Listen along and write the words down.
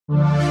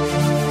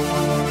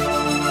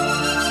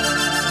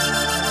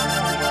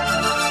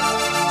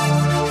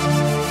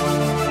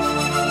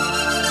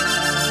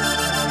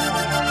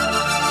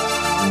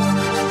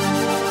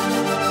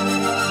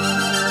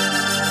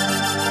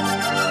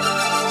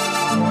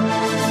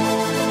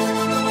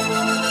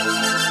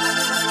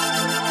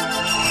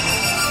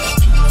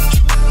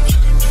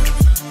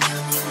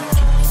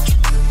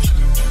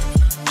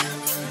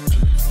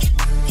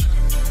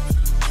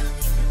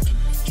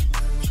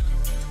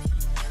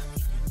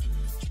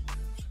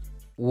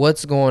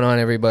What's going on,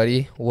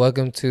 everybody?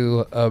 Welcome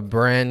to a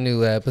brand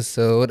new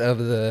episode of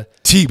the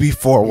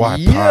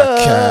TB4Y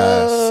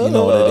podcast. You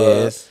know what it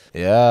is.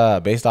 Yeah,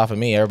 based off of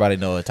me, everybody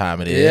know what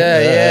time it is. Yeah,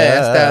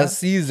 it's that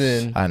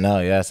season. I know,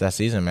 yeah, it's that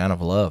season, man, of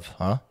love,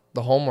 huh?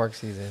 The Hallmark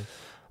season.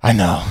 I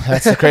know.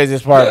 That's the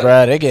craziest part,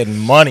 bro. They're getting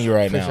money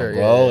right now, sure,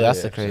 bro. yeah,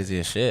 That's the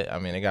craziest shit. I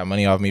mean, they got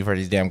money off me for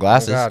these damn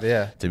glasses. Oh, God,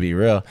 yeah. To be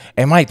real.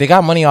 Hey, Mike, they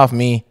got money off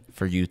me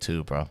for you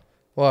too, bro.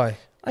 Why?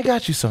 I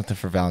got you something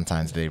for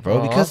Valentine's Day,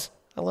 bro, because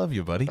I love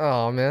you, buddy.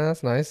 Oh, man,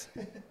 that's nice.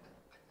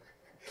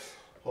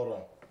 Hold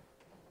on.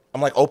 I'm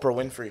like Oprah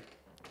Winfrey.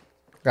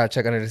 Gotta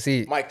check under the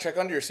seat. Mike, check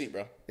under your seat,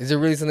 bro. Is there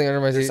really something under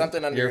my seat? There's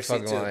something under your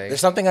seat, too. Lying. There's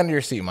something under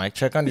your seat, Mike.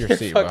 Check under your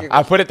seat, bro.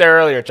 I put it there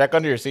earlier. Check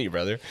under your seat,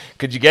 brother.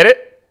 Could you get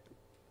it?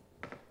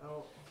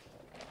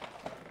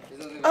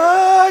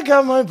 I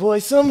got my boy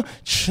some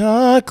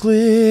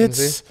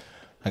chocolates.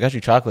 I got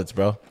you chocolates,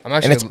 bro. I'm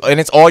actually, and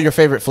it's all your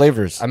favorite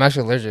flavors. I'm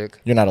actually allergic.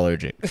 You're not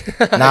allergic.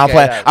 Nah, I'm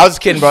playing. I was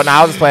just kidding, bro. Nah,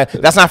 I was just playing.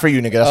 That's not for you,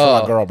 nigga. That's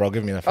for my girl, bro.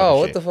 Give me that. Oh,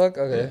 what shit. the fuck?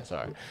 Okay. Yeah,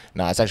 sorry.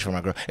 Nah, it's actually for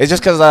my girl. It's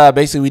just because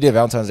basically we did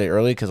Valentine's Day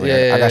early because like,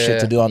 I got shit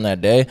to do on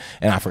that day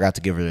and I forgot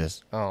to give her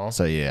this. Oh.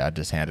 So yeah, I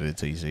just handed it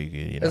to you so you could,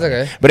 you know. It's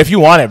okay. But if you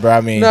want it, bro, I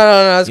mean. No,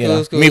 that's cool.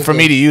 That's cool. Me from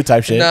me to you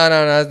type shit. No,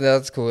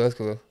 that's cool. That's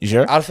cool. You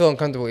sure? I'd feel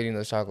uncomfortable eating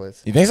those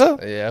chocolates. You think so?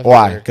 Yeah.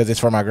 Why? Because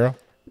it's for my girl?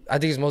 I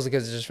think it's mostly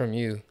because it's just from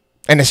you.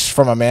 And it's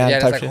from a man. Yeah,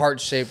 type it's like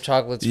heart-shaped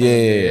chocolates.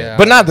 Yeah.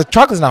 But not the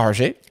chocolate's not heart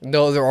shaped.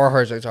 No, there are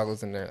heart-shaped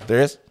chocolates in there.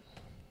 There is.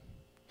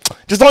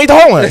 Just don't eat the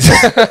whole ones.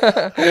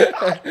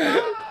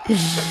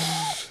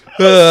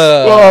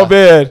 Oh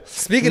man.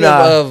 Speaking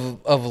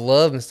of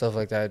love and stuff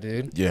like that,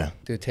 dude. Yeah.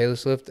 Dude, Taylor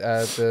Swift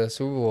at the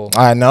Super Bowl.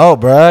 I know,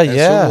 bro.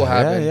 Super Bowl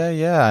happened.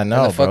 Yeah. I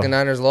know. And the fucking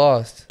Niners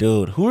lost.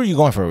 Dude, who are you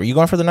going for? Were you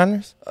going for the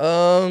Niners?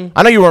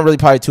 I know you weren't really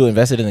probably too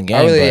invested in the game.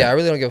 I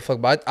really don't give a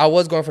fuck. But I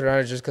was going for the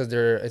Niners just because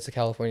it's a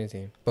California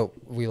team.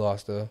 But we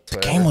lost though. The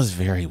game was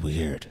very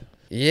weird.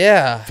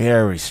 Yeah.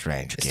 Very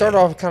strange. It started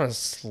off kind of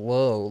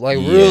slow. Like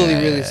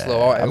really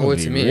slow. I'm gonna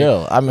to be me.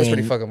 real. I mean, it's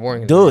pretty fucking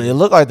boring. Dude, it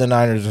looked like the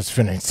Niners was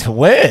finna to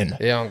win.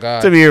 Yeah, on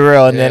God. To be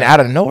real. And then out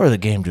of nowhere the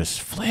game just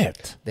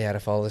flipped. They had to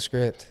follow the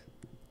script.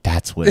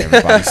 That's what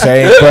everybody's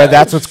saying, bro.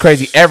 That's what's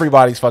crazy.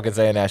 Everybody's fucking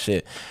saying that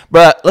shit.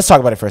 But let's talk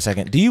about it for a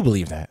second. Do you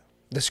believe that?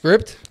 The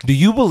script? Do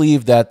you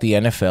believe that the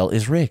NFL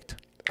is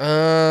rigged?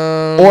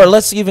 Or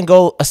let's even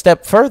go a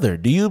step further.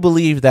 Do you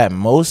believe that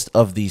most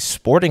of these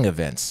sporting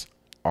events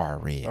are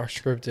rigged? Are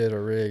scripted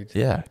or rigged?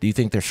 Yeah. Do you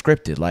think they're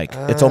scripted? Like,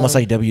 it's almost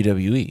like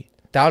WWE.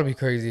 That would be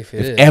crazy if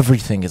it is.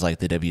 Everything is like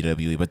the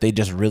WWE, but they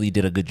just really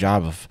did a good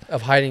job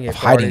of hiding it.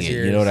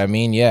 You know what I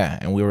mean? Yeah.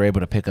 And we were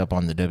able to pick up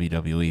on the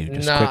WWE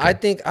just quicker.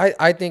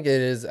 I think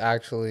it is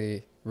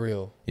actually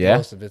real. Yeah.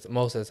 Most of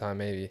the time,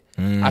 maybe.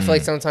 I feel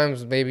like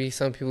sometimes maybe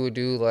some people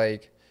do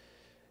like,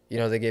 you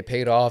know, they get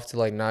paid off to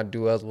like not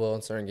do as well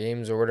in certain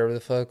games or whatever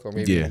the fuck, or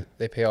maybe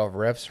they pay off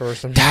refs or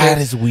something. That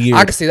is weird.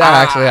 I can see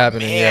that actually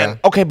happening. Man. Yeah.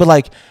 Okay, but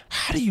like,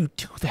 how do you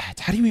do that?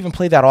 How do you even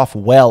play that off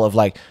well? Of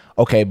like,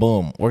 okay,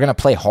 boom, we're gonna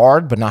play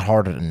hard, but not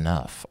hard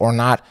enough, or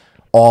not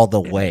all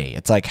the way.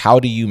 It's like, how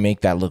do you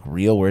make that look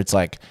real? Where it's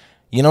like,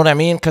 you know what I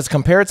mean? Because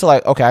compared to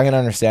like, okay, I can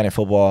understand in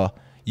football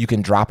you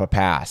can drop a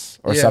pass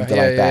or something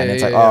like that, and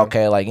it's like, oh,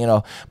 okay, like, you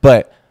know,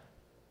 but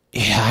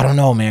yeah, I don't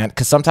know, man,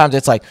 because sometimes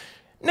it's like,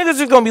 niggas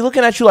just gonna be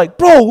looking at you like,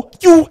 bro,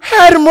 you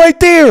had him right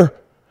there.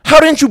 How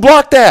didn't you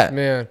block that?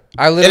 Man,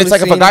 I literally. And it's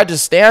like if a guy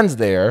just stands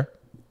there,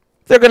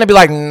 they're gonna be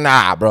like,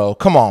 nah, bro,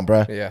 come on,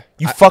 bro. Yeah,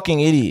 you fucking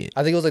idiot.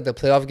 I think it was like the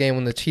playoff game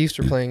when the Chiefs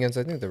were playing against,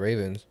 I think, the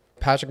Ravens.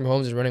 Patrick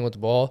Mahomes is running with the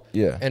ball.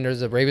 Yeah. And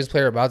there's a Ravens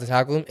player about to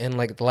tackle him, and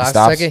like the last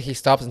second, he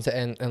stops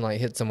and like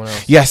hits someone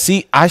else. Yeah,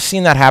 see, I've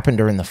seen that happen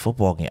during the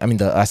football game. I mean,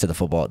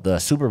 the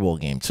Super Bowl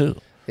game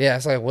too. Yeah,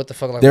 it's like, what the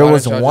fuck? Like, there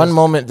was one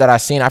moment that I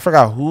seen. I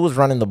forgot who was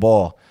running the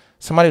ball.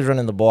 Somebody was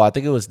running the ball. I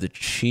think it was the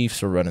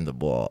Chiefs were running the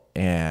ball.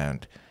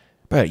 And,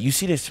 bro, you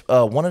see this,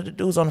 one of the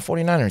dudes on the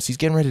 49ers, he's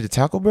getting ready to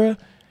tackle, bro.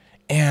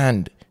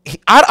 And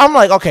I'm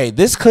like, okay,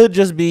 this could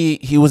just be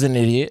he was an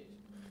idiot.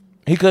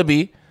 He could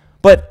be.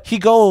 But he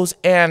goes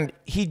and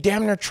he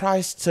damn near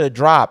tries to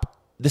drop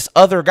this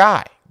other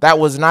guy that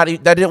wasn't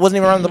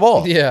even running the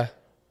ball. Yeah.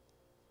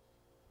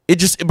 It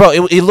just, bro,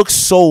 it looks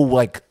so,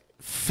 like,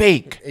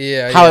 fake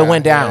how it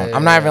went down.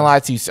 I'm not even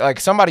lying to you. Like,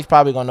 somebody's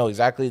probably gonna know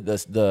exactly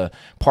the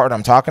part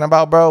I'm talking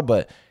about, bro,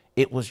 but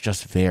it was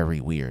just very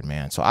weird,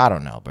 man. So I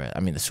don't know, bro. I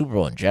mean, the Super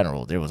Bowl in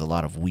general, there was a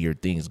lot of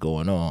weird things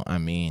going on. I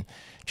mean,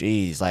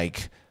 geez,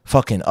 like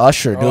fucking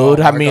Usher, dude.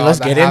 I mean, let's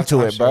get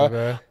into it,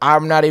 bro.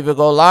 I'm not even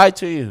gonna lie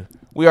to you.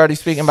 We already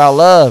speaking about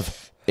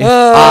love. If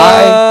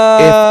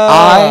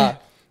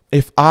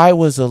I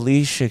was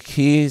Alicia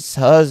Keys'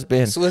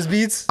 husband, Swiss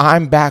Beats,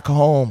 I'm back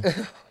home.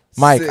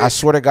 Mike, I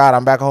swear to God,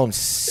 I'm back home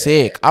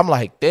sick. I'm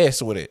like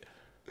this with it.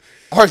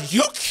 Are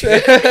you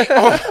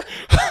kidding?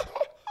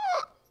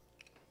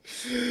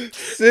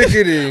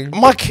 Sickening.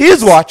 My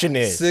kids watching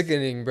this.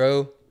 Sickening,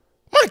 bro.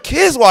 My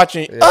kids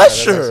watching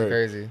Usher. That's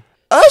crazy.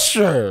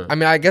 Usher. I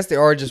mean, I guess they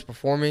are just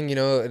performing. You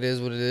know, it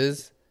is what it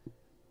is.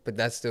 But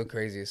that's still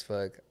crazy as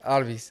fuck.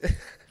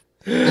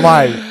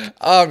 Like,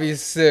 I'll be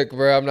sick,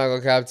 bro. I'm not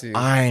gonna cap to you.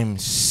 I'm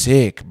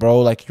sick, bro.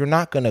 Like, you're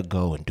not gonna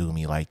go and do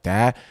me like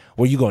that.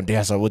 Where you gonna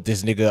dance with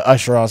this nigga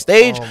Usher on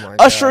stage? Oh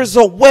Usher is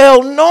a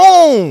well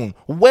known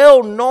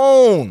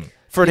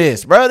for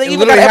this, bro. They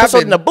even got an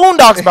episode in the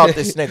Boondocks about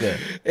this nigga.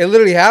 It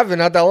literally happened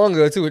not that long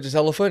ago too, which is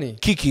hella funny.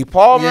 Keke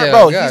Palmer,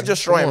 bro, he's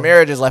destroying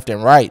marriages left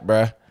and right,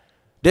 bro.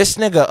 This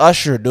nigga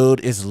Usher, dude,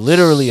 is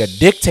literally a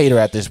dictator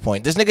at this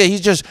point. This nigga,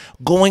 he's just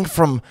going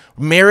from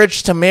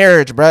marriage to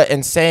marriage, bro,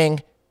 and saying,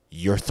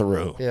 you're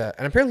through. Yeah,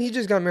 and apparently he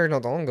just got married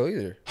not that long ago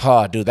either.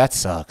 Oh, dude, that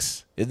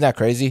sucks. Isn't that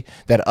crazy?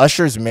 That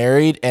Usher's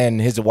married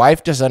and his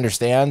wife just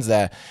understands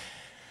that,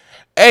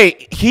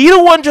 hey, he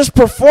the one just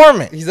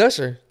performing. He's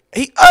Usher.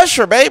 He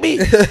Usher, baby.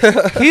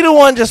 He the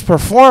one just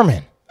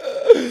performing.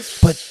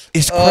 But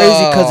it's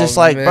crazy because it's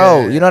like, man,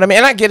 bro, you know what I mean?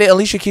 And I get it.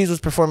 Alicia Keys was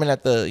performing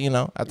at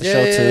the, at the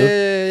show too.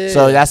 Yeah.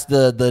 So that's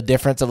the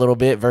difference a little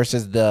bit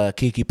versus the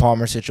Keke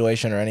Palmer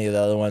situation or any of the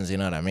other ones. You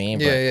know what I mean?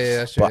 Yeah.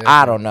 That's true, but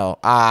I don't know.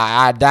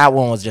 That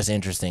one was just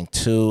interesting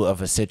too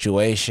of a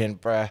situation,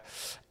 bruh.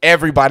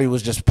 Everybody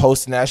was just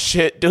posting that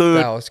shit, dude.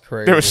 That was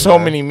crazy. There were so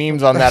many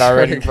memes on that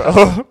already,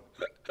 bro.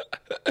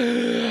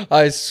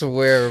 I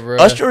swear, bro.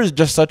 Usher is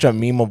just such a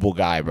memeable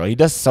guy, bro. He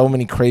does so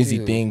many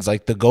crazy things,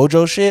 like the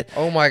Gojo shit.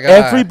 Oh my god!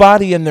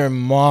 Everybody and their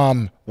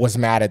mom was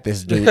mad at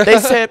this dude. They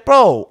said,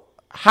 "Bro,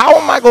 how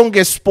am I gonna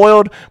get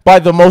spoiled by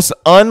the most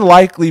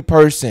unlikely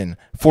person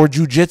for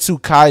Jujutsu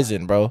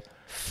Kaisen, bro?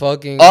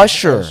 Fucking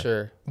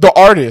Usher. The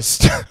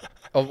artist."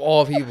 Of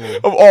all people.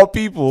 Of all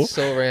people.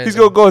 So random. He's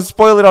gonna go and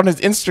spoil it on his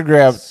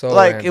Instagram. So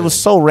random. It was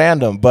so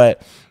random,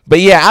 but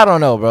yeah, I don't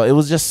know, bro. It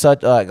was just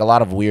such a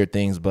lot of weird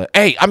things. But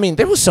hey, I mean,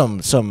 there was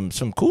some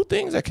cool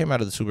things that came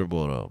out of the Super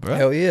Bowl though, bro.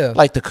 Hell yeah.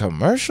 Like the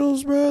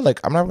commercials, bro. Like,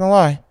 I'm not gonna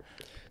lie.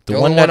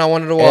 The one I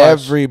wanted to watch.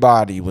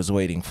 Everybody was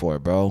waiting for,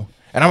 bro.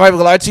 And I'm not even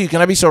gonna lie to you.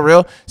 Can I be so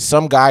real?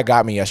 Some guy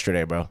got me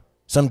yesterday, bro.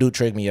 Some dude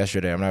tricked me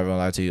yesterday. I'm not even gonna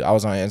lie to you. I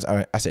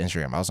said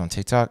Instagram. I was on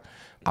TikTok.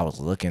 I was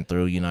looking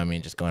through, you know what I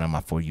mean, just going on my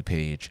For You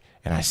page.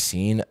 And I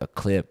seen a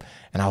clip,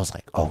 and I was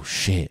like, "Oh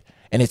shit!"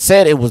 And it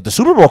said it was the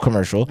Super Bowl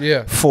commercial,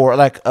 for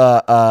like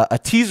a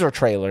teaser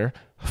trailer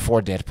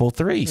for Deadpool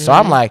 3. So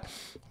I'm like,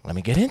 "Let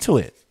me get into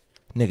it,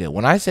 nigga."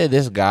 When I say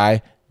this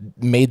guy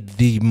made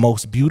the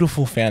most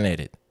beautiful fan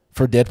edit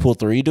for Deadpool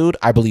 3, dude,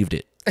 I believed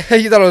it.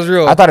 You thought it was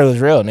real? I thought it was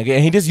real, nigga.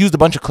 And he just used a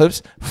bunch of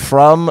clips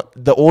from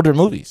the older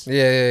movies.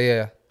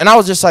 Yeah. And I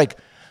was just like,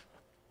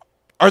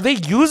 are they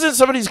using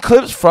some of these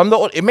clips from the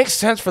old? It makes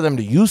sense for them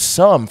to use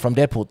some from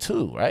Deadpool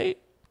 2, right?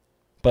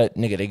 But,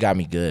 nigga, they got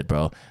me good,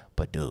 bro.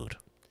 But, dude.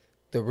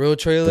 The real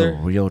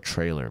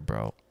trailer,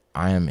 bro.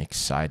 I am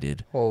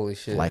excited. Holy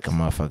shit. Like a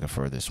motherfucker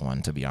for this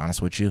one, to be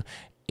honest with you.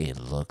 It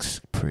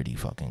looks pretty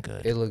fucking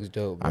good. It looks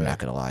dope, bro. I'm not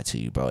going to lie to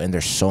you, bro. And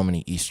there's so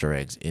many Easter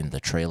eggs in the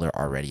trailer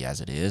already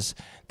as it is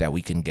that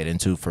we can get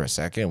into for a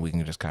second. We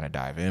can just kind of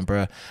dive in,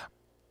 bro.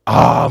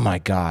 Oh, my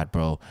God,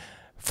 bro.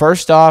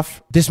 First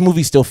off, this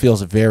movie still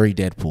feels very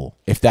Deadpool,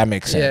 if that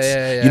makes sense.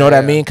 Yeah, you know what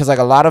I mean? Because, like,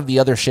 a lot of the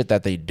other shit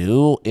that they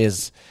do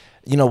is...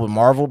 with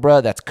Marvel, bro,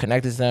 that's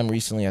connected to them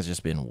recently has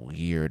just been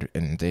weird,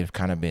 and they've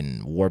kind of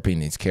been warping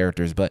these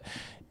characters. But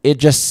it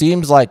just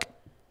seems like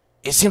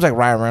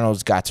Ryan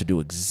Reynolds got to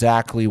do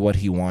exactly what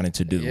he wanted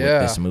to do with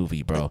this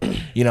movie, bro.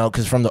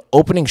 Because from the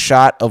opening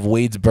shot of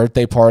Wade's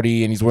birthday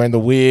party, and he's wearing the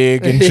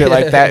wig and shit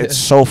like that, it's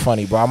so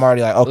funny, bro. I'm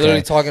already like, okay.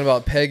 Literally talking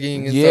about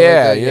pegging and stuff like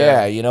that.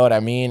 Yeah, you know what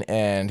I mean?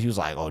 And he was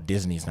like, oh,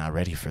 Disney's not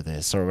ready for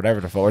this, or whatever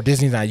the fuck, or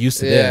Disney's not used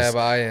to this. Yeah, but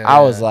I am. I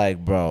was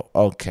like, bro,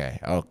 okay.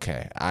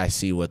 I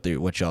see what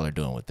y'all are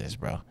doing with this,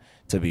 bro,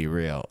 to be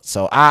real.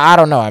 So I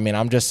don't know. I mean,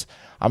 I'm just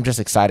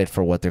excited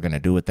for what they're going to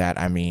do with that.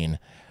 I mean,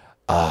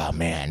 oh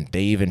man,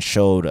 they even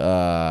showed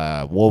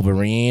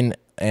Wolverine,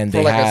 and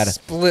they had a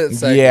split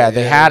second.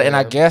 They had, and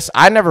I guess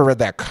I never read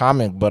that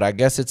comic, but I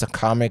guess it's a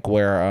comic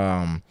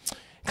where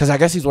because I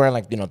guess he's wearing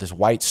like this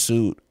white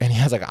suit, and he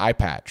has like an eye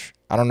patch.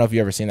 I don't know if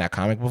you ever seen that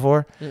comic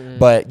before,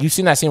 but you've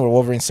seen that scene where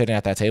Wolverine's sitting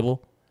at that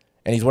table,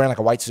 and he's wearing like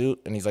a white suit,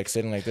 and he's like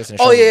sitting like this. And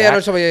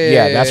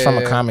that's from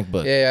a comic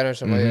book. Yeah, I know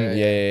something.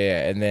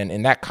 Yeah. And then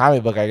in that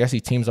comic book, I guess he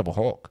teams up with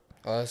Hulk.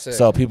 Oh, that's sick.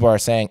 So people are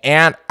saying,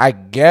 and I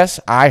guess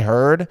I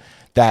heard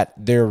that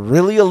they're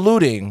really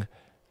alluding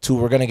to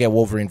we're gonna get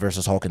Wolverine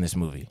versus Hulk in this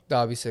movie.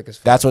 That'll be sick as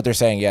fuck. That's what they're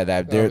saying. Yeah,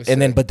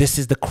 but this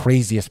is the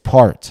craziest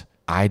part.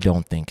 I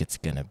don't think it's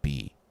gonna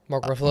be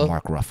Mark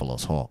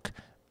Ruffalo's Hulk.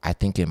 I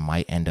think it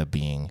might end up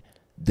being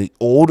the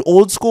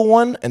old school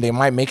one, and they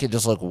might make it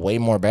just look way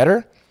more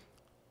better.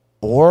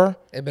 Or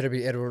it better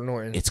be Edward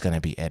Norton. It's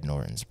gonna be Ed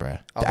Norton's, bro.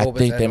 I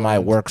think they might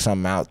work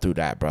something out through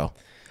that, bro.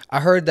 I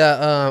heard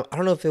that I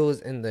don't know if it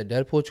was in the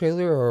Deadpool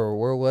trailer or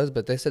where it was,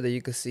 but they said that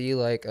you could see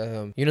like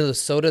the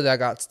soda that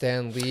got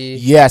Stan Lee.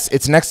 Yes,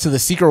 it's next to the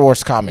Secret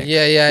Wars comic.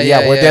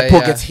 Yeah. Where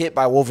Deadpool gets hit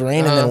by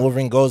Wolverine, and then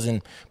Wolverine goes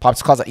and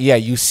pops calls. Yeah,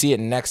 you see it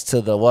next to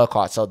the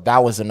Wildcard. So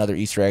that was another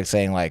Easter egg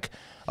saying like,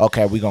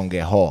 okay, we gonna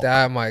get Hulk.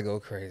 That might go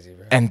crazy,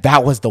 bro. And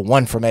that was the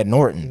one from Ed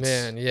Norton's.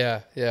 Man,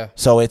 yeah.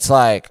 So it's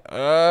like,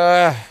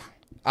 I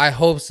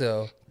hope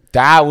so.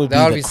 That would be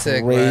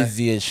the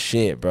craziest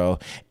shit, bro.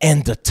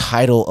 And the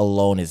title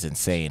alone is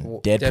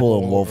insane.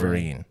 Deadpool and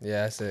Wolverine.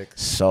 Yeah, sick.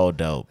 So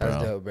dope, bro.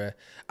 That's dope, bro.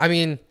 I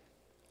mean,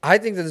 I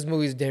think that this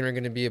movie is damn near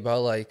going to be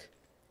about, like,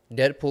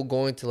 Deadpool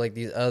going to, like,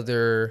 these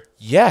other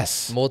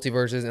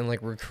multiverses and, like,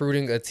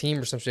 recruiting a team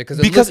or some shit.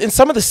 Because in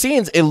some of the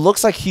scenes, it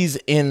looks like he's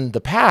in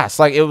the past.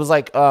 Like, it was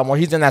like where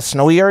he's in that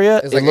snowy area.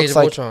 It's like Age of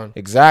Ultron.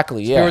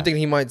 Exactly, so people were thinking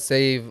he might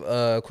save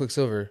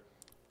Quicksilver.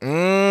 You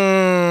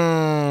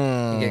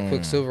get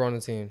Quicksilver on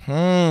the team.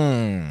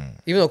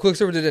 Even though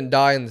Quicksilver didn't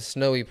die in the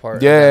snowy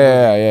part.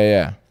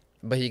 Yeah.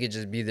 But he could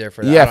just be there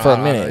for that. Yeah, for a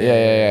minute.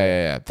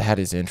 Yeah. That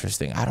is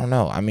interesting. I don't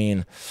know. I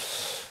mean,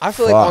 I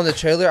feel like on the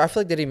trailer, I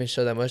feel like they didn't even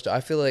show that much.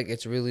 I feel like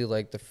it's really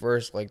like the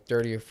first like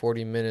 30 or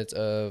 40 minutes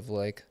of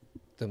like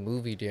the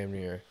movie damn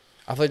near.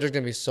 I feel like there's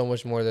going to be so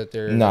much more that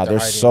they're there's hiding.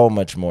 So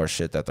much more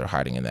shit that they're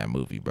hiding in that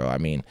movie, bro. I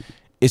mean,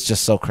 it's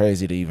just so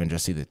crazy to even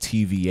just see the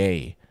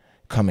TVA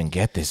come and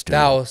get this dude.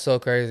 That was so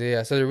crazy,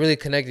 yeah. So they're really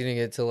connecting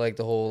it to like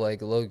the whole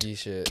like Loki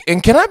shit.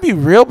 And can I be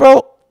real,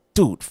 bro?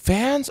 Dude,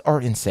 fans are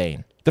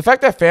insane. The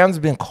fact that fans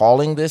have been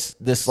calling this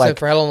like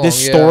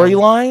this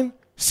storyline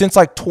since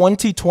like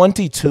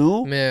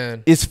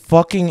 2022 is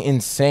fucking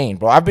insane,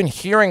 bro. I've been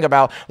hearing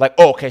about like,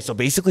 oh, okay, so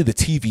basically the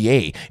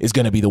TVA is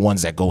gonna be the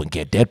ones that go and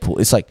get Deadpool.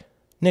 It's like,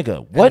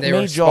 nigga, what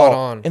made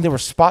y'all? And they were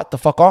spot the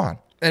fuck on.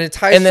 And it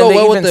ties so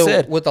well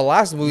with the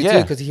last movie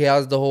too, because he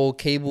has the whole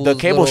cable,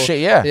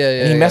 shit,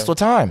 and he messed with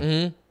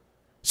time.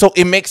 So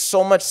it makes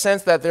so much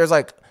sense that there's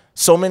like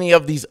so many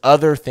of these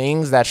other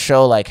things that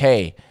show like,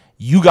 hey,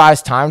 you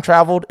guys time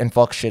traveled and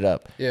fucked shit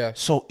up. Yeah.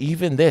 So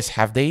even this,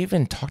 have they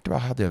even talked about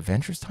how the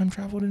Avengers time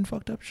traveled and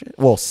fucked up shit?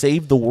 Well,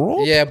 saved the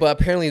world? Yeah, but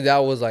apparently that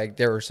was like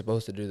they were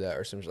supposed to do that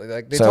or something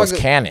like that. So it's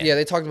canon. Yeah,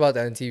 they talked about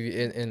that in TV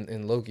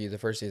in Loki the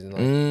first season.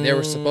 Like they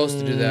were supposed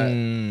to do that.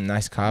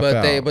 Nice cop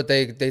out. But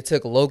they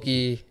took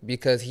Loki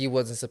because he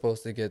wasn't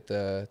supposed to get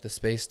the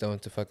space stone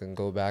to fucking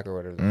go back or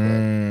whatever.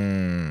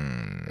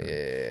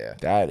 Yeah.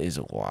 That is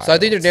wild. So I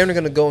think they're damn near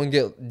gonna go and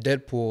get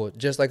Deadpool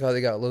just like how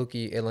they got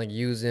Loki and like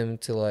use him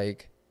to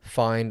like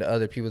find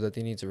other people that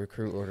they need to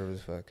recruit or whatever the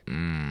fuck.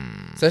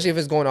 Especially if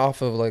it's going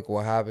off of like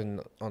what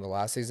happened on the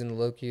last season of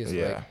Loki. It's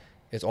like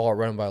it's all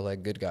run by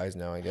like good guys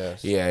now, I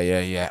guess.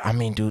 Yeah. I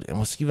mean, dude, and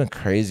what's even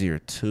crazier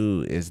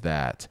too is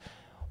that,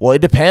 well, it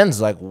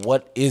depends. Like,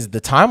 what is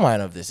the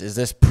timeline of this? Is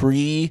this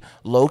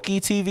pre-Loki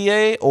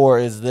TVA or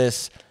is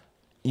this,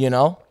 you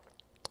know?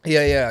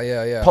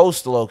 Yeah.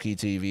 Post Loki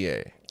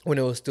TVA. When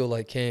it was still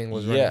like Kang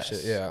was running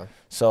shit. Yeah.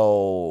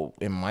 So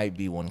it might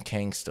be when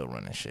Kang's still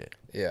running shit.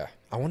 Yeah.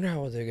 I wonder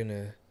how they're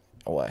gonna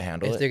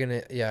handle it. If they're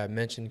gonna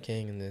mention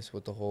Kang in this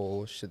with the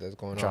whole shit that's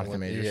going Jonathan on.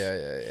 Majors.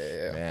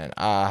 Yeah. Man,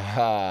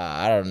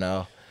 I don't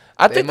know.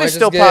 I think they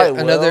still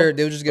probably will.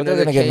 They'll just get another.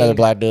 They're gonna get another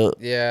black dude.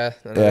 Yeah,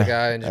 another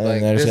guy, and just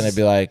they're just gonna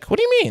be like, "What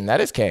do you mean?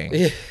 That is Kang."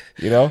 Yeah.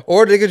 You know?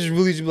 Or they could just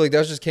really just be like,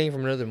 "That's just Kang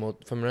from another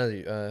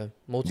multiverse."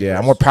 Yeah,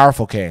 a more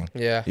powerful Kang.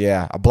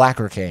 Yeah, a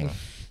blacker Kang.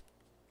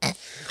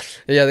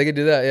 Yeah, they could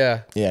do that.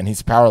 Yeah, and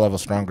he's power level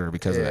stronger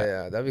because of that.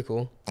 Yeah, that'd be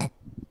cool.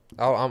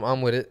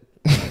 I'm with it.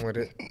 I'm with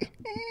it.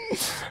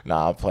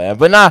 Nah, I'm playing.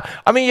 But nah,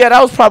 I mean, yeah,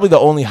 that was probably the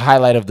only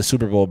highlight of the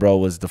Super Bowl, bro,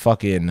 was the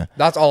fucking...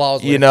 That's all I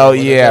was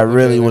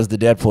really was the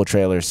Deadpool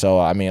trailer. So,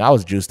 I mean, I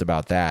was juiced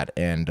about that.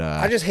 And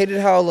I just hated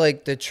how,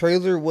 like, the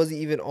trailer wasn't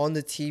even on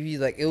the TV.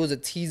 Like, it was a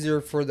teaser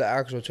for the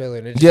actual trailer.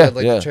 And it just said,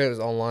 like, the trailer's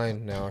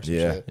online now or some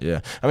shit.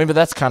 Yeah. I mean, but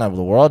that's kind of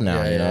the world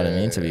now, you know what I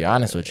mean? To be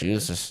honest with you,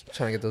 it's just...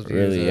 Trying to get those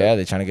views up.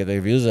 They're trying to get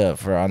their views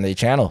up on their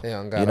channel.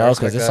 Yeah, you know,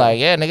 because it's like,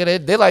 yeah,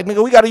 nigga, they like,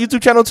 nigga, we got a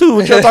YouTube channel too.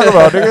 What y'all talking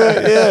about,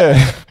 nigga?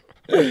 Yeah.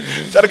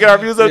 Try to get our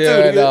views up too.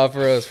 Yeah, nah,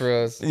 for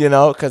us. You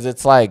know, because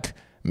it's like,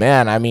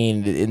 man, I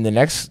mean, in the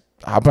next,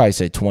 I'll probably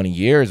say 20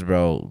 years,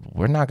 bro,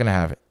 we're not going to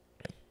have,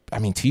 I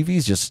mean,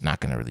 TV's just not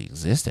going to really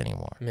exist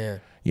anymore.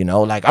 Man. You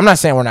know, like, I'm not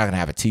saying we're not going to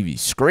have a TV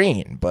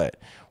screen, but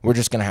we're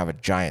just going to have a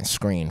giant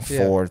screen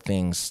for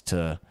things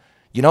to,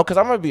 you know, because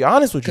I'm going to be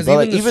honest with you,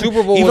 bro. Even the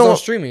Super Bowl was on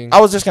streaming. I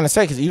was just going to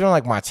say, because even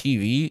like my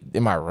TV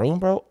in my room,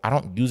 bro, I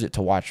don't use it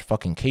to watch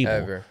fucking cable.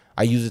 Ever.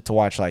 I use it to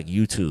watch like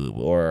YouTube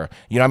or,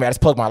 you know what I mean? I just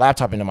plug my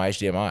laptop into my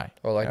HDMI.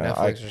 Or like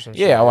Netflix or something.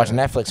 Yeah, I watch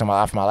Netflix on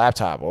my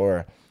laptop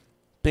or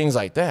things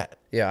like that.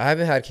 Yeah, I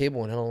haven't had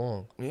cable in hell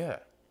long. Yeah.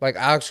 Like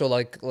actual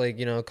like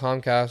you know,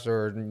 Comcast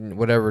or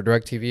whatever,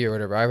 DirecTV or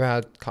whatever.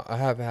 I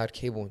haven't had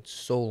cable in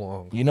so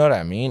long. You know what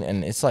I mean?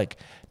 And it's like,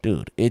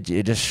 dude, it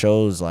just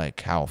shows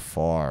like how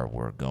far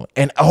we're going.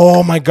 And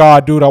oh my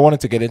God, dude, I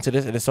wanted to get into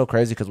this. And it's so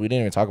crazy because we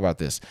didn't even talk about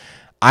this.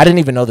 I didn't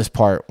even know this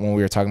part when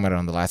we were talking about it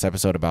on the last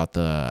episode about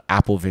the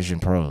Apple Vision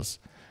Pros.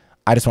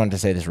 I just wanted to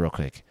say this real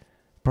quick.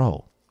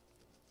 Bro,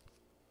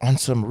 on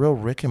some real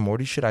Rick and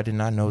Morty shit, I did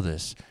not know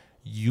this.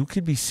 You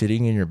could be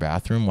sitting in your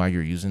bathroom while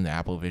you're using the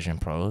Apple Vision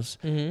Pros,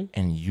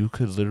 and you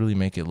could literally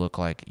make it look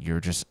like you're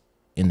just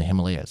in the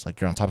Himalayas,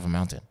 like you're on top of a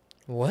mountain.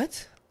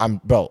 What?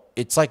 Bro,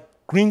 it's like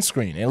green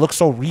screen. It looks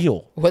so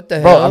real. What the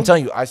hell? Bro, I'm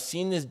telling you, I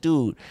seen this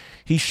dude.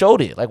 He showed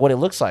it, like what it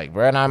looks like,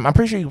 bro. And I'm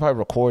pretty sure you can probably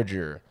record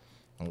your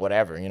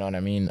whatever, you know what I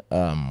mean?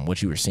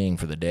 What you were seeing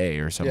for the day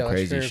or some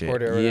crazy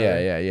shit.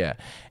 Yeah.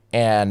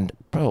 And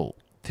bro,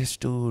 this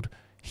dude,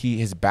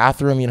 his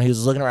bathroom, he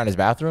was looking around his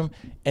bathroom,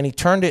 and he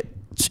turned it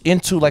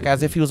into like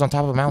as if he was on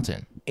top of a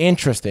mountain.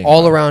 Interesting.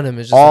 All around him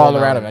is just all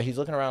around him. Like, he's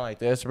looking around like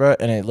this, bro,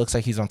 and it looks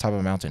like he's on top of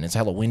a mountain. It's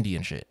hella windy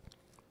and shit.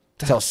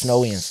 It's hella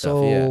snowy and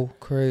stuff. Yeah, so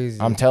crazy.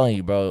 I'm telling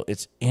you, bro,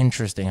 it's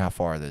interesting how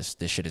far this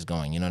shit is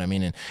going. You know what I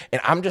mean? And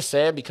I'm just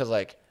sad because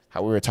like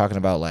how we were talking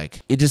about,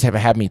 like it just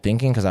had me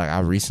thinking because I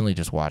recently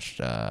just watched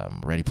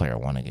Ready Player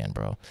One again,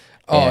 bro.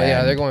 Oh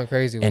yeah, they're going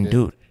crazy with and it.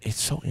 Dude,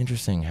 it's so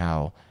interesting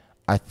how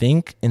I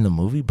think in the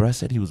movie, Bruh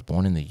said he was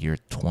born in the year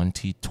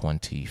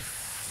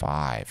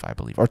 2025, I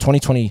believe, or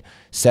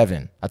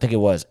 2027, I think it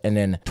was, and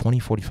then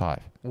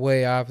 2045.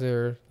 Way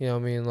after, you know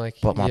what I mean? Like,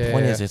 but my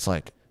point is, it's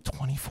like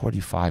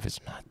 2045 is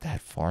not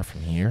that far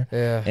from here.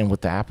 Yeah. And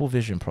with the Apple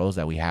Vision Pros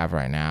that we have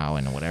right now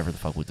and whatever the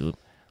fuck we do,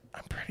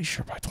 I'm pretty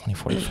sure by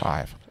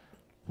 2045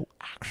 we'll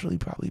actually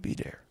probably be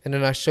there. And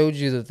then I showed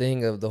you the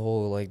thing of the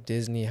whole, like,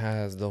 Disney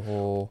has the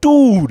whole,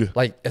 dude,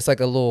 like, it's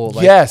like a little,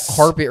 like, yes,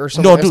 carpet or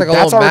something. No, it's dude, like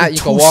a little mat you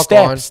can walk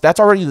steps. on. That's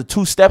already the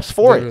 2 steps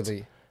for Literally.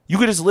 it. You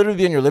could just literally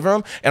be in your living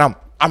room, and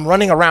I'm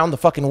running around the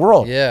fucking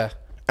world. Yeah.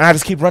 And I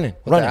just keep running.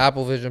 With the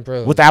Apple Vision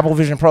Pros. With the Apple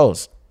Vision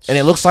Pros. And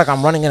it looks like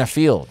I'm running in a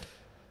field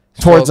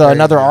towards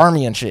another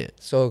army and shit.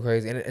 So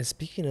crazy. And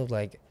speaking of,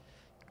 like,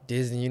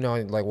 Disney, you know,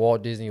 like,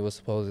 Walt Disney was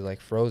supposedly,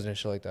 like, frozen and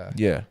shit like that.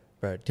 Yeah.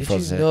 Bro, did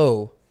you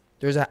know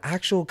there's an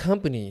actual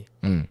company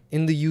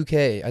in the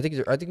UK? I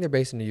think they're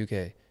based in the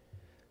UK.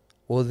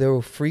 Well,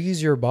 they'll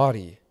freeze your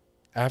body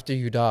after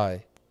you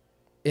die,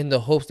 in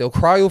the hopes they'll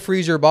cryo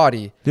freeze your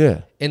body.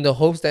 Yeah. In the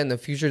hopes that in the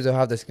future they'll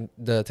have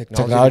the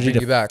technology to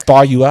bring you back,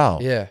 thaw you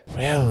out. Yeah.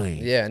 Really?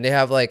 Yeah, and they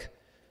have like,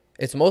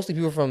 it's mostly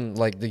people from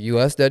like the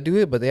US that do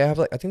it, but they have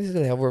like, I think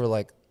they have over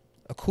like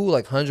a cool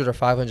like 100 or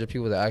 500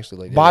 people that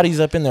actually like bodies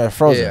up in there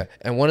frozen. Yeah.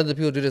 And one of the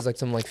people do this like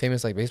some like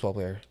famous like baseball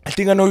player. I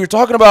think I know what you're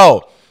talking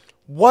about.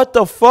 What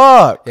the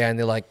fuck? Yeah, and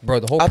they're like,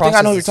 bro, the whole process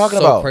I know what you're talking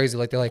about. Crazy.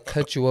 Like they like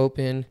cut you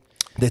open.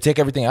 They take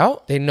everything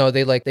out? They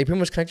pretty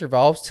much connect your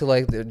valves to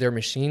like their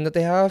machine that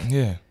they have.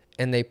 Yeah.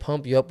 And they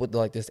pump you up with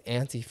like this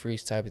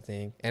antifreeze type of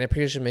thing. And it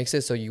pretty much makes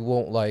it so you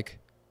won't like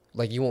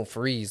you won't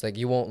freeze. Like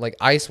you won't, like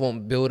ice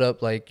won't build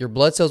up. Like your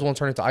blood cells won't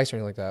turn into ice or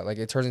anything like that. Like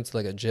it turns into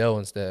like a gel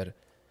instead,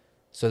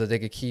 so that they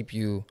could keep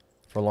you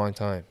for a long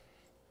time.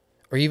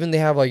 Or even they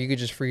have like, you could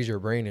just freeze your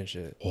brain and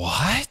shit.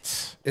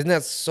 What? Isn't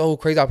that so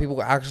crazy how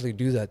people actually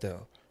do that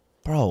though?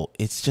 Bro,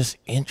 it's just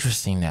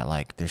interesting that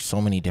like there's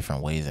so many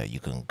different ways that you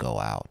can go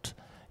out.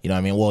 You know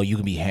what I mean? Well, you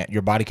can be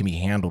your body can be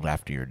handled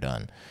after you're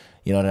done.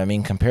 You know what I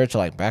mean? Compared to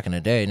like back in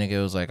the day, nigga,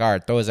 it was like, all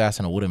right, throw his ass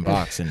in a wooden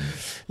box and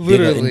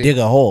dig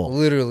a hole.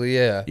 Literally,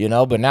 yeah. You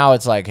know, but now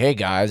it's like, hey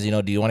guys, you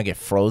know, do you want to get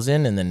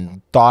frozen and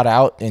then thawed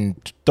out in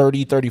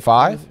 30,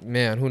 35?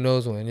 Man, who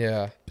knows when?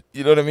 Yeah.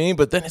 You know what I mean?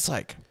 But then it's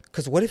like,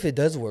 because what if it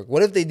does work?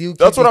 What if they do?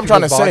 That's what I'm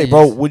trying to say,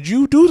 bro. Would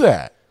you do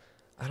that?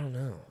 I don't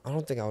know. I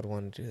don't think I would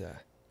want to do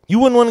that. You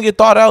wouldn't want to get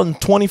thought out in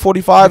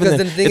 2045, and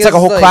then it's like a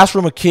whole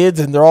classroom of kids,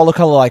 and they're all look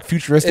kind of like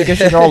futuristic and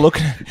shit. They're all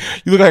looking.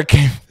 You look like a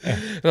kid.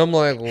 And I'm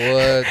like,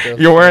 what?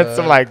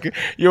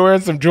 You're wearing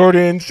some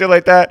Jordan shit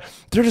like that.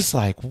 They're just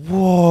like,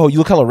 whoa. You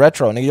look hella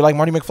retro, nigga. You're like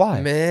Marty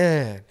McFly.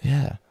 Man.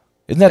 Yeah.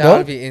 Isn't that dope? That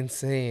would be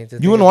insane.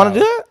 You wouldn't want to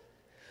do that?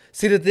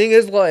 See, the thing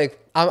is, like,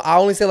 I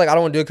only say like I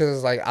don't want to do it because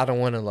it's like I don't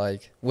want to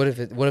like. What if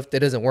it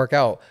doesn't work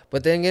out?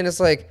 But then again, it's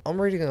like I'm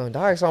already gonna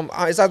die, so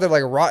it's either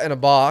like rot in a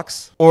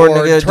box or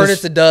turn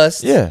into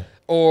dust, yeah,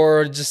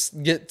 or just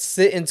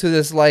sit into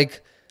this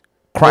like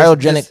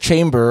cryogenic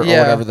chamber or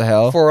whatever the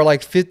hell for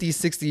like 50,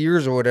 60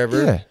 years or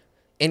whatever. Yeah.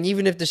 And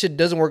even if the shit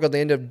doesn't work out, they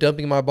end up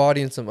dumping my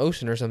body in some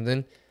ocean or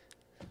something.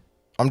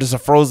 I'm just a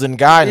frozen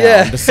guy now.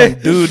 Yeah. I'm just some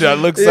dude that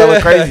looks so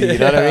crazy. You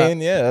know what I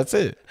mean? Yeah, that's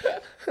it.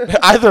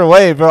 Either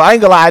way, bro, I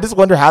ain't gonna lie. I just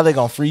wonder how they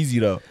gonna freeze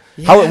you though.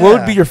 Yeah. What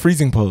would be your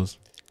freezing pose?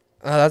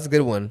 That's a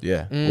good one.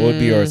 Yeah. What would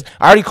be yours?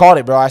 I already called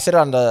it, bro. I said it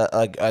on the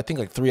I think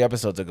like 3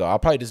 episodes ago. I'll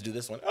probably just do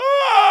this one.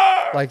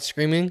 Like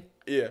screaming?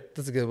 Yeah.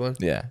 That's a good one.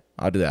 Yeah,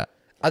 I'll do that.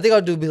 I think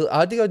I'll just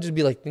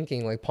be like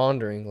thinking, like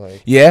pondering,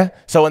 like. Yeah.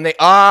 So when they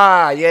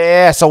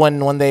So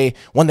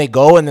when they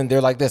go and then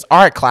they're like this, all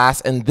right,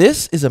 class, and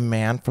this is a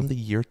man from the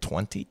year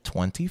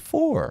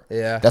 2024.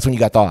 Yeah. That's when you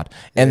got thought.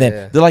 And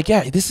then they're like,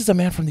 yeah, this is a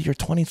man from the year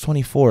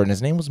 2024, and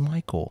his name was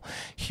Michael.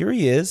 Here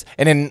he is.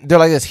 And then they're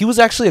like this. He was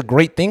actually a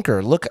great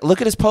thinker. Look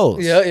at his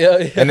pose. Yeah.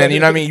 And then you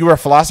know what I mean. You were a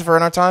philosopher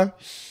in our time.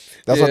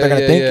 That's what they're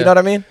gonna think. You know what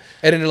I mean?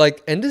 And then they're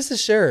like, and this is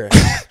Sheriff.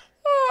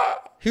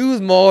 He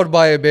was mauled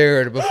by a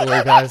bear before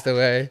he passed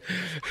away.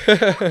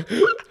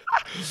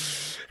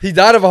 He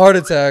died of a heart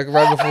attack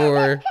right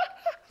before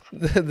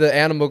the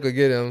animal could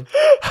get him.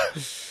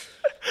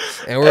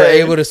 And we're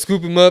able to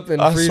scoop him up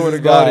and freeze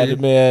his body.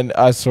 Man,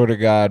 I swear to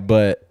God.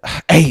 But,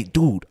 hey,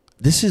 dude,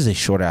 this is a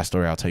short-ass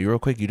story. I'll tell you real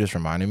quick. You just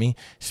reminded me.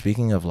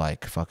 Speaking of,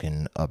 like,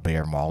 fucking a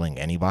bear mauling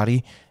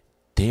anybody,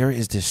 there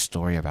is this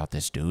story about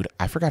this dude.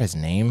 I forgot his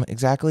name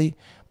exactly.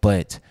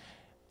 But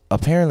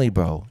apparently,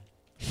 bro,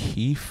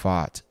 he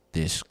fought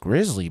this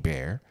grizzly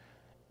bear.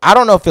 I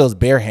don't know if it was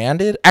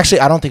barehanded. Actually,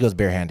 I don't think it was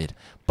barehanded.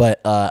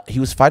 But he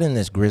was fighting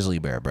this grizzly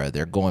bear, bro.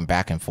 They're going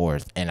back and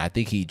forth, and I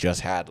think he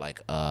just had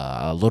like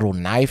a little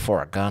knife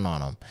or a gun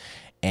on him.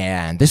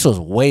 And this was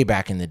way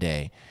back in the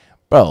day,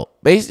 bro.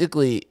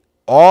 Basically,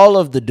 all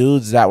of the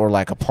dudes that were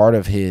like a part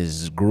of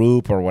his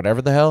group or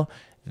whatever the hell,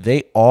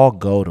 they all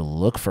go to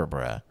look for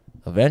bruh.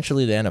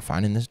 Eventually, they end up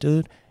finding this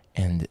dude,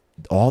 and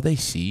all they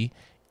see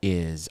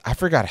is, I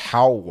forgot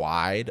how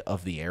wide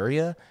of the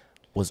area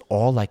was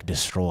all like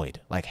destroyed,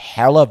 like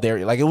hella of the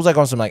area. Like it was like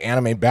on some like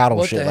anime battle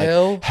What shit. the Like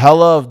hell?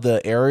 hella of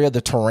the area,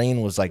 the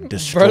terrain was like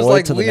destroyed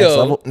like to the Leo. next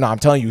level. No, I'm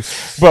telling you,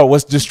 bro,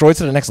 was destroyed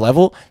to the next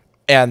level,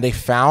 and they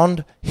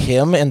found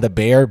him and the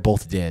bear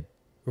both dead.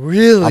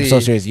 Really? I'm so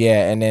serious,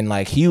 yeah. And then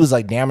like he was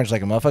like damaged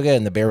like a motherfucker,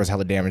 and the bear was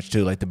hella damaged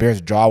too. Like the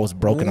bear's jaw was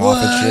broken off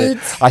and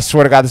shit. I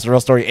swear to God, this is a real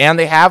story. And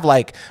they have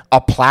like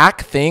a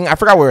plaque thing. I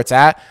forgot where it's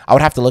at. I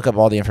would have to look up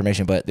all the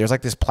information, but there's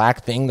like this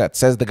plaque thing that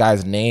says the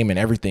guy's name and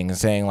everything, and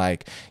saying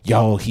like,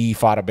 "Yo, he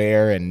fought a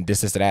bear and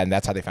this, and that," and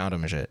that's how they found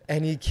him and shit.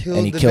 And he killed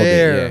And he the killed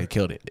bear. it. Yeah, he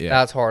killed it. Yeah,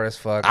 That's hard as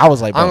fuck. I was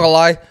like, I'm bro, gonna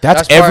lie.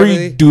 That's every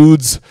probably,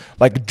 dude's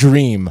like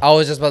dream. I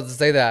was just about to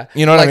say that.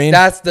 You know what I like, mean?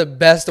 That's the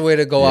best way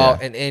to go Yeah.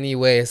 out in any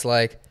way. It's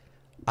like,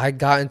 I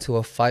got into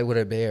a fight with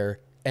a bear,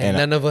 and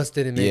none of us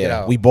didn't make it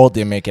out. We both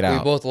didn't make it We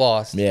out. both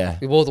lost. Yeah.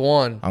 We both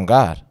won. On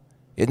God,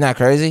 isn't that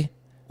crazy?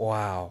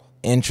 Wow.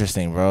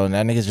 Interesting, bro. And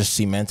that nigga's just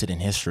cemented in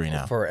history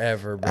now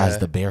Forever, bro. as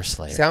the bear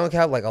slayer. Sound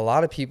cap, like a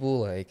lot of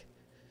people, like,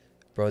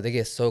 bro, they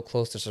get so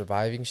close to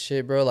surviving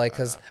shit, bro. Like,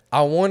 cause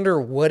I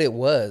wonder what it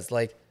was.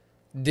 Like,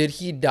 did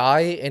he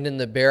die and then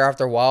the bear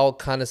after a while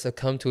kind of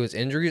succumbed to his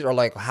injuries, or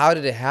like how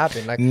did it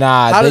happen? Like,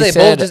 Nah, how did they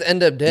said, both just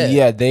end up dead?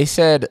 Yeah, they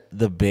said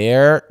the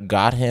bear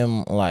got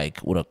him like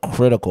with a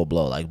critical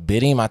blow, like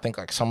bit him, I think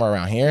like somewhere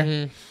around here.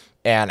 Mm-hmm.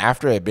 And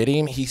after it bit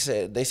him,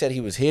 they said he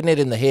was hitting it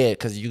in the head,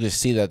 because you could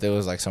see that there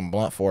was like some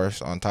blunt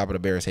force on top of the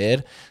bear's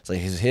head. So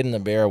he was hitting the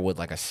bear with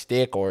like a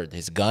stick or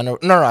his gun. Or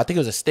no, I think it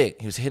was a stick.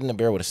 He was hitting the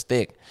bear with a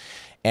stick,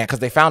 and because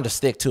they found a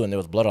stick too, and there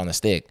was blood on the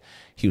stick.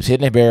 He was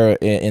hitting the bear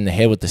in the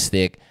head with the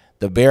stick.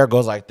 The bear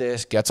goes like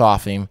this, gets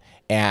off him,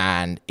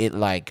 and it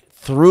like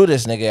threw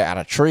this nigga at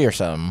a tree or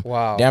something.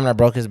 Wow. Damn near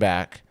broke his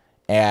back.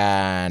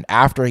 And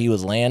after he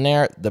was laying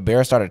there, the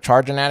bear started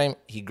charging at him.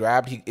 He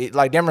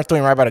like damn near threw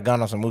him right by the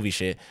gun on some movie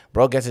shit.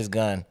 Bro gets his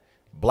gun,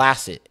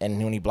 blasts it,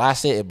 and when he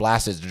blasts it, it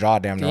blasts his jaw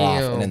damn near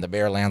off, and then the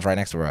bear lands right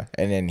next to her,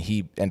 and then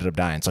he ended up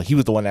dying. So he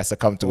was the one that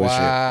succumbed to his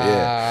shit.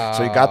 Yeah.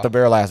 So he got the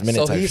bear last minute.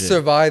 So type he shit.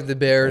 survived the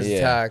bear's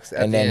attacks,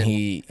 and then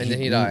he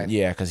died.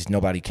 Yeah, because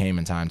nobody came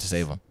in time to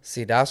save him.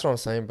 See, that's what I'm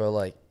saying, bro.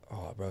 Like,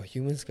 oh, bro,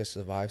 humans can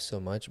survive so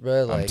much,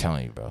 bro. Like, I'm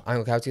telling you, bro. I'm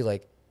gonna have to,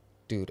 like,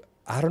 dude,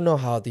 I don't know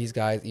how these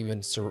guys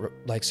even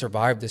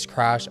survived this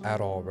crash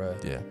at all, bro.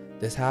 Yeah.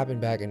 This happened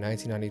back in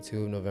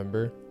 1992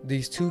 November.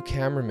 These two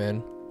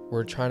cameramen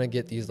were trying to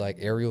get these like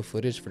aerial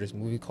footage for this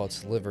movie called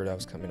Sliver that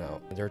was coming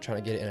out. They were trying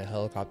to get it in a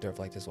helicopter of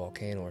like this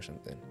volcano or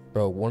something.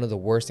 Bro, one of the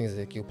worst things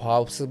that you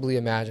possibly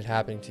imagine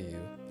happening to you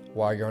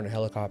while you're on a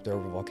helicopter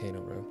over a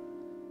volcano, bro.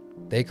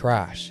 They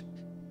crash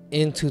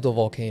into the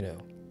volcano.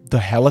 The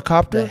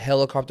helicopter? The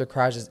helicopter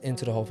crashes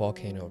into the whole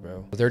volcano,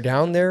 bro. They're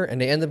down there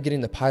and they end up getting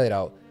the pilot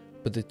out,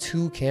 but the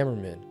two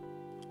cameramen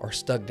are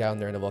stuck down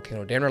there in the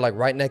volcano. Damn near like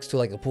right next to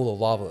like a pool of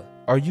lava.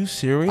 Are you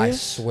serious? I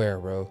swear,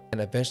 bro.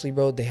 And eventually,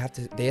 bro, they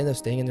end up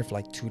staying in there for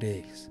like 2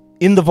 days.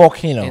 In the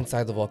volcano?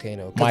 Inside the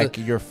volcano. Mike,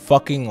 you're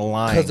fucking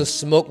lying. Because the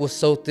smoke was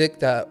so thick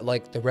that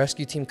like the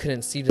rescue team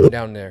couldn't see them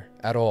down there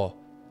at all.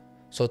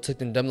 So it took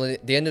them,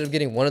 they ended up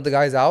getting one of the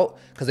guys out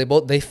because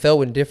they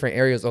fell in different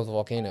areas of the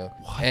volcano.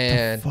 What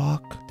and the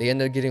fuck? They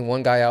ended up getting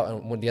one guy out,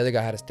 and when the other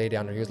guy had to stay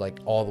down there, he was like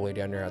all the way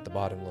down there at the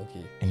bottom,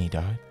 low-key. And he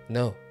died?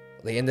 No.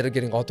 They ended up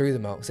getting all three of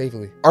them out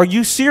safely. Are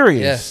you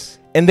serious? Yes.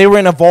 And they were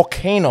in a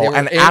volcano,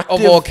 an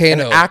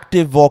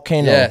active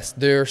volcano. Yes,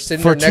 they're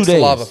sitting for there next 2 to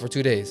days. lava for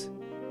 2 days.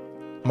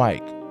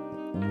 Mike,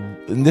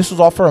 and this was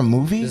all for a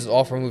movie? This is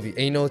all for a movie. And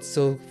you know what's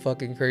so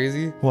fucking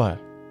crazy? What?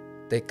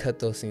 They cut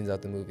those scenes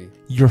out the movie.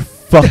 You're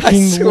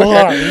fucking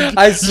lying.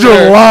 I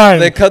swear. You're lying.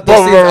 They cut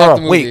those scenes out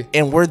the movie. Wait,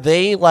 and were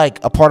they like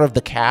a part of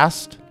the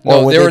cast?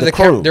 No, or they were the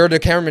crew? they were the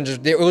cameramen.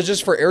 It was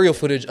just for aerial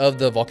footage of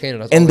the volcano.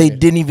 That's And all they did.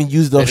 didn't even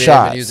use those They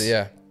shots. didn't even use it,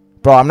 yeah.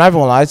 Bro, I'm not even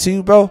gonna lie to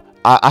you, bro.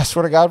 I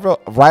swear to God, bro.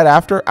 Right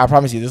after, I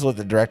promise you, this is what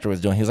the director was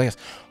doing. He was like,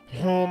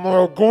 "Oh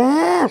my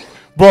God,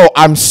 bro,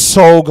 I'm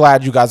so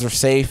glad you guys are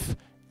safe.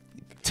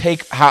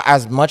 Take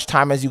as much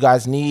time as you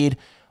guys need.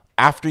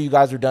 After you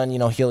guys are done,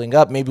 healing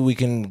up, maybe we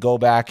can go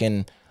back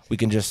and we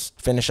can just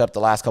finish up the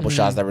last couple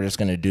shots that we're just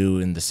gonna do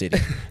in the city."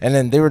 And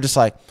then they were just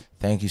like,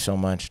 "Thank you so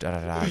much. Da,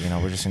 da,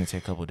 da. We're just gonna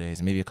take a couple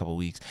days, maybe a couple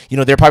weeks.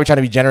 They're probably trying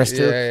to be generous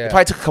too. Yeah. They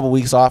probably took a couple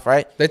weeks off,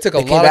 right? They took a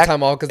lot of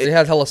time off because they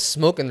had hella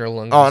smoke in their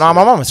lungs. Oh, no,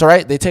 my mom. It's all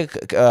right. They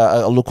take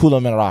a cool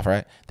minute off,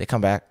 right? They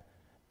come back.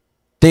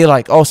 They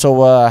like, "Oh,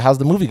 so how's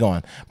the movie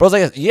going?" Bro's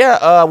like,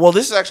 "Yeah, well,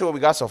 this is actually what we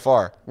got so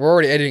far. We're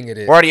already editing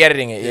it. We're already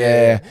editing it.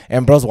 Yeah.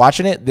 And bro's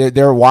watching it.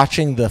 They're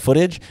watching the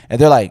footage, and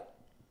they're like,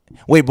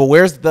 "Wait, but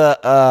where's the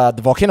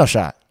volcano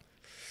shot?"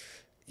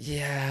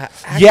 Yeah.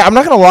 Yeah, I'm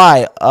not gonna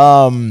lie.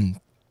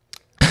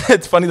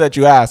 It's funny that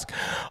you ask.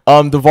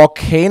 The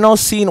volcano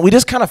scene, we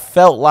just kind of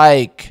felt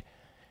like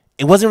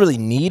it wasn't really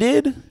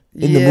needed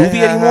in the movie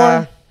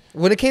anymore.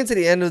 When it came to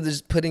the end of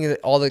just putting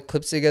all the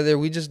clips together,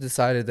 we just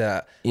decided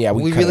that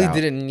we really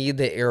didn't need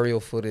the aerial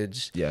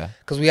footage. Yeah,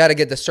 because we had to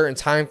get the certain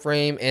time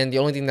frame, and the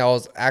only thing that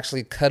was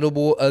actually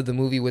cuttable of the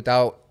movie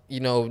without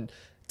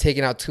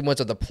taking out too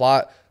much of the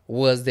plot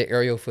was the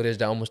aerial footage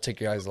that almost took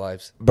your guys'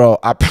 lives. Bro,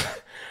 I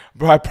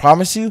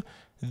promise you,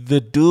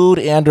 the dude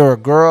and or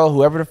girl,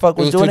 whoever the fuck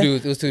was doing it,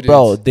 it was two dudes.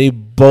 Bro, they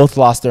both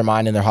lost their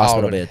mind in their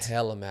hospital beds.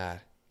 Hella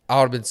mad. I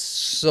would have been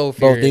so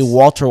furious. Bro, they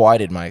Walter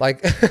Whited, Mike.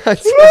 Like,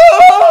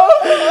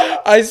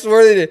 I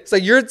swear they did. It's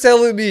like, you're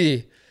telling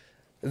me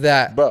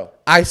that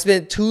I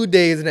spent 2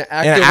 days in an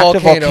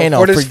active volcano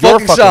for this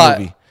fucking shot.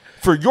 Movie.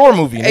 For your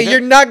movie, nigga. And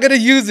you're not going to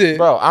use it.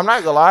 Bro, I'm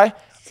not going to lie.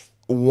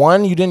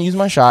 1, you didn't use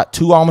my shot.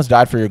 2, I almost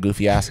died for your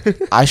goofy ass.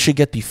 I should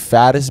get the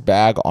fattest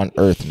bag on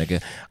earth,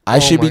 nigga. I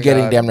should be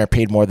getting damn near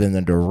paid more than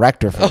the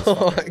director for this.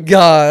 Oh, my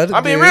God.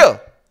 I'm being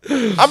real.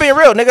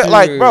 Nigga. Dude.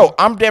 Like, bro,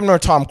 I'm damn near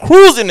Tom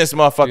Cruise in this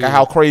motherfucker. Dude.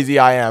 How crazy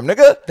I am,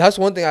 nigga. That's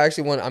one thing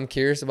I'm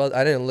curious about.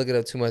 I didn't look it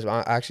up too much,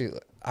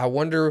 but I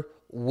wonder,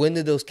 when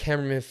did those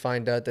cameramen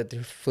find out that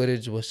their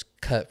footage was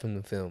cut from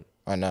the film?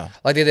 I know.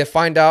 Like, did they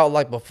find out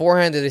like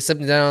beforehand? Did they sit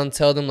them down and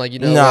tell them like,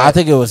 No, I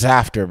think it was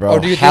after, bro. Or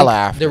do you think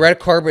after the red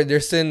carpet? They're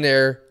sitting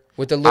there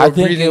with the little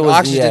breathing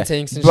oxygen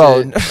tanks and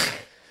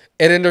shit,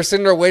 and then they're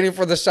sitting there waiting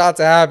for the shot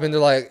to happen. They're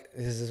like,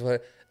 "This is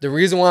what the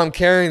reason why I'm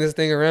carrying this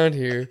thing around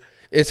here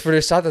is for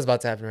the shot that's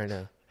about to happen right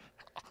now."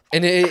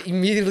 And it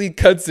immediately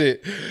cuts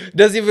it.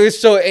 Doesn't even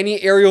show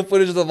any aerial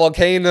footage of the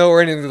volcano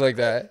or anything like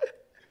that.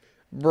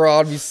 Bro,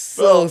 I'd be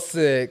so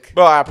sick.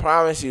 Bro, I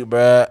promise you,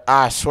 bro.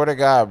 I swear to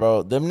God,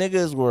 bro. Them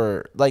niggas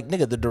were like,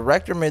 nigga, the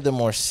director made them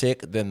more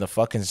sick than the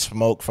fucking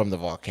smoke from the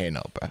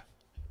volcano, bro.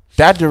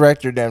 That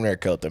director damn near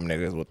killed them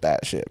niggas with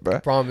that shit, bro.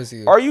 Promise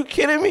you. Are you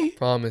kidding me?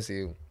 Promise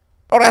you.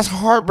 Oh, that's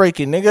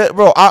heartbreaking, nigga.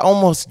 Bro, I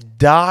almost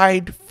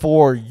died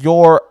for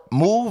your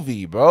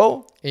movie,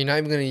 bro. And you're not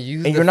even going to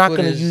use and you're not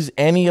going to use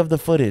any of the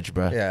footage,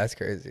 bro. Yeah, that's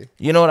crazy.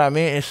 You know what I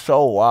mean? It's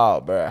so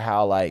wild, bro.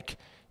 How like,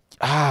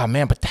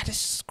 man, but that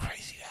is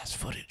crazy.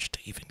 Footage to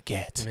even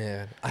get,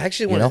 man. I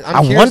actually want. I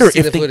wonder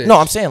if they. No,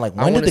 I'm saying like,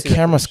 when did the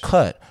cameras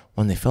cut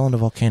when they fell in the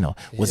volcano?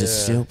 Was it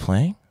still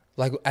playing?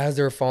 Like as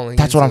they were falling.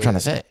 That's what I'm trying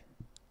to say.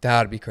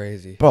 That'd be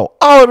crazy, bro.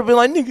 I would have been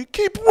like, nigga,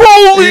 keep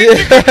rolling.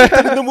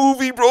 Keep in the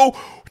movie, bro.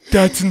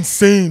 That's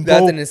insane, bro.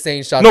 That's an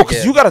insane shot. No,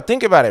 because you got to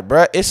think about it,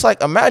 bro. It's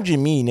like,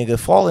 imagine me, nigga,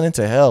 falling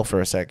into hell for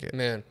a second,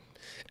 man.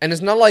 And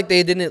it's not like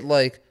they didn't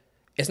like.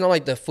 It's not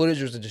like the footage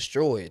was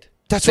destroyed.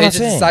 That's what I'm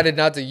saying. They just decided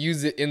not to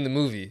use it in the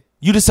movie.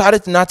 You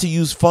decided not to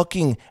use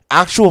fucking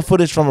actual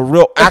footage from a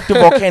real active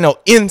volcano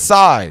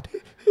inside.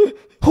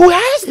 Who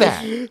has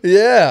that?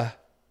 Yeah.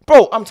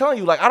 Bro, I'm telling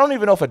you, like, I don't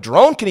even know if a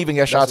drone can even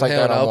get shots like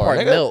that anymore.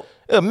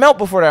 It'll melt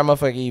before that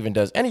motherfucker even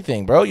does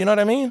anything, bro. You know what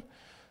I mean?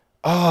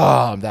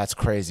 Oh, that's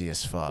crazy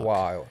as fuck.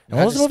 Wow. And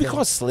what was the movie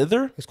called?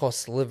 Slither? It's called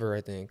Sliver,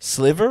 I think.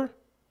 Sliver?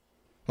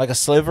 Like a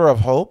sliver of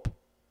hope?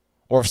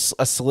 Or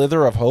a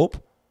slither of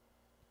hope?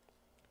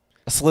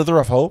 A slither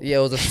of hope? Yeah,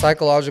 it was a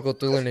psychological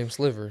thriller named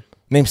Sliver.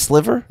 Named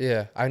Sliver?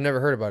 Yeah, I've never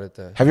heard about it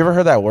though. Have you ever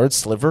heard that word,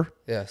 sliver?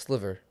 Yeah,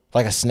 sliver.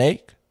 Like a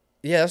snake?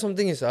 Yeah, that's what I'm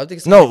thinking. So I think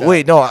it's no,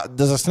 wait, no.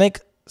 Does a snake?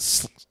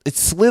 It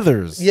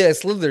slithers. Yeah, it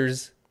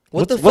slithers.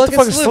 What the fuck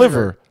is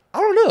sliver? I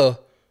don't know.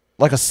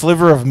 Like a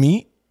sliver of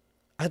meat?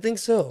 I think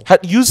so.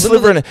 Use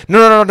sliver in it.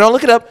 No, don't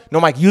look it up.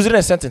 No, Mike, use it in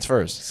a sentence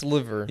first.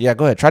 Sliver. Yeah,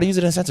 go ahead. Try to use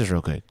it in a sentence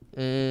real quick. What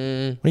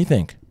do you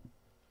think?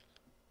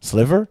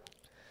 Sliver?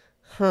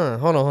 Huh.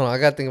 Hold on. I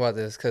gotta think about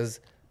this because.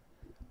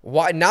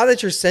 Why? Now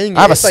that you're saying it,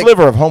 I have a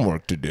sliver of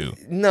homework to do.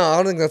 No, I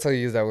don't think that's how you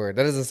use that word.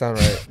 That doesn't sound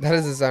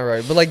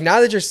right. But like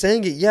now that you're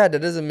saying it, yeah, that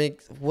doesn't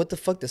make. What the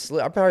fuck does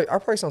sliver? I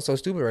probably sound so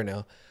stupid right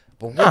now.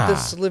 But what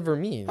does sliver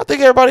mean? I think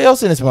everybody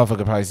else in this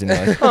motherfucker probably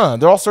saying like,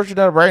 they're all searching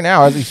that up right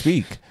now as we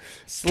speak.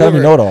 Trying to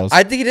be know-it-alls.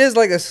 I think it is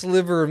like a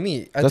sliver of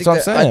meat. That's what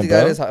I'm saying, I think bro.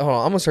 that is. Hold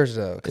on, I'm gonna search it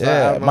out.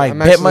 Yeah, Mike,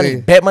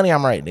 bet money,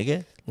 I'm right,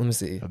 nigga. Let me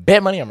see.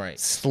 Bet money, I'm right.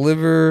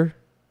 Sliver.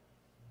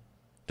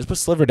 Just put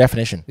sliver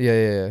definition.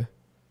 Yeah.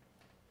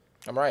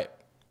 I'm right.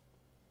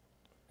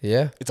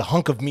 Yeah. It's a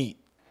hunk of meat.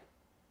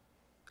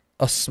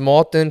 A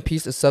small thin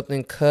piece of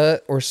something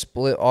cut or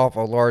split off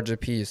a larger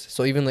piece.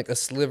 So even like a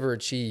sliver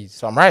of cheese.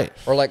 So I'm right.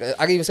 Or like I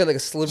can even say like a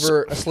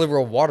sliver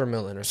of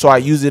watermelon or something. So I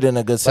use it in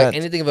a good sense. Like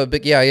anything of a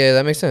big yeah,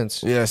 that makes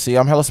sense. Yeah, see,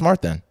 I'm hella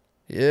smart then.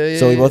 Yeah.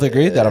 So we both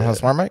agree that I'm hella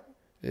smart, Mike?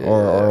 Yeah.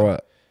 Or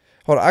what?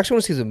 Hold on, I actually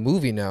want to see the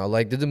movie now.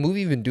 Like, did the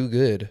movie even do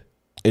good?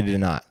 It did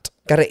not.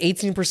 Got an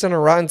 18% on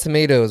Rotten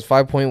Tomatoes,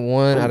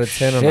 5.1 out of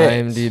 10 on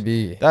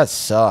IMDb. That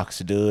sucks,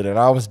 dude. And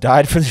I almost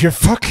died for your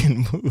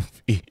fucking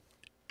movie.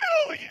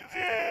 Oh, you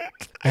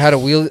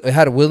did. It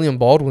had William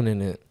Baldwin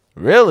in it.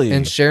 Really?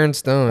 And Sharon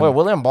Stone. Wait,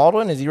 William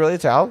Baldwin? Is he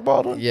related to Alec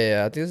Baldwin?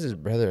 Yeah, I think it's his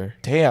brother.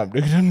 Damn,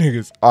 dude, them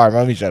niggas. All right,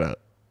 let me shut up.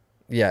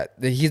 Yeah,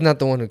 he's not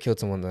the one who killed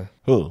someone, though.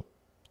 Who?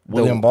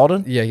 William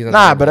Baldwin? Yeah, he's not.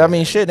 Nah, but I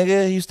mean, shit,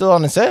 nigga, he's still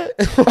on the set.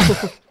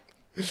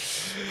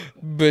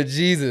 But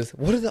Jesus,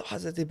 what are the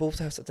odds that they both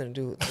have something to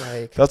do with,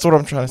 like... That's what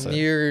I'm trying to say.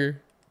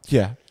 Near...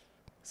 Yeah.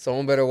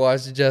 Someone better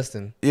watch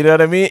Justin. You know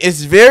what I mean?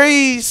 It's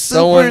very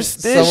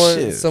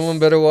superstitious. Someone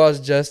better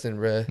watch Justin,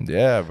 bro.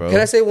 Yeah, bro.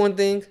 Can I say one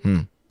thing?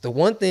 The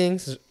one thing,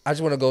 I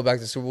just want to go back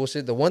to Super Bowl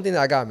shit. The one thing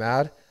that I got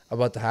mad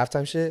about the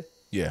halftime shit.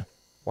 Yeah.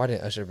 Why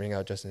didn't Usher bring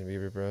out Justin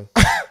Bieber, bro?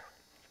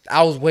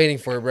 I was waiting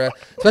for it, bro.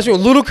 Especially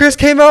when Ludacris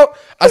came out.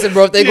 I said,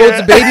 bro, if they go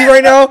to Baby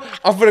right now,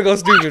 I'm finna go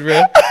stupid,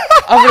 bro.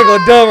 I'm finna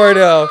go dumb right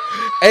now.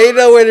 Ain't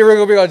no way they're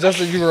gonna bring out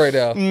Justin Bieber right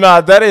now.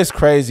 Nah, that is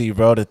crazy,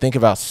 bro, to think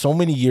about so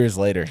many years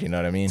later. You know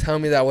what I mean? Tell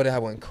me that would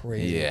have went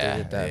crazy. Yeah, if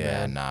they did that,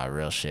 man. nah,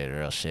 real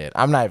shit.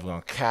 I'm not even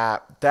gonna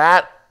cap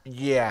that.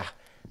 Yeah,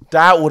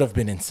 that would have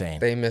been insane.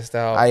 They missed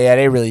out. Yeah,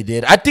 they really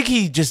did. I think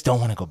he just don't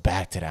want to go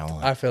back to that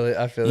one. I feel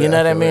it. You know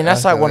what I mean?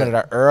 That's like one of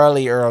the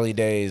early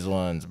days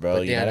ones, bro.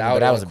 But you yeah, know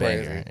that was a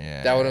crazy. banger.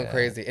 Yeah, that would have been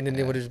crazy. And then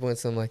they would have just went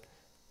some like,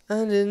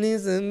 I just need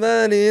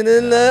somebody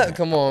in love.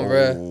 Come on,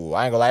 bro. Ooh,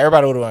 I ain't gonna lie.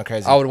 Everybody would have went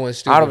crazy. I would have went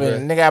stupid. I would have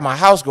been nigga at my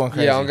house going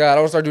crazy. Yeah, on God.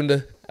 I would start doing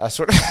the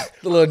the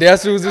little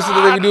dance moves and shit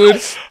that they be doing.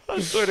 I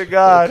swear to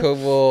God.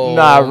 Come on,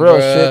 nah, real bruh.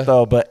 shit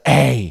though. But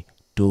hey,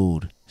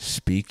 dude,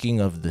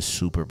 speaking of the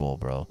Super Bowl,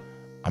 bro,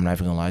 I'm not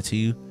even gonna lie to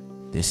you.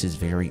 This is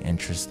very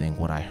interesting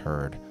what I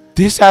heard.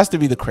 This has to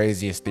be the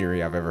craziest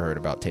theory I've ever heard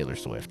about Taylor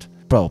Swift.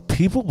 Bro,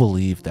 people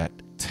believe that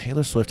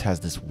Taylor Swift has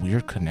this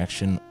weird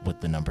connection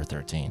with the number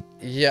 13.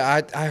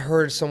 Yeah, I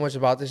heard so much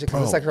about this shit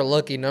because it's like her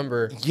lucky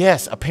number.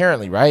 Yes,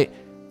 apparently, right?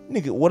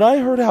 Nigga, when I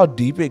heard how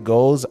deep it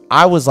goes,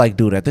 I was like,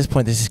 dude, at this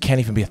point, this can't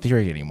even be a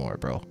theory anymore,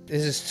 bro.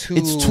 This is too...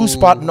 It's too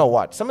spot... No,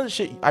 what? Some of the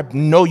shit I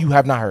know you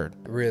have not heard.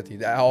 Really?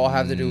 That all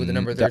have to do with the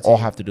number 13? That all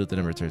have to do with the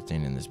number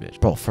 13 in this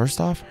bitch. Bro,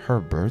 first off, her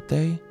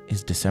birthday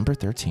is December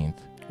 13th.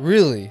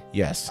 Really?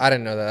 Yes. I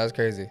didn't know that. That's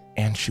crazy.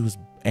 And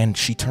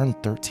she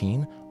turned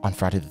 13 on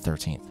Friday the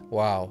 13th.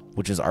 Wow.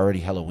 Which is already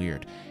hella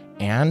weird.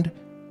 And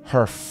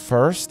her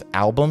first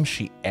album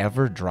she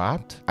ever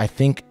dropped, I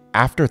think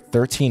after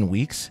 13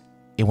 weeks,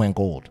 it went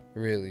gold.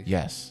 Really?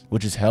 Yes.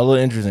 Which is hella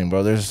interesting,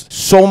 bro. There's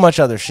so much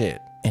other shit.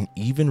 And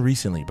even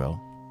recently, bro,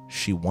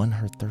 she won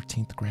her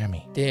 13th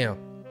Grammy. Damn.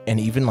 And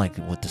even like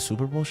with the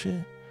Super Bowl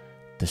shit,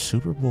 the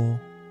Super Bowl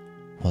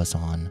was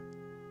on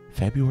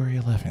February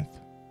 11th.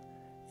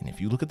 And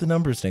if you look at the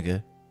numbers,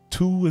 nigga,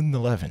 2 and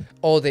 11.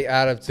 Oh, they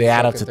add up to They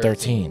add up to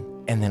 13.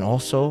 And then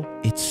also,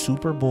 it's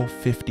Super Bowl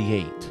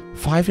 58.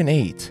 5 and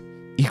 8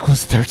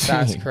 equals 13.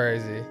 That's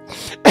crazy.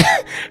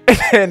 And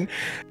then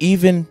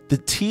even the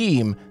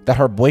team that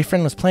her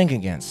boyfriend was playing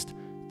against,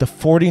 the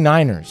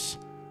 49ers,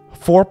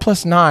 4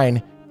 plus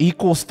 9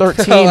 equals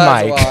 13,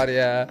 That's Mike. wild,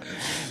 yeah.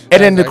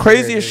 And then the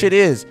craziest shit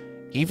is,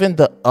 even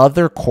the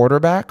other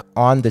quarterback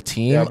on the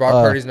team, yeah,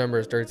 Brock Purdy's number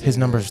is 13. His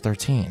number is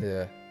 13.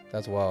 Yeah,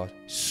 that's wild.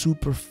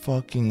 Super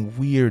fucking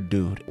weird,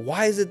 dude.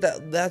 Why is it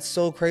that's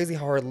so crazy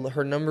how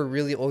her number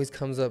really always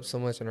comes up so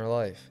much in her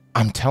life?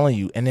 I'm telling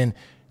you. And then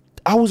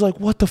I was like,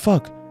 what the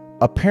fuck?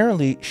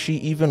 Apparently, she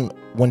even,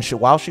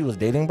 while she was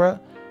dating, bruh,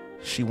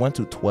 she went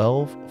to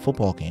 12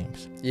 football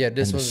games. Yeah, and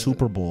the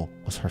Super Bowl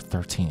was her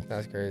 13th.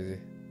 That's crazy.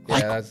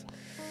 Yeah,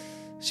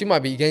 she might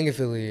be gang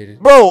affiliated.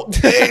 Bro,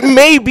 it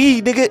may be,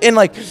 nigga. And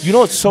like, you know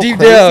what's so Deep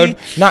crazy?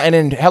 down. And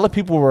then hella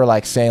people were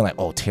like saying like,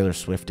 oh, Taylor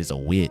Swift is a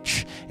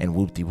witch and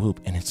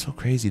whoop-de-whoop. And it's so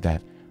crazy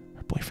that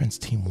her boyfriend's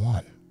team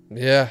won.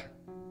 Yeah.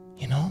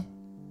 You know?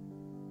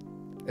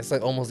 It's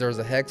like almost there was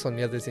a hex on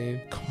the other team.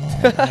 Come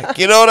on. Like,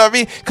 you know what I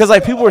mean? Because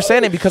like people were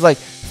saying it because like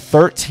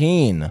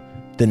 13,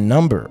 the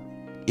number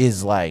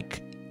is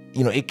like,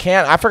 you know, it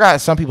can't. I forgot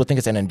some people think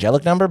it's an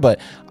angelic number, but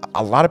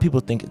a lot of people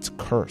think it's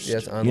cursed. Yeah,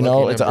 it's an you know,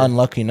 unlucky it's an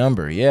unlucky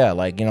number. Yeah,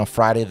 like, you know,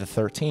 Friday the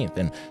 13th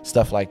and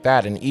stuff like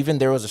that. And even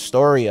there was a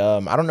story.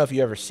 I don't know if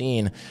you ever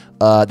seen.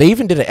 They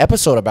even did an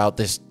episode about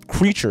this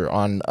creature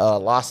on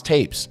Lost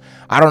Tapes.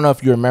 I don't know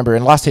if you remember.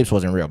 And Lost Tapes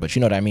wasn't real, but you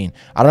know what I mean.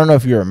 I don't know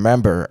if you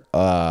remember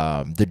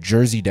the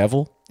Jersey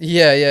Devil.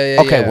 Yeah.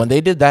 Okay, when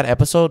they did that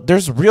episode,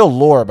 there's real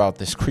lore about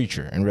this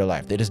creature in real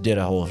life. They just did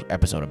a whole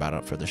episode about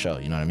it for the show.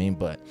 You know what I mean?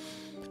 But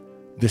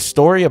the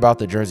story about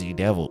the Jersey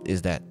Devil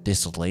is that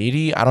this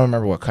lady, I don't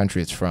remember what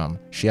country it's from,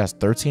 she has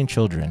 13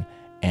 children,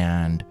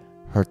 and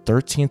her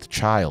 13th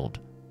child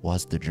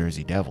was the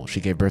Jersey Devil. She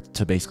gave birth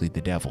to basically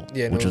the devil,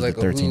 which was like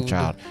the 13th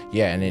child.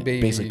 Yeah, and it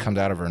basically comes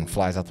out of her and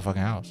flies out the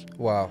fucking house.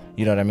 Wow.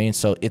 You know what I mean?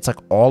 So it's like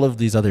all of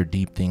these other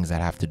deep things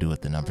that have to do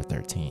with the number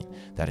 13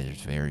 that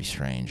is very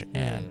strange.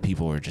 And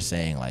people were just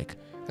saying like...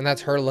 And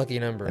that's her lucky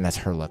number. And that's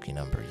her lucky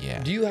number,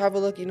 yeah. Do you have a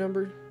lucky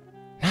number?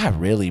 Not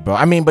really, bro.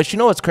 I mean, but you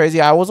know what's crazy?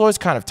 I was always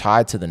kind of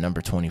tied to the number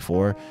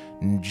 24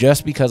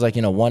 just because, like,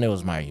 you know, one, it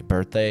was my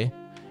birthday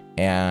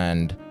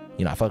and,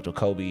 you know, I fucked with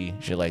Kobe,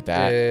 shit like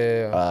that.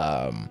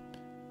 Yeah.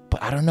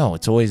 But I don't know.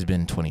 It's always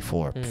been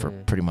 24 for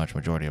pretty much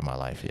majority of my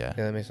life, yeah.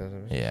 Yeah, that makes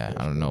sense. Yeah,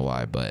 I don't know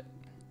why, but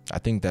I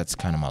think that's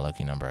kind of my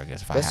lucky number, I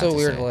guess, if that's I have so to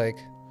weird, say. like,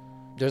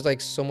 there's, like,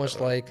 so much,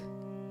 like,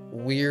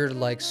 weird,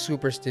 like,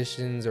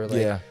 superstitions or,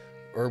 like,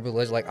 urban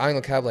legend. Like, I ain't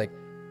gonna cap, like,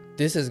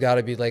 this has got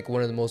to be like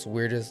one of the most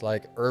weirdest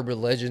like urban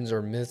legends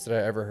or myths that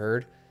I ever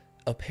heard.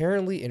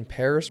 Apparently in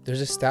Paris,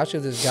 there's a statue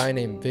of this guy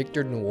named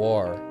Victor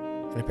Noir.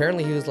 And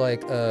apparently he was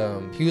like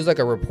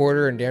a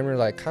reporter and damn near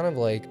like kind of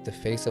like the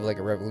face of like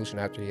a revolution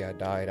after he had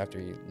died, after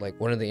he like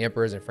one of the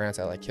emperors in France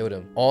had like killed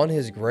him. On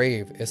his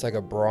grave, it's like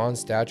a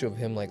bronze statue of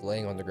him like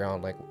laying on the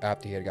ground like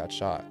after he had got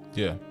shot.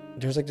 Yeah.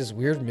 There's like this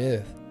weird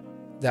myth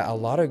that a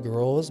lot of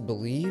girls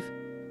believe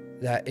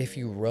that if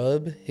you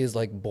rub his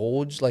like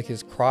bulge, like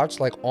his crotch,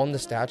 like on the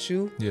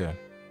statue, Yeah.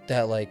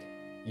 that like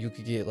you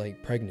could get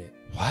like pregnant.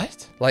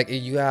 What? Like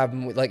you have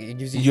like it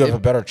gives you. You have a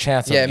better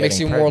chance. Yeah, of it makes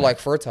you pregnant. more like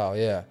fertile.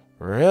 Yeah.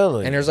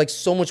 Really? And there's like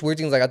so much weird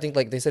things. Like I think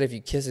like they said if you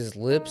kiss his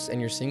lips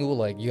and you're single,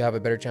 like you have a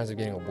better chance of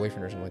getting a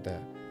boyfriend or something like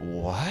that.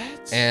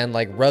 What? And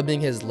like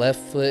rubbing his left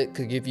foot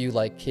could give you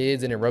like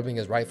kids, and then rubbing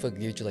his right foot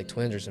could get you like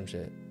twins or some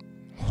shit.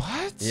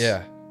 What?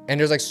 Yeah. And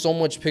there's like so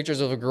much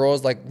pictures of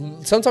girls, like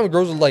sometimes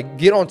girls will like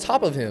get on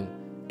top of him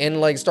and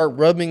like start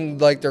rubbing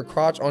like their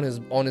crotch on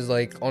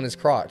his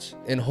crotch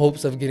in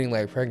hopes of getting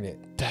like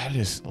pregnant. That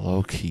is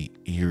low key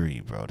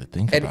eerie, bro, to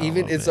think And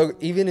about.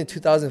 even in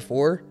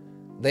 2004,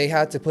 they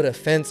had to put a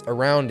fence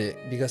around it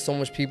because so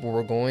much people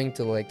were going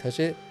to like touch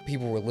it.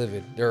 People were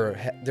livid.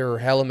 They're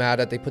hella mad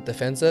that they put the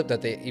fence up,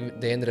 that they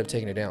ended up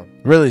taking it down.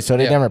 Really? So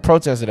they never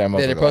protested that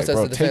motherfucker. They protested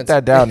like, bro, the take fence.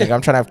 that down, nigga.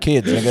 I'm trying to have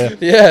kids, nigga.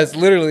 Yes,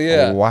 literally,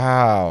 yeah. Oh,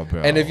 wow,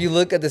 bro. And if you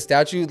look at the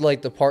statue,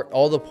 like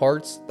all the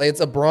parts, like it's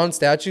a bronze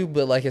statue,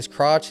 but like his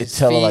crotch, his it's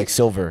hella feet, like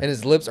silver. and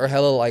his lips are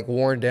hella like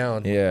worn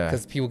down. Yeah.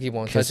 Because people keep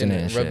on Kissing touching it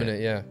it and and rubbing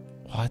shit. it. Yeah.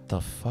 What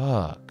the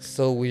fuck?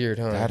 So weird,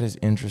 huh? That is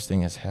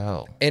interesting as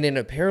hell. And then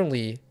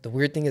apparently the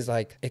weird thing is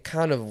like it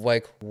kind of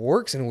like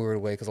works in a weird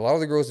way because a lot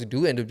of the girls who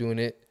do end up doing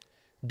it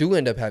do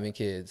end up having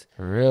kids.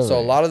 Really? So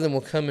a lot of them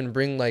will come and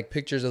bring like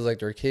pictures of like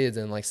their kids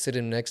and like sit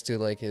him next to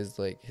like his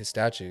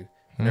statue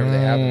whenever they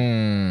have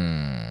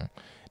him.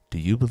 Do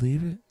you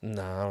believe it?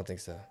 Nah, I don't think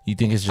so. You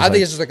think it's just? I think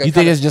like, it's just like a you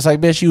think it's just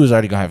like, bitch, you was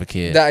already gonna have a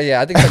kid.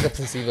 Yeah, I think it's like a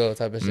placebo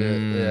type of shit.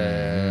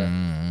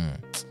 Yeah.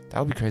 That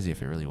would be crazy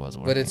if it really was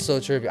working. But it's so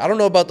trippy. I don't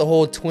know about the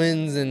whole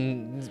twins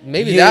and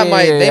maybe yeah, that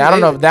might. I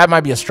don't know. That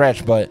might be a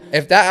stretch, but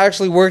if that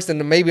actually works,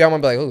 then maybe I might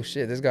be like, oh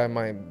shit, this guy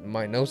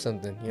might know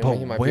something. You know, but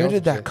he might where be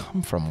did that shit.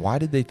 come from? Why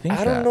did they think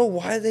that? I don't know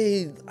why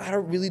they. I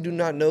don't really do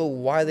not know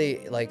why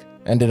they like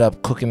ended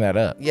up cooking that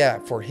up. Yeah,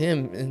 for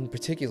him in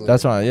particular.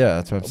 That's why. Yeah,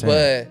 that's what I'm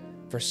saying.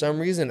 But for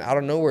some reason, out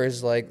of nowhere,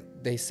 it's like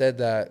they said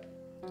that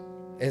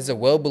it's a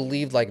well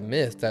believed like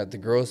myth that the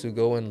girls who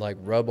go and like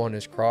rub on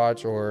his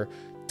crotch or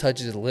touch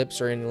his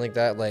lips or anything like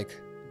that, like,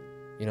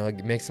 you know,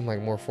 it makes him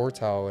like more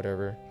fertile or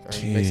whatever. Or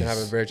makes him have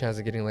a better chance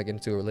of getting like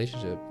into a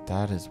relationship.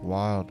 That is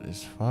wild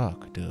as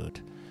fuck,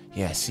 dude.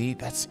 Yeah, see,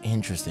 that's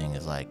interesting.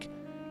 Is like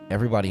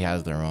everybody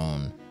has their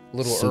own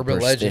little urban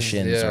legends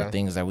or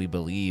things that we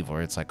believe,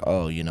 or it's like,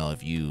 oh, you know,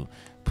 if you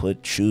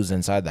put shoes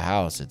inside the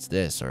house, it's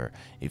this, or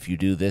if you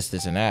do this,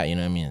 this, and that, you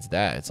know what I mean? It's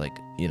that. It's like,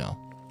 you know,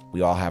 we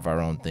all have our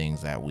own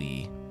things that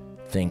we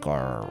think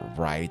are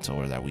right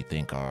or that we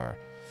think are,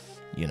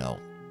 you know,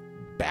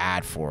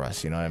 bad for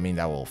us, you know what I mean,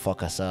 that will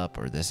fuck us up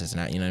or this is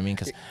not, you know what I mean?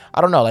 Because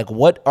I don't know, like,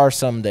 what are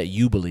some that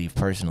you believe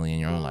personally in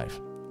your own life?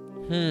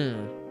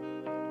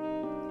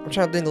 I'm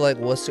trying to think of like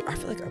what's. I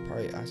feel like I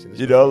probably asked you this.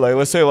 You know, like,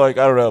 let's say, like,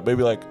 I don't know,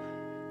 maybe like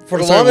for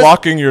the longest, like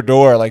locking your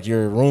door, like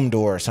your room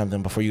door or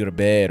something before you go to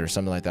bed or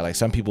something like that. Like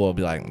some people will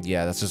be like,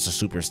 yeah, that's just a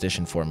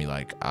superstition for me.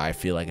 Like I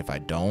feel like if I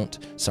don't,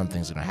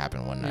 something's gonna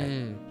happen one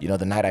night. You know,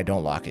 the night I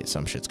don't lock it,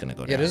 some shit's gonna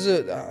go down. There's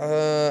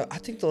a. I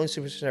think the only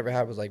superstition I ever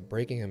had was like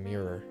breaking a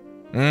mirror.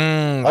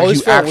 I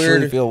always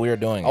feel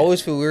weird doing it. I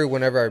always feel weird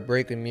whenever I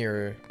break a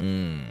mirror.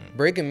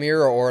 Break a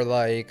mirror or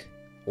like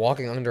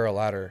walking under a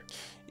ladder.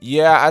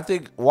 Yeah, I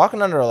think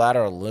walking under a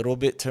ladder a little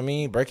bit to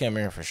me. Breaking a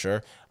mirror for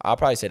sure. I'll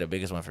probably say the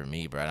biggest one for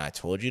me, bro. And I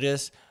told you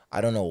this.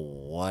 I don't know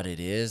what it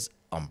is.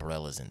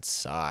 Umbrellas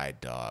inside,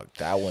 dog.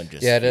 That one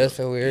just that does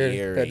feel weird.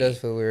 Eerie. That does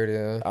feel weird,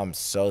 yeah. I'm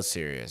so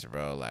serious,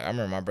 bro. Like I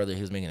remember my brother,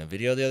 he was making a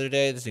video the other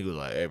day. This nigga was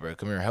like, "Hey, bro,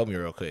 come here, help me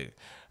real quick."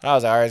 And I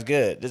was like, "All right, it's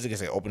good." This nigga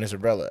said, "Open this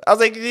umbrella." I was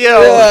like, "Yo,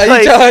 yeah,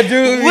 like, you trying to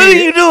do me? What are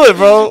you doing,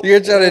 bro? You're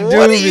trying to do me.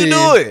 What are you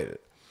doing?"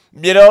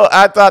 You know,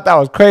 I thought that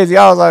was crazy.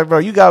 I was like, "Bro,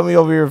 you got me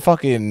over here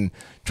fucking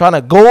trying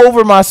to go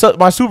over my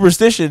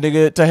superstition,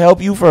 nigga, to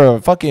help you for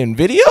a fucking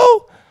video."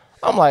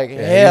 I'm like,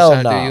 hell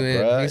no,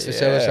 bro. He's for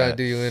sure trying to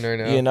do you in right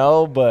now. You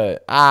know,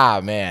 but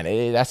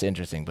man, that's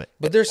interesting.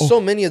 But there's so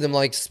many of them,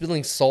 like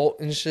spilling salt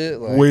and shit.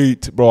 Like.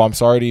 Wait, bro, I'm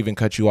sorry to even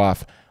cut you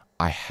off.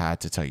 I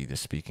had to tell you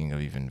this. Speaking of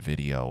even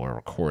video or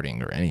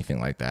recording or anything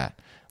like that,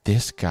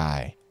 this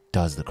guy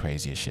does the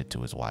craziest shit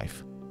to his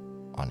wife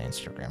on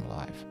Instagram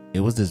Live. It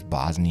was this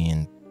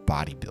Bosnian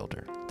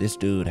bodybuilder. This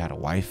dude had a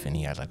wife and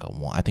he had like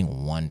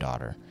one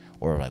daughter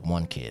or like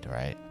one kid,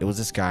 right? It was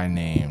this guy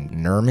named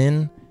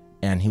Nerman.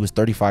 And he was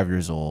 35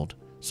 years old.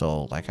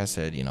 So, like I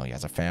said, you know, he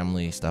has a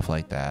family, stuff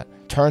like that.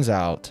 Turns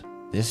out,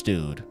 this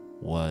dude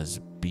was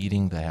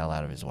beating the hell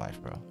out of his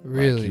wife, bro.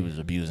 Really? Like, he was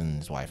abusing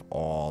his wife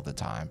all the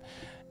time.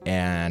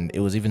 And it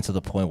was even to the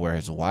point where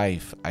his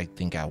wife, I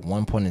think at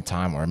one point in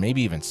time, or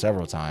maybe even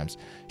several times,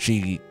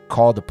 she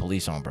called the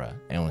police on bro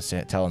and was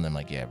telling them,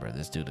 like, yeah, bro,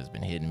 this dude has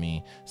been hitting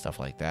me, stuff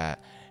like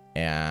that.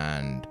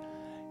 And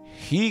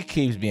he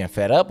keeps being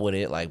fed up with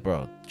it. Like,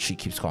 bro, she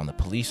keeps calling the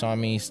police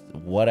on me,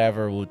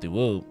 whatever,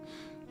 whoop-de-whoop.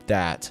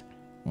 That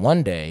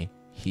one day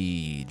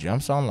he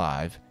jumps on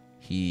live.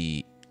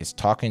 He is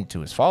talking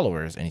to his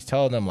followers and he's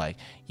telling them like,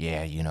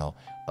 yeah, you know,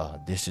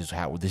 this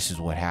is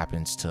what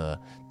happens to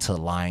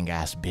lying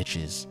ass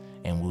bitches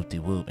and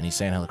whoop-de-whoop. And he's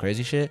saying hella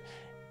crazy shit.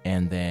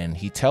 And then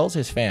he tells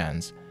his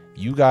fans,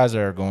 you guys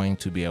are going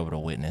to be able to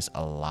witness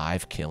a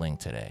live killing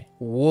today.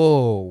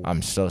 Whoa.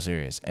 I'm so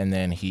serious. And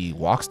then he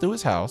walks through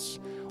his house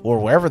or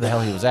wherever the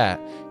hell he was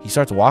at. He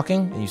starts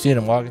walking and you see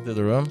him walking through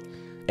the room.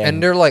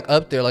 And they're like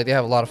up there, like they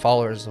have a lot of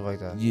followers and stuff like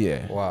that.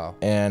 Yeah. Wow.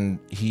 to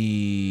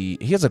he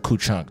has a cool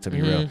chunk, to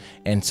be real.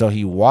 And so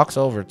he walks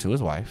over to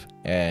his wife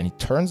and he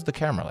turns the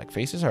camera, like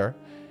faces her.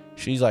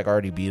 She's like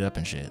already beat up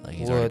and shit. Like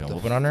he's already been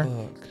whooping on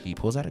her. He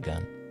pulls out a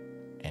gun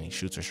and he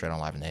shoots her straight on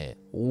live in the head.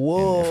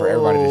 Whoa. And for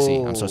everybody to see.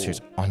 I'm so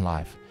serious. On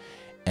live.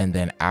 And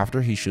then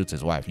after he shoots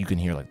his wife, you can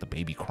hear like the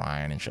baby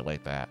crying and shit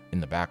like that in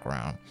the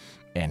background.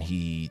 And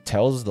he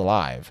tells the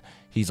live,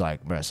 he's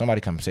like, bro, somebody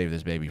come save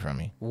this baby from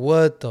me.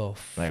 What the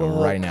fuck? Like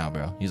right now,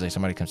 bro. He's like,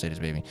 somebody come save this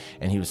baby.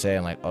 And he was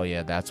saying like, oh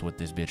yeah, that's what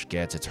this bitch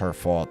gets. It's her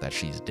fault that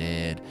she's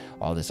dead.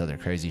 All this other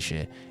crazy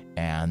shit.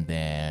 And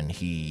then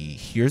he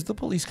hears the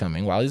police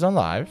coming while he's on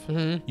live.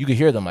 You could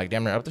hear them like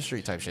damn near up the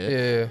street type shit.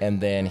 Yeah. And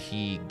then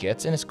he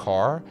gets in his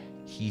car.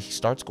 He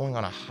starts going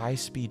on a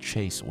high-speed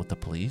chase with the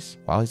police.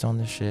 While he's on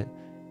this shit,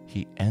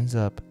 he ends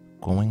up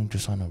going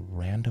just on a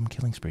random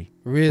killing spree.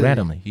 Really?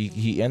 Randomly.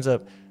 He ends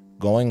up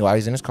going while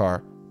he's in his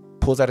car,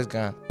 pulls out his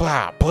gun,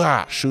 blah,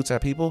 blah, shoots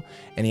at people,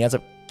 and he ends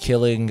up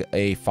killing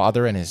a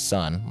father and his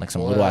son, like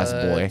some little ass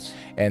boy.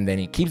 And then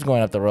he keeps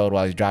going up the road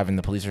while he's driving.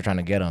 The police are trying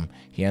to get him.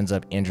 He ends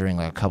up injuring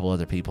like a couple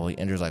other people. He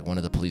injures like one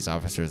of the police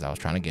officers that was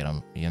trying to get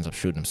him. He ends up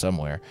shooting him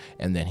somewhere.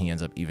 And then he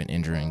ends up even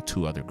injuring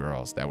 2 other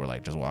girls that were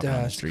like just walking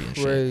on the street and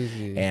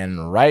shit.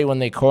 And right when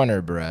they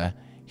corner, bruh,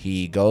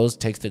 he goes,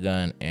 takes the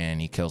gun, and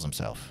he kills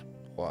himself.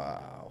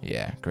 Wow.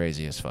 Yeah,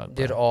 crazy as fuck. Bro.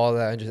 Did all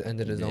that and just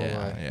ended his own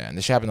life. Yeah, and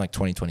this happened like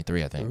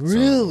 2023, I think.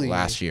 Really? So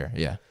last year,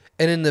 yeah.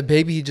 And then the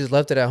baby, he just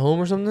left it at home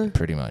or something?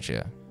 Pretty much,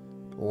 yeah.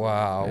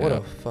 Wow, what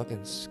a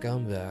fucking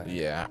scumbag.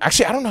 Yeah.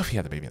 Actually, I don't know if he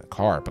had the baby in the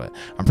car, but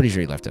I'm pretty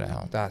sure he left it at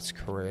home. That's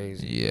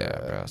crazy. Yeah,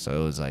 bro. So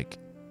it was like,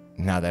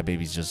 now that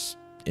baby's just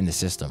in the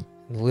system.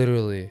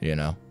 Literally. You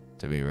know,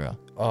 to be real.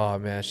 Oh,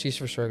 man. She's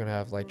for sure going to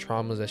have like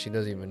traumas that she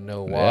doesn't even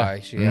know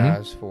why she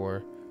has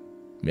for.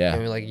 Yeah. I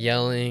mean, like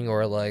yelling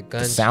or like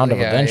the sound of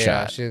a gunshot.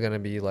 Yeah, she's going to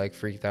be like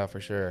freaked out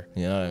for sure.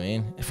 You know what I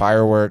mean?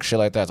 Fireworks, shit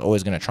like that's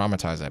always going to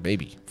traumatize that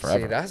baby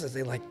forever. See, that's the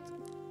thing. Like,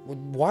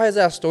 why is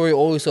that story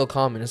always so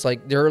common? It's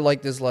like they're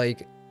like this,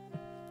 like,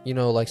 you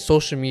know, like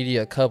social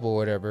media couple or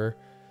whatever.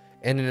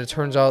 And then it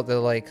turns out that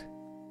like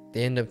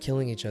they end up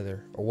killing each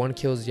other or one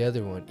kills the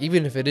other one,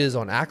 even if it is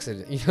on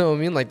accident. You know what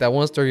I mean? Like that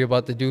one story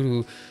about the dude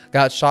who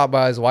got shot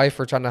by his wife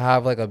for trying to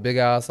have like a big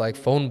ass like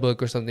phone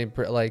book or something,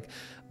 like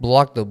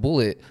block the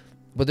bullet.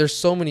 But there's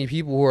so many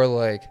people who are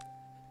like,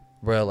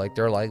 bro, like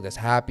they're like this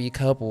happy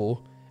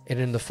couple, and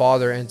then the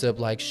father ends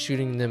up like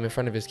shooting them in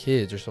front of his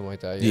kids or something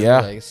like that. You know?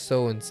 Like it's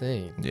so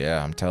insane.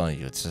 Yeah, I'm telling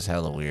you, it's just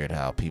hella weird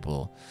how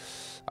people,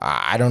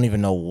 I don't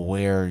even know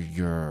where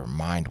your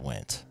mind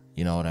went.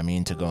 You know what I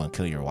mean? To go and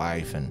kill your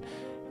wife and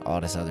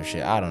all this other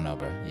shit. I don't know,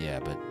 bro.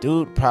 Yeah, but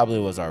dude probably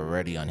was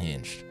already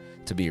unhinged,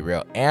 to be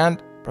real. And,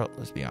 bro,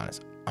 let's be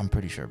honest. I'm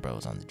pretty sure bro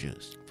was on the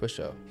juice. For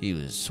sure. He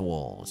was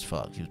swole as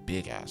fuck. He was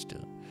big ass,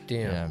 dude. Damn.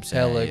 You know what I'm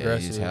saying? Hella yeah,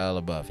 aggressive. He's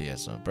hella buff. Yeah,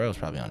 so bro's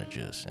probably on the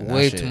juice. And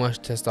way too much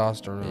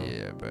testosterone.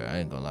 Yeah, bro. I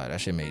ain't gonna lie. That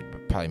shit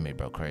probably made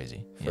bro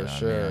crazy. You For know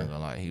sure. What I mean? I ain't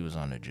gonna lie. He was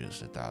on the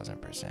juice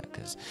 1,000%.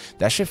 Cause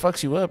that shit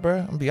fucks you up, bro.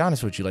 I'm gonna be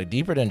honest with you. Like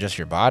deeper than just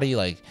your body.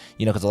 Like,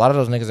 you know, cause a lot of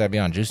those niggas that be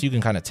on juice, you can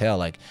kind of tell.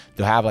 Like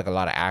they'll have like a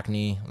lot of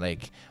acne,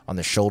 like on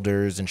the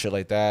shoulders and shit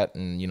like that.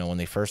 And you know when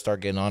they first start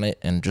getting on it,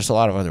 and just a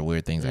lot of other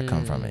weird things that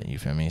come from it. You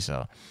feel me?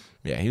 So,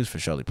 yeah, he was for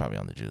surely probably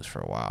on the juice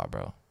for a while,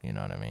 bro. You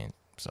know what I mean?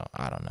 So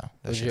I don't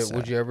know.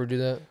 Would you ever do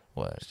that?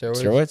 What?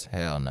 Steroids?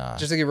 Hell nah.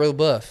 Just to get real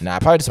buff? Nah,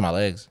 probably just on my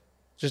legs.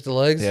 Just the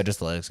legs? Yeah, just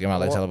the legs. Get my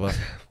legs hella buff.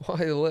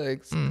 Why the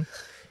legs?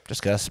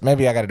 Just cause.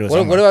 Maybe I gotta do it.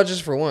 What about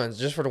just for once?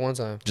 Just for the one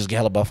time? Just get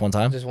hella buff one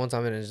time? Just one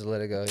time and then just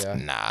let it go, yeah.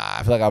 Nah,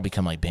 I feel like I'll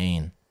become like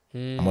Bane.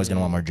 I'm always gonna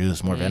want more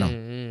juice, more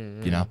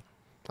venom. You know?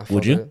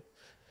 Would you? It.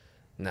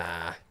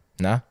 Nah.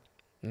 Nah?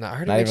 Nah, I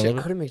heard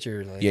it makes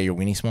your like... Yeah, your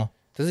weenie small.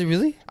 Does it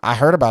really? I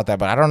heard about that,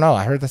 but I don't know.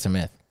 I heard that's a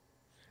myth.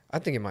 I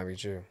think it might be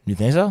true. You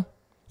think so?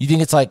 You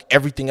think it's like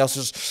everything else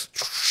is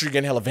you're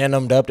getting hella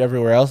venomed up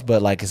everywhere else,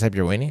 but like except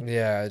your weenie?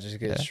 Yeah, it just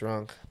gets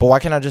shrunk. But why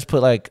can't I just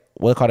put like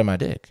what called in my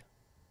dick?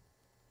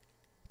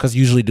 Because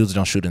usually dudes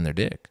don't shoot in their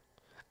dick.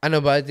 I know,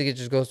 but I think it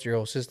just goes to your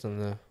whole system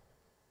though.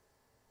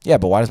 Yeah,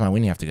 but why does my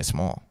weenie have to get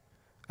small?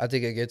 I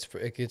think it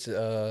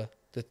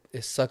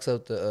sucks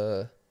out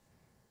the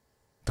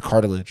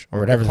cartilage or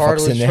whatever the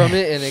cartilage fuck's in there from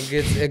it, and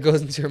it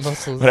goes into your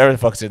muscles. Whatever the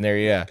fuck's in there,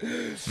 yeah.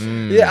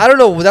 Yeah, I don't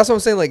know. That's what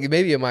I'm saying. Like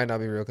maybe it might not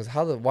be real. Because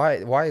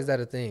why is that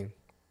a thing?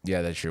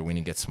 Yeah, that your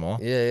weenie gets small.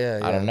 Yeah.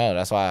 I don't know.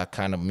 That's why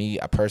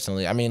I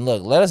personally. I mean,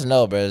 look, let us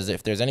know, bro.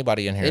 If there's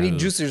anybody in here, Any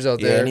juicers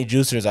out there? Yeah, any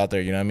juicers out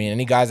there. You know what I mean?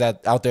 Any guys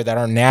out there that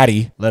aren't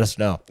natty, let us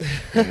know.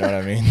 You know what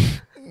I mean?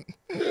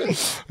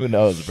 Who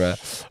knows, bro?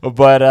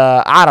 But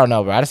I don't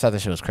know, bro. I just thought that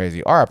shit was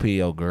crazy.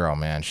 R.I.P. old girl,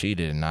 man. She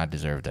did not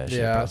deserve that shit.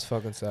 Yeah, bro. that's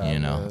fucking sad. You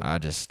know, man. I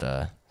just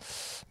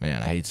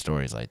man, I hate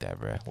stories like that,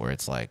 bro. Where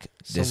it's like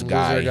this Some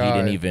guy, loser guy. he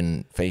didn't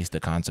even face the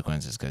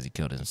consequences because he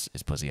killed his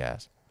pussy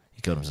ass.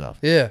 He killed himself.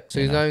 Yeah, so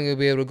he's not even gonna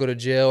be able to go to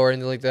jail or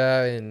anything like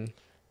that, and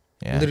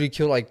Yeah. literally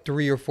killed like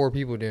 3 or 4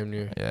 people damn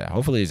near. Yeah.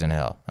 Hopefully he's in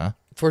hell, huh?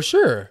 For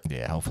sure.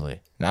 Yeah.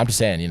 Hopefully. No, I'm just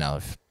saying, you know,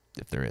 if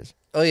there is.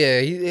 Oh yeah,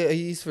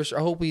 he's for sure.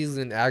 I hope he's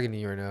in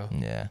agony right now.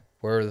 Yeah.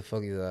 Wherever the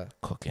fuck he's at.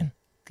 Cooking.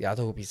 Yeah, I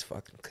hope he's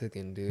fucking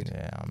cooking, dude.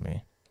 Yeah. I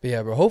mean. But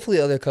yeah, bro. Hopefully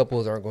other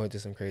couples aren't going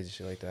through some crazy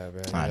shit like that,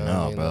 bro. I what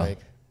know, mean? bro. Like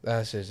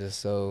that shit's just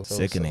so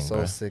Sickening, so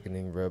bro.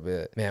 sickening, bro.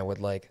 But man, with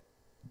like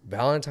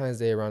Valentine's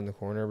Day around the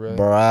corner, bro.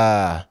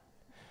 Bruh.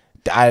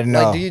 I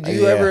know. Like, do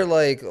you ever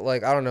like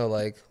I don't know,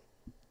 like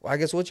I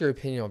guess what's your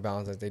opinion on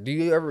Valentine's Day? Do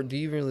you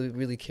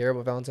really care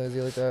about Valentine's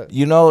Day like that?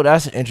 You know,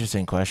 that's an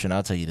interesting question.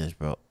 I'll tell you this,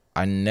 bro.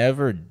 I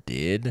never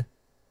did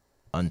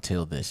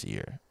until this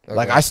year. Okay.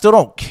 Like, I still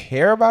don't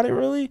care about it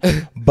really,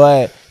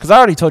 but because I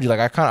already told you,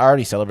 like, I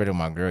already celebrated with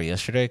my girl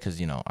yesterday because,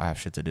 you know, I have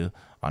shit to do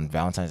on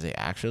Valentine's Day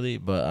actually,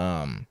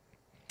 but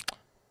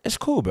it's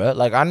cool, bro.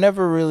 Like, I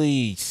never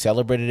really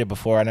celebrated it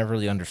before. I never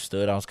really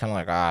understood. I was kind of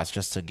like, it's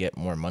just to get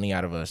more money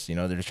out of us. You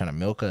know, they're just trying to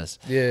milk us.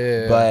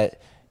 Yeah. But,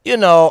 you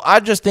know, I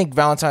just think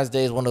Valentine's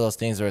Day is one of those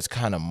things where it's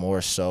kind of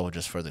more so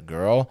just for the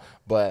girl.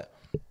 But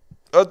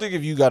I think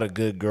if you got a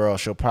good girl,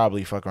 she'll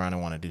probably fuck around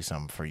and want to do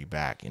something for you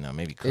back. You know,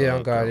 maybe cook Yeah,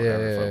 oh God, or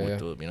whatever. yeah. You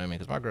know what I mean?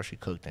 Because my girl, she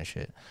cooked and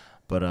shit.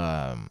 But,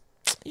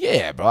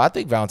 yeah, bro, I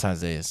think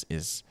Valentine's Day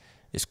is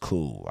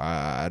cool.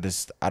 I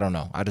don't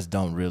know. I just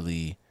don't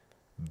really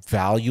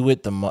value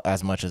it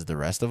as much as the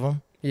rest of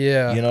them.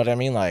 Yeah. You know what I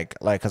mean? Like,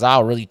 cause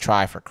I'll really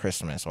try for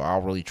Christmas, or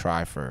I'll really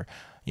try for,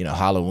 you know,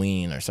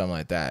 Halloween or something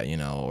like that, you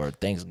know, or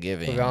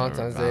Thanksgiving. But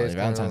Valentine's Day is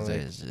Valentine's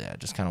kinda Day is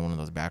just kind of one of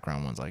those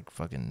background ones, like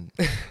fucking,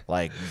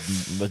 like,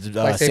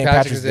 like St.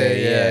 Patrick's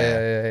Day,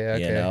 yeah.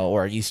 You Okay. know,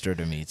 or Easter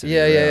to me.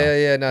 Yeah.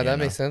 No, You that know?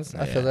 makes sense.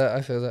 I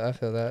Yeah. feel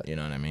that. You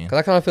know what I mean? Cause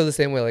I kind of feel the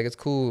same way. Like it's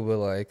cool, but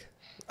like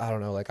I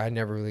don't know. Like I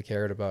never really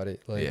cared about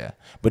it. Like Yeah.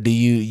 But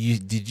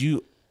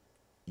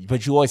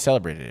but you always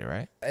celebrated it,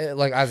 right?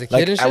 like as a kid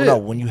Like, and I shit. don't know,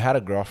 when you had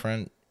a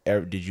girlfriend,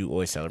 did you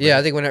always celebrate? Yeah, I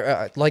it? think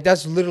whenever like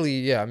that's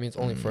literally I mean it's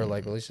only for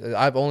like at least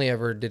I've only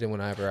ever did it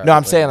when I ever. No,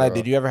 I'm saying like,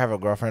 did you ever have a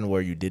girlfriend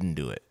where you didn't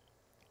do it?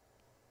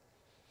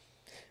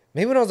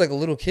 Maybe when I was like a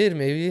little kid,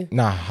 maybe.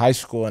 Nah, high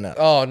school and up.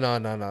 Oh no.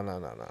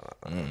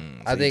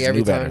 I think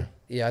every time. Better.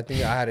 Yeah, I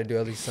think I had to do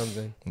at least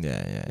something. Yeah,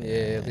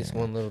 At least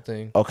one little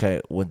thing. Okay,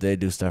 would they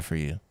do stuff for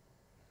you,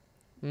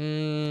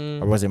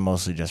 or was it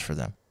mostly just for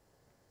them?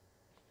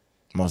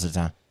 Most of the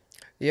time.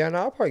 Yeah, no,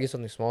 I'll probably get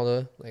something small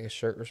though, like a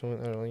shirt or something.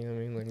 I don't know, you know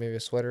what I mean? Like maybe a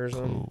sweater or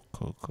something.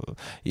 Cool.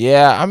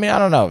 Yeah, I mean, I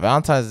don't know.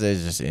 Valentine's Day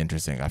is just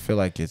interesting. I feel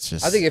like it's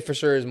just. I think it for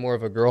sure is more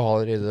of a girl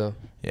holiday though.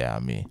 Yeah,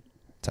 me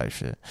type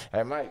shit.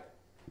 Hey, Mike.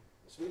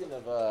 Speaking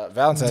of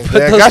Valentine's Put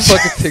Day, those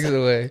fucking things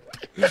away.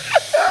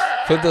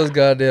 Put those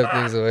goddamn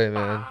things away,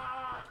 man.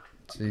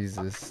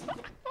 Jesus.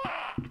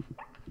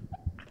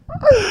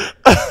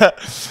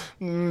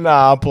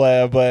 Nah, I'm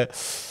playing,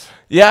 but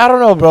yeah, I don't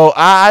know, bro.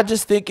 I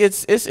just think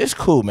it's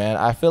cool, man.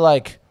 I feel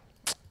like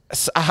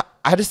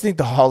I just think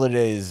the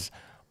holidays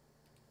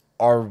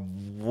are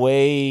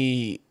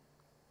way.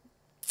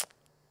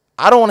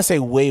 I don't want to say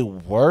way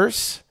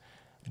worse,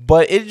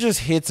 but it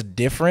just hits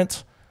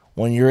different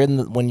when you're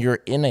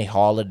in a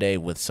holiday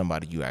with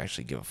somebody you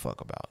actually give a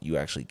fuck about, you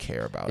actually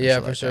care about. Yeah,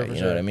 and for shit sure. like that,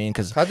 you know what I mean?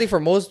 Because I think for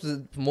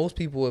most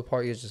people, a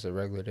party is just a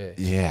regular day.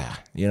 yeah,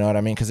 you know what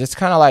I mean? Because it's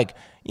kind of like,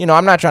 you know,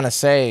 I'm not trying to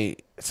say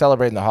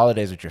celebrating the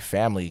holidays with your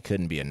family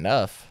couldn't be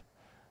enough,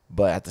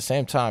 but at the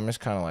same time, it's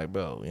kind of like,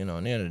 bro, you know,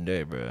 at the end of the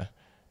day, bro,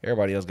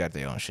 everybody else got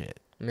their own shit.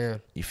 Yeah.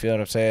 You feel what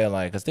I'm saying?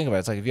 Like, because think about it.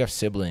 It's like if you have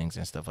siblings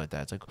and stuff like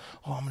that, it's like,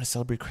 oh, I'm going to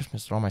celebrate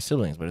Christmas with all my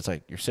siblings. But it's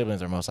like your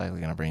siblings are most likely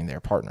going to bring their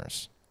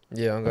partners.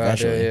 Yeah, I'm glad.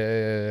 Eventually.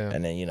 Yeah.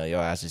 And then, you know,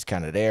 your ass is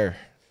kind of there.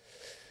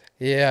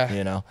 Yeah.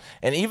 You know?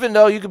 And even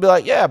though you could be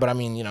like, yeah, but I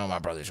mean, you know, my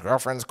brother's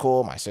girlfriend's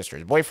cool. My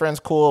sister's boyfriend's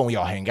cool. And we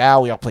all hang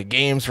out. We all play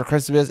games for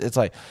Christmas. It's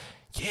like,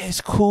 yeah,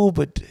 it's cool,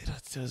 but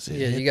does it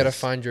hit you got to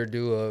find your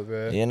duo,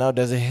 bro. You know,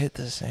 does it hit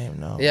the same?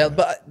 No. Yeah, bro.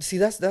 but see,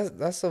 that's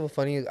so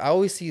funny. I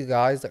always see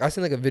guys, like I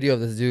seen like a video of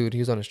this dude. He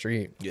was on the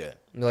street. Yeah.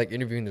 And, like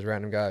interviewing this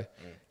random guy.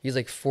 He's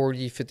like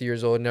 40, 50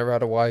 years old, never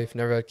had a wife,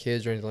 never had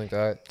kids or anything like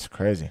that. It's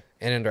crazy.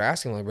 And then they're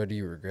asking like, bro, do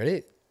you regret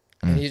it?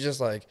 And he's just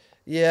like,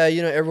 yeah,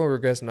 you know, everyone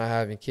regrets not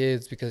having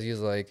kids because he's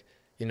like,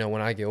 you know,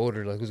 when I get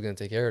older, like, who's gonna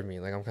take care of me?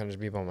 Like, I'm kind of just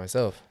be by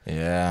myself.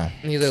 Yeah.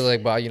 And he's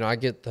like, but you know, I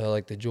get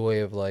the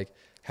joy of like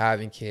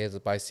having kids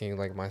by seeing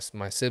like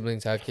my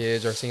siblings have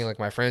kids or seeing like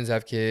my friends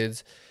have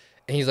kids.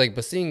 And he's like,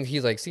 but seeing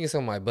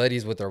some of my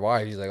buddies with their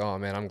wives, he's like, oh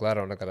man, I'm glad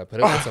I'm not gonna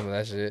put up with some of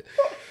that shit.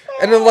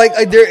 And then like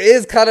there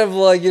is kind of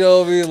like, you know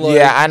what I mean? Like,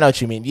 yeah, I know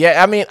what you mean.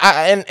 Yeah, I mean,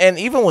 and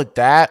even with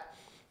that,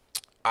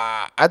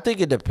 I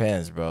think it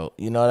depends, bro.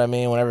 You know what I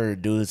mean? Whenever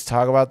dudes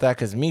talk about that,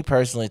 because me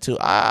personally, too,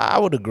 I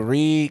would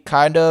agree,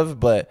 kind of,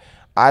 but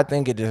I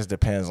think it just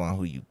depends on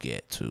who you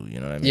get to. You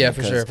know what I mean? Yeah,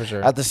 for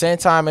sure. At the same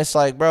time, it's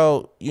like,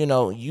 bro, you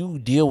know, you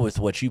deal with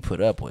what you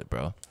put up with,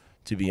 bro,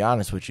 to be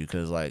honest with you,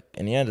 because, like,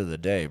 in the end of the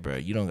day, bro,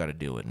 you don't got to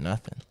deal with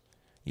nothing.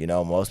 You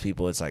know, most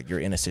people, it's like you're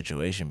in a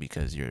situation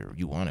because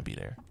you want to be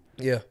there.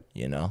 Yeah.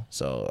 You know,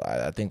 so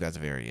I think that's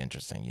very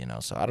interesting, you know,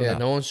 so I don't know. Yeah,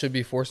 no one should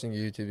be forcing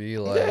you to be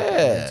like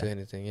into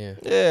anything,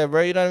 Yeah,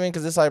 bro, you know what I mean?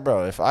 Because it's like,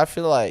 bro, if I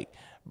feel like,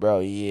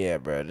 bro,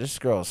 this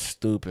girl's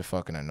stupid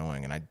fucking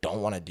annoying and I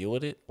don't want to deal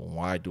with it,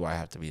 why do I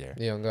have to be there?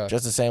 Yeah, God.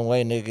 Just the same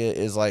way, nigga,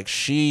 is like,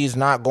 she's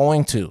not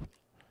going to.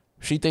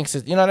 She thinks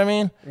it, you know what I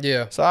mean?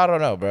 Yeah. So I don't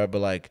know, bro, but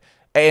like,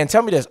 hey, and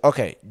tell me this,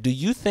 okay, do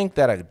you think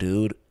that a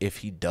dude, if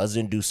he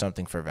doesn't do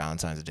something for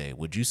Valentine's Day,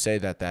 would you say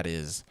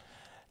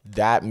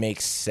that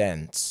makes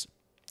sense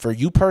for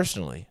you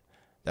personally,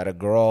 that a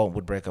girl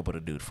would break up with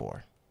a dude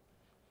for?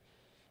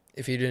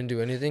 If he didn't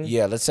do anything?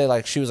 Yeah, let's say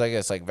like she was like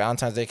this, like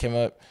Valentine's Day came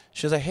up.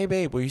 She was like, hey,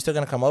 babe, were you still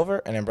going to come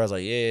over? And then bro's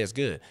like, yeah, it's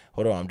good.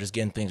 Hold on, I'm just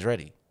getting things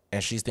ready.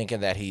 And she's thinking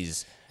that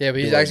he's... Yeah,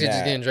 but he's actually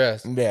just getting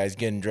dressed. Yeah, he's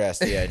getting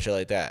dressed, yeah, and shit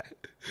like that.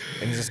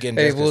 And he's just getting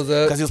Hey, dressed what's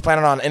up? because he was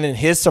planning on... And then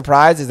his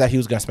surprise is that he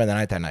was going to spend the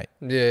night that night.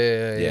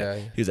 Yeah.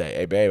 He was like,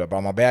 hey, babe, I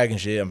brought my bag and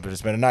shit. I'm going to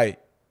spend the night.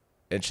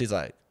 And she's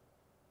like,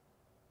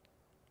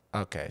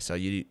 okay, so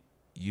you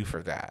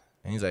forgot.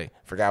 And he's like,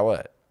 forgot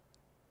what?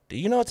 Do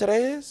you know what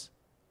today is?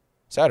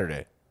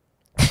 Saturday.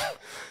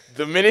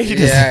 The minute he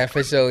just... Yeah,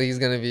 for sure, he's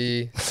going to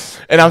be...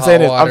 And I'm saying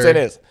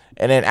this.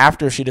 And then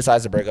after she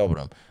decides to break up with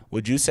him,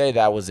 would you say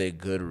that was a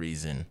good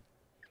reason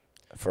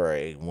for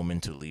a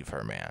woman to leave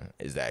her man?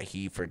 Is that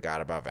he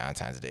forgot about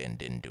Valentine's Day and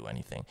didn't do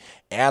anything?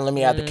 And let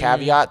me add the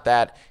caveat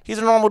that he's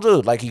a normal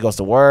dude. Like, he goes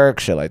to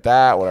work, shit like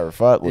that, whatever,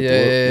 fuck. Normal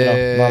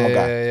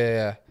guy.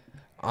 Yeah.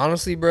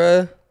 Honestly,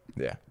 bruh.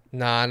 Yeah.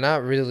 Nah,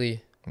 not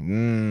really.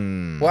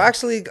 Well,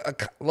 actually,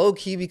 low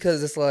key,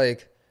 because it's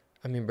like,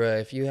 I mean, bro,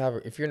 if you're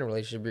in a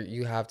relationship,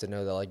 you have to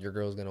know that like your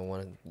girl's gonna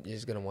want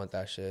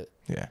that shit.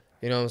 Yeah.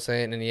 You know what I'm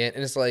saying? In the end,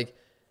 and it's like,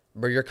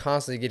 bro, you're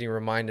constantly getting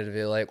reminded of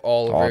it, like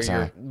all over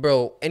your,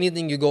 bro.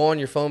 Anything you go on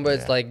your phone, but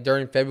it's like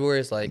during February,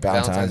 it's like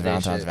Valentine's. You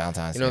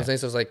know what I'm saying?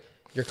 So it's like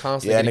you're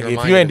constantly getting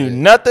reminded. If you ain't do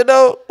nothing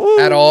though,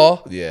 at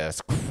all, yeah,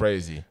 it's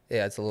crazy.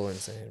 Yeah, it's a little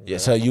insane. Bro. Yeah,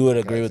 so you would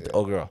agree with the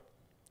old girl?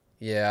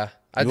 Yeah,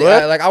 I think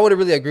I wouldn't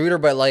really agree with her,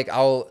 but like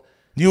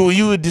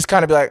You would just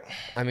kind of be like,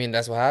 I mean,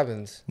 that's what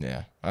happens.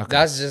 Yeah. Okay.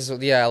 That's just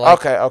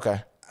Like,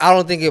 okay. I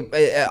don't think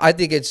I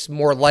think it's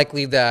more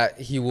likely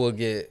that she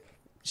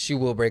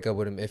will break up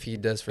with him if he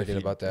does forget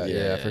about that.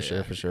 Yeah, for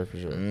sure.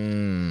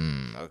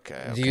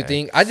 Okay. Do you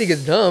think? I think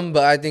it's dumb,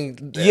 but I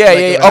think.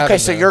 Okay,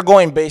 so you're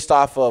going based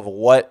off of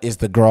what is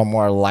the girl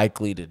more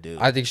likely to do?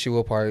 I think she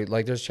will probably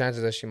like. There's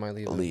chances that she might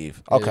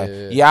leave.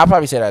 Okay. Yeah, I'll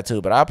probably say that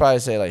too, but I'll probably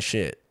say like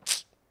shit.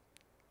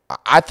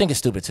 I think it's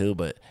stupid too,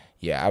 but.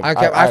 Yeah,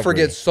 I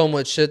forget so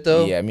much shit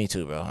though. Yeah, me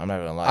too, bro. I'm not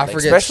gonna lie. I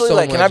forget especially so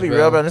like, much, can I be bro.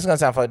 real, bro? This is gonna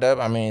sound fucked up.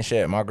 I mean,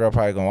 shit, my girl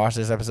probably gonna watch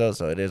this episode,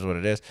 so it is what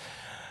it is.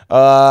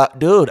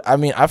 Dude, I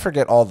mean, I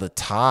forget all the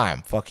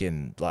time.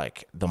 Fucking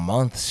like the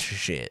months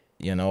shit,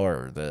 you know,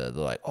 or the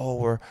like,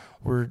 oh,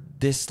 we're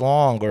this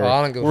long, or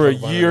we're a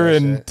year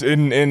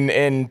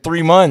in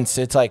 3 months.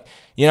 It's like,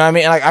 you know what I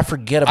mean? Like I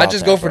forget about. I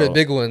just go for the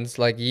big ones,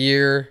 like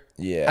year.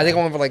 Yeah, I think I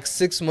went for like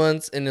 6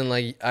 months, and then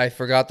like I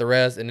forgot the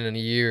rest, and then a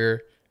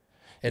year.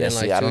 And then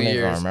like 2 years. I don't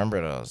even remember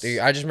those. Dude,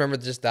 I just remember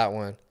just that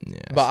one. Yeah,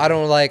 but I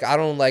don't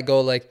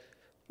go like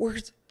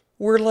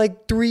we're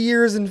like 3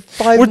 years and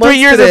 5 months. We're 3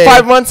 years and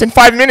 5 months and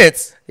 5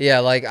 minutes. Yeah,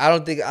 like I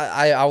don't think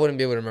I wouldn't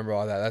be able to remember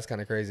all that. That's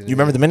kind of crazy. You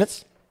remember the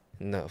minutes?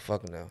 No,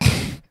 fuck no.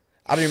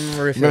 I don't even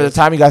remember if the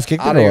time you guys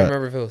kicked it. I don't even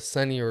remember if it was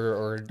sunny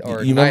or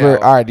you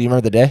remember? All right, do you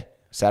remember the day?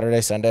 Saturday,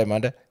 Sunday,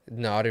 Monday?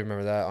 No, I don't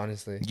remember that,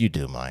 honestly. You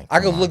do, Mike. I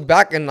could look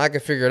back and I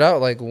could figure it out,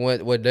 like what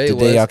day it was.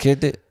 The day y'all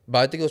kicked it? But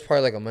I think it was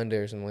probably like a Monday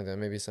or something like that.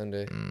 Maybe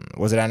Sunday.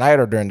 Was it at night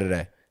or during the day?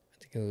 I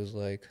think it was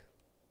like...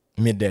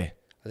 midday.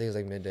 I think it was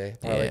like midday.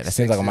 Yeah, like that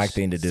seems like a Mike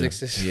thing to do.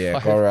 6-ish, yeah,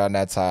 5. go around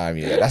that time.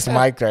 Yeah, that's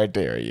Mike right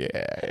there. Yeah.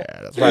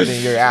 That's right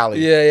in your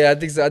alley. Yeah, I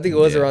think so. I think it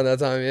was around that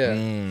time,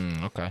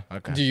 yeah.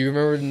 Okay. Do you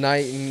remember the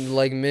night and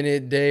like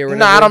minute, day, or whatever?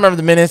 No, I don't remember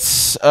the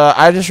minutes.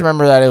 I just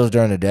remember that it was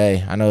during the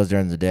day. I know it was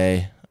during the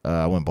day.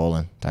 I went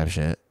bowling type of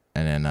shit.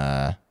 And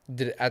then...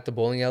 Did it at the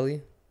bowling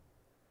alley?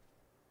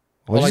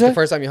 What like the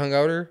first time you hung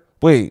out with her?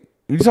 Wait,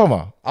 what are you talking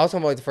about? I was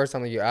talking about like the first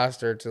time that you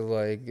asked her to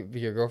like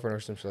be your girlfriend or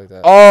some shit like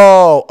that.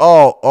 Oh,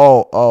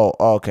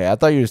 okay. I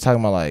thought you was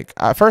talking about like...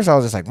 At first, I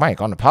was just like, Mike,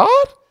 on the pod?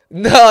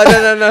 No. I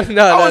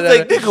was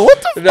like, nigga,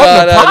 what the fuck?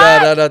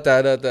 Not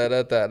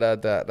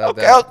that.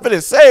 Okay, I was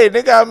finna say,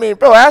 nigga, I mean,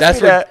 bro, ask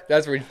me that.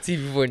 That's for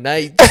TV4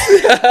 nights.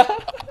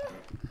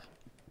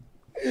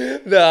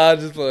 Nah, I'm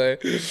just playing.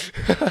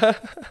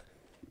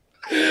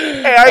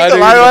 Hey,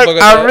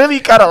 I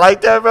really kind of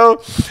like that,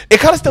 bro. It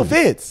kind of still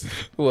fits.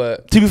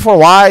 What? TV4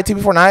 Wide,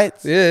 TV4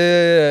 Nights. Yeah.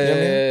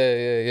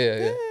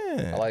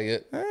 I like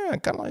it. Yeah, I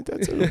kind of like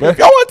that too. But if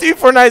y'all want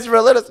TV4 nights,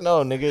 bro, let us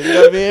know, nigga. You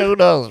know what I mean? Who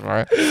knows,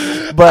 bro?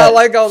 But I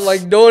like how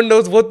like no one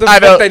knows what the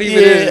fuck that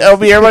even is. It'll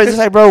be everybody's just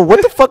like, bro,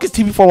 what the fuck is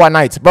TV4 White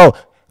Nights, bro?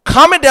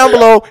 Comment down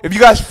below if you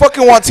guys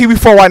fucking want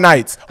TV4 White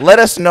Nights. Let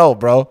us know,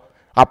 bro.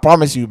 I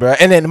promise you, bro.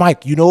 And then,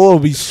 Mike, you know what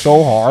would be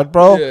so hard,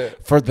 bro? Yeah.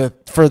 For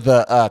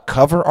the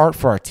cover art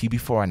for our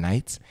TV4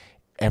 Nights,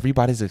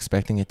 everybody's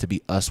expecting it to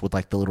be us with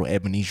like the little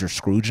Ebenezer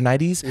Scrooge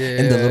nighties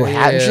and the little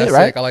hat and shit,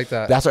 right? Sick. I like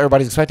that. That's what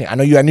everybody's expecting. I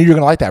knew you're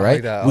gonna like that,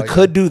 right? I we like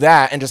could do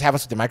that and just have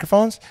us with the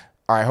microphones.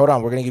 All right, hold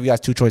on. We're gonna give you guys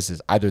two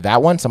choices. Either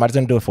that one, somebody's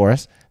gonna do it for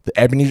us. The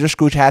Ebenezer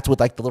Scrooge hats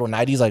with like the little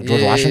nighties, like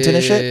George Washington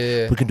and shit.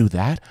 Yeah. We can do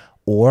that,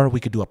 or we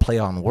could do a play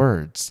on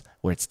words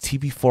where it's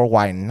TV4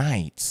 White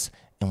Nights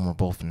and we're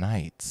both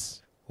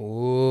knights.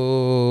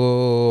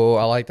 Ooh,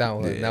 I like that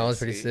one. Yeah, that one's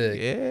pretty sick.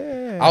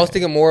 Yeah. I was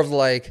thinking more of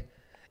like,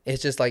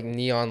 it's just like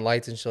neon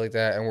lights and shit like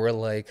that, and we're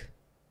like,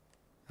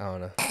 I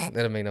don't know. That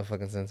doesn't make no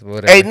fucking sense. But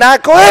whatever. Hey,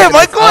 go ahead,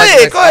 Mike. Go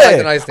ahead.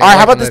 All right,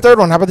 how about this third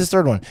one?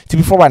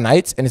 TV4 White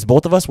Nights, and it's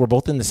both of us. We're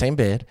both in the same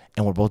bed,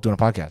 and we're both doing a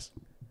podcast.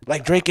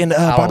 Like Drake and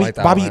Bobby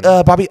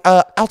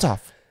Altoff.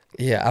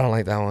 Yeah, I don't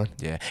like that one.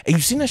 Yeah. And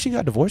you seen that she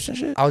got divorced and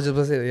shit? I was just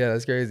about to say, yeah,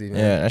 that's crazy, man.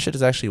 Yeah, that shit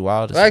is actually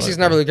wild. Well, actually, it's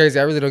not really crazy.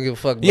 I really don't give a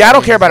fuck. Yeah, I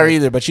don't care about her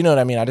either, but you know what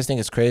I mean? I just think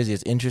it's crazy.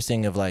 It's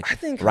interesting of like, I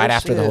think right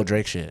after the whole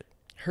Drake shit.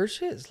 Her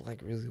shit is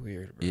like really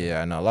weird, bro.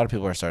 Yeah, I know. A lot of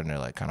people are starting to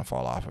like kind of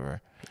fall off of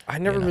her. I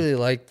never really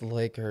liked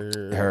like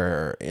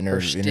her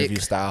interview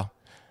style.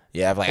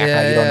 Yeah, like act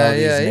like you don't know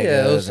these niggas.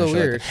 Yeah, it was so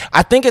weird. Like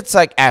I think it's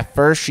like at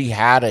first she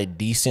had a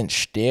decent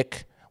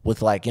shtick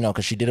with like, you know,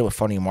 because she did it with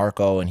Funny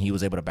Marco and he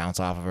was able to bounce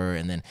off of her,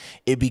 and then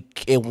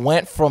it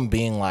went from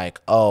being like,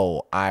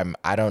 oh, I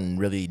don't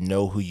really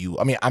know who you.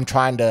 I mean, I'm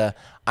trying to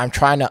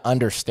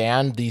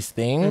understand these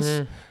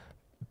things.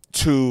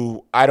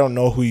 To I don't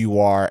know who you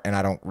are and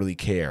I don't really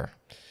care.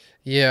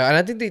 Yeah, and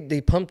I think they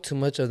pumped too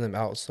much of them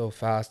out so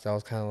fast. I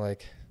was kind of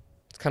like,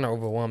 it's kind of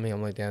overwhelming.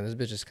 I'm like, damn, this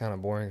bitch is kind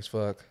of boring as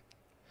fuck.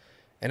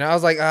 And I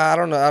was like, I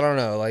don't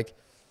know. Like,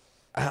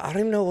 I don't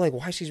even know like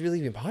why she's really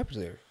even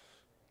popular.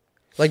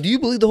 Like, do you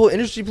believe the whole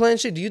industry plant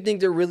shit? Do you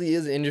think there really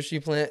is an industry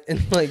plant in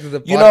like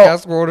the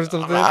podcast world or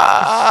something?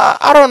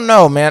 I don't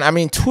know, man. I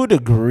mean, to a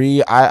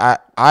degree, all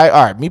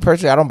right, me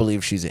personally, I don't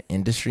believe she's an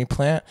industry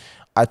plant.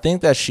 I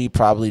think that she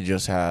probably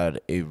just had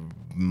a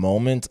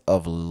moment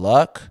of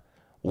luck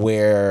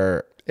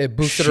where it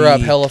boosted her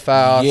up hella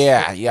fast.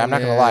 Yeah, I'm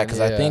not gonna lie, because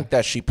I think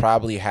that she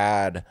probably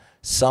had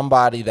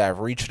somebody that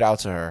reached out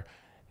to her,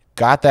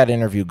 got that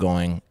interview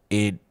going,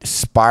 it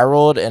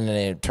spiraled, and then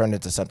it turned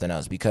into something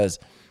else. Because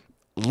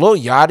Lil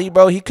Yachty,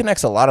 bro, he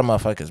connects a lot of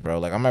motherfuckers, bro.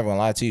 Like, I'm not gonna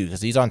lie to you,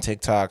 because he's on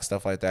TikTok,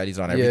 stuff like that. He's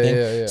on everything.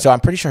 Yeah. So I'm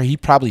pretty sure he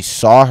probably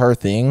saw her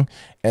thing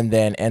and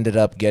then ended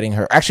up getting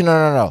her. Actually,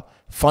 no.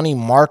 Funny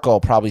Marco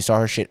probably saw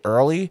her shit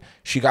early.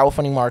 She got with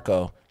Funny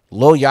Marco.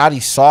 Lil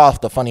Yachty saw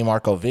the Funny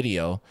Marco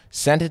video,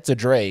 sent it to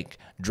Drake.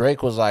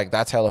 Drake was like,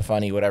 that's hella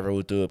funny, whatever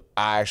we'll do.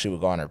 I actually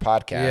would go on her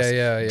podcast.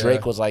 Yeah.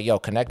 Drake was like, yo,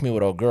 connect me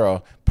with old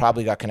girl.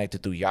 Probably got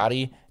connected through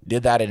Yachty.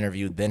 Did that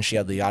interview. Then she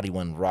had the Yachty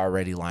one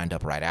already lined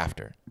up right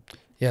after.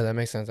 Yeah, that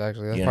makes sense,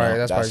 actually. That's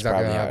probably exactly how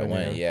it happened,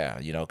 went. Yeah,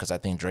 you know, because I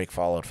think Drake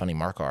followed Funny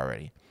Marco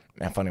already.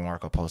 And Funny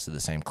Marco posted the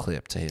same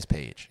clip to his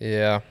page.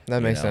 Yeah,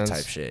 that makes sense.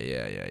 Type shit.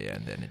 Yeah.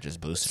 And then it just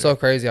boosted. So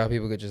crazy how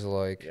people could just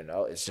like, you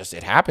know, it's just,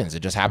 it happens. It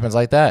just happens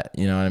like that.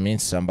 You know what I mean?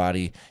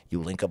 Somebody, you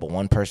link up with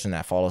one person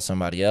that follows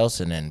somebody else,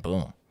 and then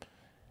boom,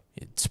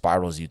 it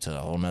spirals you to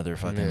a whole nother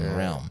fucking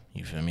realm.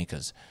 You feel me?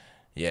 Because,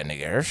 yeah,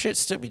 nigga, her shit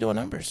still be doing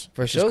numbers.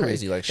 For sure.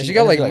 Crazy. Like, she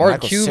got like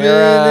Mark Cuban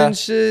and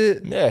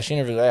shit. Yeah, she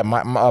interviewed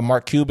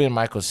Mark Cuban,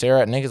 Michael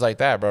Cera, niggas like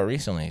that, bro,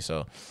 recently.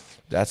 So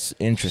that's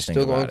interesting.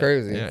 Still going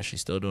crazy. Yeah,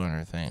 she's still doing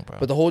her thing, bro.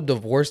 But the whole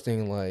divorce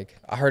thing, like,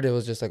 I heard it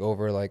was just like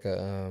over like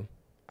a,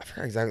 I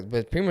forgot exactly,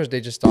 but pretty much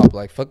they just stopped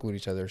like fucking with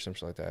each other or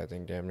something like that. I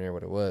think damn near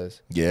what it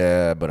was.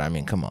 Yeah, but I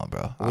mean, come on,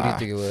 bro. What do you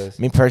think it was?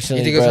 Me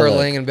personally, you think it was her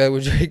laying in bed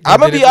with Drake? I'm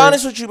gonna be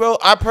honest with you, bro.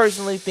 I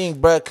personally think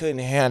bro couldn't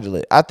handle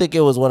it. I think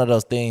it was one of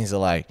those things that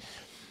like,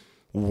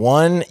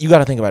 one, you got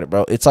to think about it,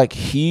 bro. It's like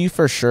he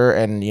for sure,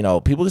 and you know,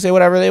 people can say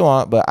whatever they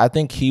want, but I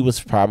think he was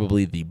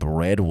probably the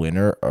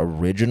breadwinner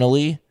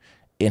originally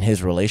in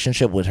his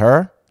relationship with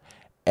her,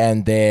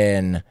 and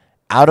then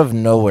out of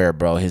nowhere,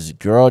 bro, his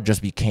girl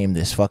just became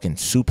this fucking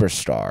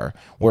superstar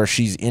where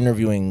she's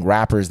interviewing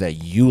rappers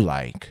that you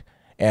like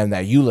and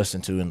that you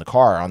listen to in the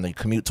car on the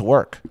commute to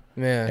work.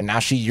 Man. And now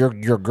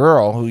your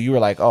girl who you were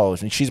like, oh,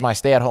 she's my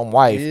stay-at-home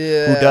wife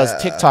who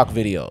does TikTok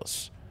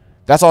videos.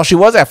 That's all she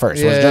was at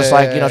first. It was just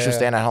like, you know, she was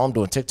staying at home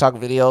doing TikTok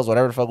videos,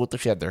 whatever the fuck with her.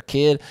 She had their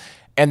kid.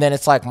 And then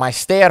it's like my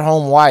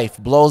stay-at-home wife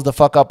blows the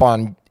fuck up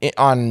on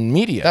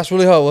media. That's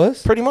really how it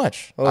was? Pretty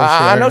much. Oh,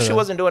 I know she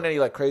wasn't doing any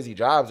like crazy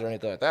jobs or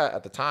anything like that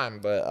at the time,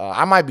 but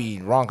I might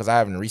be wrong because I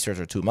haven't researched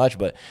her too much,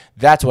 but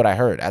that's what I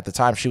heard. At the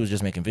time, she was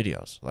just making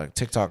videos, like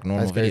TikTok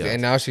normal videos.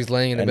 And now she's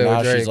laying in the bed with Drake.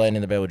 And now she's laying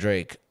in the bed with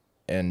Drake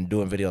and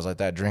doing videos like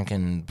that,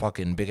 drinking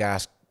fucking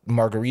big-ass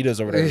margaritas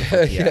or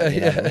whatever.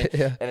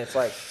 Yeah. And it's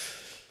like,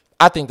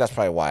 I think that's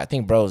probably why. I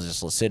think bro's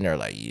just sitting there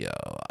like, yo,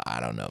 I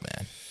don't know,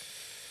 man.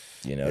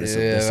 You know,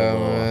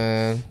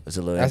 man. It's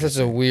a little. That's such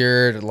a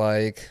weird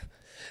like.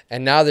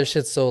 And now their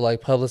shit's so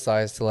like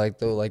publicized to like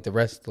the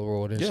rest of the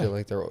world and shit,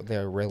 like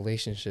their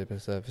relationship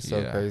and stuff. It's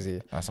so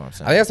crazy. That's what I'm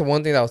saying. I think that's the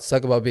one thing that would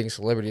suck about being a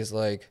celebrity is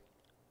like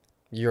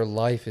your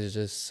life is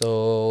just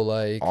so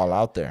like all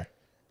out there.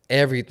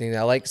 Everything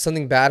that like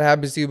something bad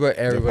happens to you, but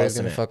everybody's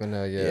gonna fucking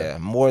know. Yeah,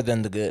 more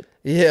than the good.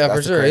 Yeah, that's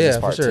for sure. Yeah,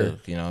 for sure. Too,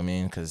 you know what I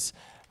mean? Because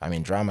I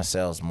mean, drama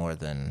sells more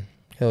than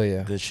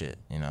good shit.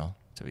 You know.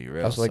 To be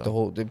real, that's like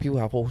the people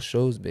have whole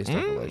shows based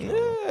off of like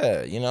drama.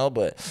 Yeah, you know,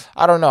 but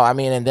I don't know. I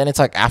mean, and then it's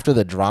like after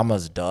the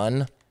drama's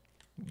done,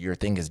 your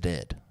thing is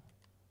dead,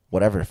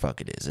 whatever the fuck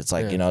it is. It's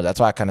like you know, that's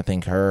why I kind of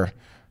think her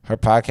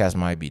podcast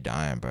might be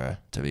dying, bro.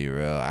 To be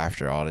real,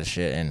 after all this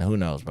shit, and who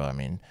knows, bro. I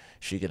mean,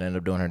 she could end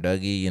up doing her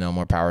Dougie, you know,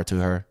 more power to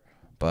her.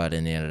 But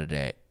in the end of the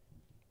day,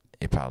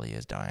 it probably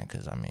is dying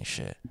because I mean,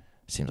 shit.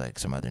 Seems like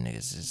some other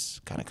niggas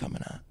is kind of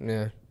coming out.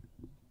 Yeah.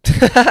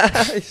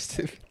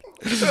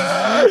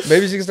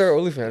 Maybe she can start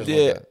OnlyFans.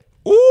 Yeah. Like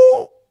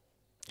ooh.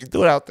 You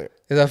threw it out there.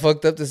 Is that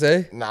fucked up to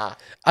say? Nah.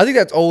 I think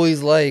that's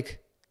always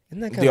like.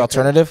 Isn't that the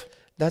alternative?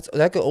 That's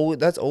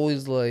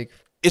always like.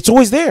 It's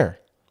always there.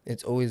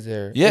 It's always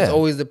there. Yeah. It's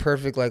always the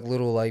perfect like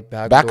little like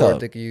backdoor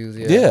they could use.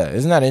 Yeah.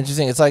 Isn't that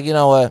interesting? It's like, you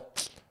know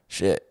what?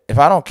 Shit. If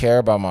I don't care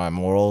about my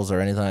morals or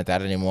anything like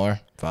that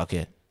anymore, fuck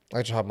it.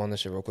 I just hop on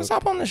this shit real quick. Let's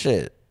hop on this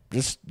shit.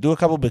 Just do a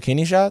couple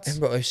bikini shots. And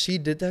bro, if she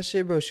did that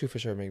shit, bro, she for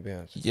sure make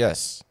bands.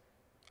 Yes.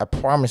 I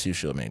promise you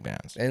she'll make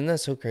bands. Isn't that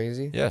so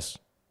crazy? Yes.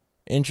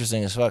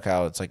 Interesting as fuck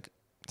how it's like,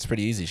 it's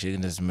pretty easy. She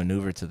can just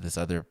maneuver to this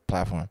other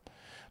platform.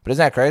 But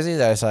isn't that crazy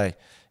that it's like,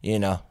 you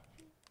know,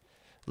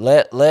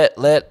 let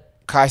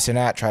Kai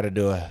Cenat try to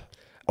do a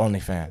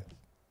OnlyFans.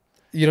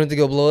 You don't think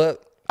it'll blow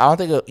up? I don't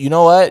think you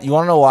know what? You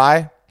want to know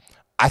why?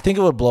 I think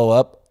it would blow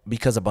up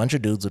because a bunch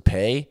of dudes would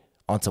pay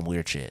on some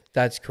weird shit.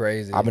 That's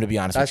crazy. I'm going to be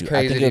honest with you.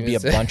 Crazy I think it would be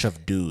a bunch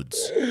of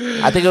dudes.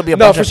 I think it would be a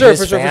bunch of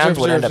his fans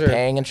would end up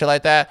paying and shit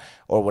like that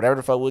or whatever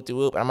the fuck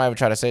whoop. I'm not even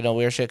trying to say no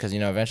weird shit because, you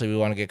know, eventually we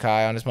want to get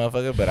Kai on this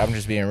motherfucker, but I'm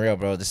just being real,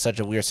 bro. This is such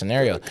a weird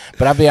scenario.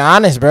 But I'll be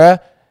honest, bro.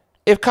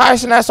 If Kai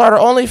Cenat started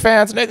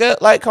OnlyFans, nigga,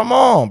 like, come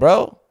on,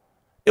 bro.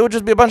 It would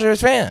just be a bunch of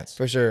his fans.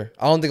 For sure.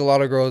 I don't think a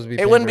lot of girls would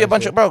be. It wouldn't be a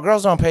bunch of, bro,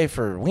 girls don't pay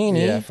for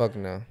weenie. Yeah, fuck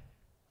no.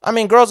 I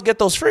mean, girls get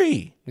those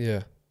free.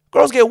 Yeah.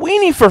 Girls get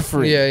weenie for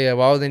free. Yeah.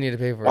 Why would they need to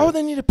pay for it? Why would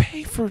they need to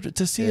pay for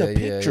to see a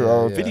picture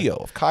or a video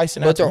of Kai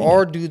Cenat? But there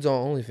are dudes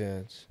on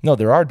OnlyFans. No,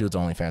 there are dudes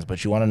on OnlyFans.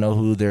 But you want to know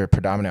who their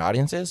predominant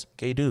audience is?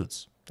 Gay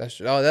dudes. That's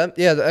true. Oh, that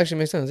actually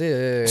makes sense.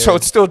 Yeah. So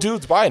it's still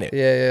dudes buying it.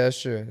 Yeah,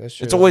 that's true.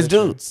 It's always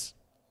dudes.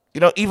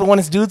 You know, even when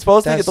it's dudes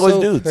posting, it's always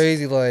dudes.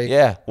 Crazy,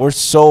 like we're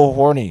so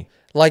horny.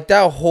 Like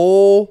that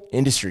whole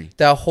industry.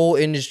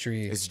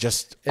 is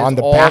just on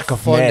the back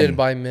of men. Funded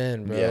by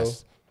men, bro.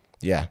 Yes.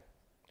 Yeah.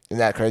 Isn't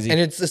that crazy? And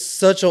it's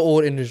such an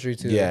old industry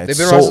too. Yeah, they've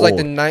been around since like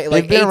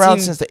they've been around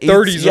since the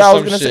 30s. Yeah, I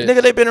was gonna say,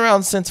 nigga, they've been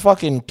around since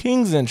fucking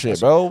kings and shit,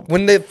 bro.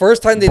 When they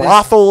first time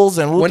brothels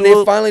and when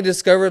they finally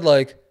discovered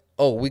like,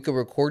 oh, we could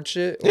record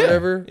shit or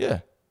whatever. Yeah.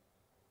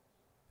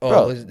 Oh,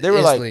 bro, they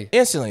were like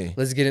instantly.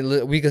 Let's get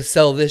it. We could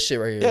sell this shit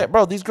right here. Yeah,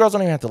 bro. These girls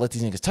don't even have to let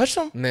these niggas touch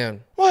them.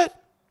 Man, what?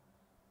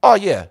 Oh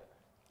yeah,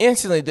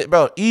 instantly,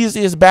 bro.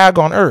 Easiest bag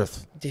on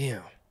earth.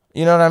 Damn.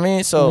 You know what I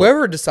mean? So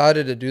whoever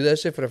decided to do that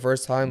shit for the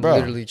first time, bro,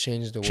 literally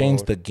changed the world.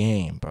 Changed the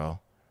game,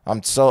 bro.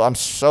 I'm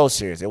so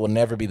serious. It will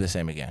never be the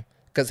same again.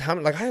 Cause I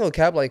know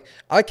cap, like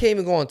I can't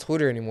even go on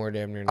Twitter anymore,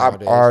 damn near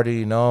nowadays. I'm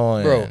already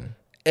knowing, bro.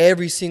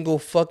 Every single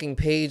fucking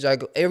page I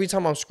go, every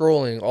time I'm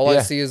scrolling, all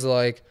I see is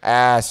like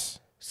ass.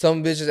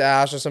 Some bitch's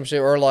ass or some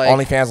shit, or like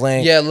OnlyFans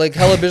link. Yeah, like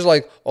hella bitch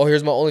like, oh,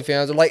 here's my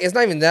OnlyFans. Or like, it's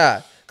not even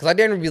that. Cause I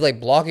didn't be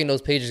like blocking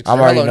those pages because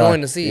they're hella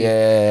annoying to see.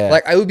 Yeah.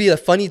 Like I would be a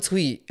funny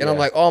tweet, and I'm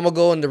like, oh, I'm gonna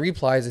go in the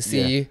replies to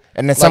see. Yeah.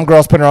 And then some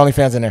girls putting her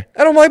OnlyFans in there.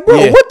 And I'm like, bro,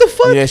 what the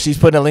fuck? Yeah, she's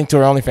putting a link to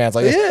her OnlyFans.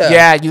 Like,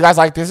 yeah, you guys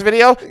like this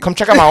video? Come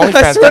check out my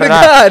OnlyFans. I swear to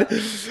God,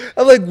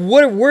 I'm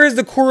like, where's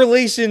the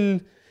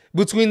correlation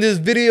between this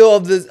video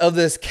of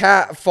this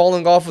cat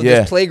falling off of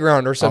this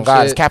playground or something? Oh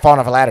God, this cat falling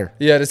off a ladder.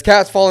 Yeah, this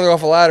cat's falling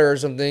off a ladder or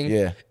something.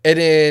 Yeah. And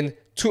then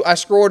I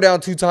scroll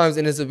down 2 times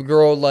and it's a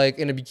girl like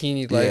in a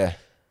bikini like,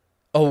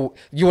 oh,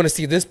 you want to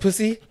see this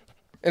pussy?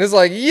 And it's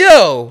like,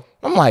 yo.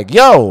 I'm like,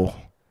 yo.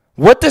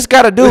 What this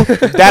got to do?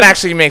 That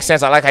actually makes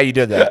sense. I like how you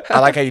did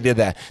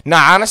that.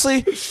 Nah,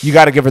 honestly, you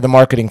got to give her the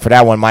marketing for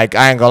that one, Mike.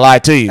 I ain't gonna lie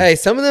to you. Hey,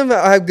 some of them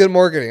have good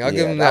marketing. I'll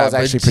give them that. That was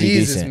actually pretty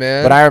decent,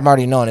 man. But I'm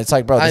already knowing. It's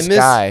like, bro, this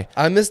guy.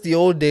 I miss the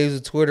old days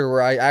of Twitter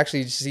where I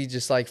actually see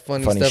just like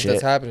funny stuff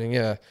that's happening.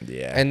 Yeah.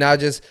 And now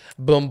just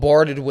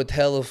bombarded with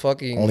hella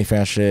fucking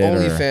OnlyFans shit.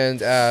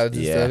 OnlyFans ads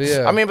and stuff.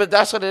 Yeah. I mean, but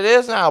that's what it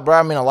is now, bro.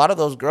 I mean, a lot of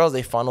those girls,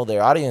 they funnel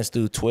their audience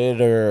through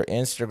Twitter,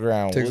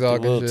 Instagram,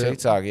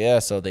 TikTok. Yeah.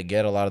 So they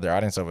get a lot of their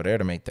audience over there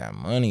to make that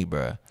money,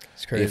 bro.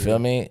 It's crazy. You feel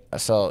me?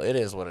 So it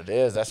is what it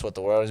is. That's what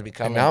the world is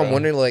becoming. And now I'm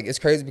wondering, like, it's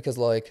crazy because,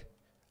 like,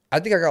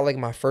 I think I got like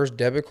my first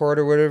debit card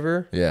or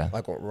whatever. Yeah.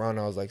 Like around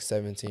I was like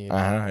 17. Yeah,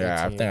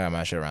 I think I got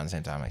my shit around the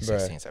same time, like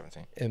 16,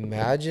 17.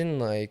 Imagine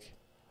like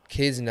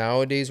kids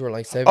nowadays who are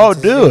like 17, Oh,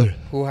 dude.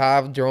 who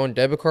have their own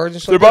debit cards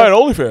and stuff. They're buying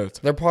OnlyFans.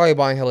 They're probably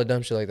buying hella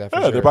dumb shit like that. For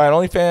Yeah, sure. they're buying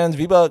OnlyFans,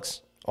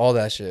 V-Bucks. All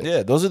that shit.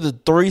 Yeah, those are the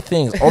 3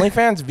 things: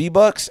 OnlyFans,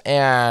 V-Bucks,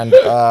 and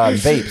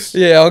vapes.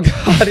 Yeah, oh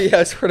God, yeah,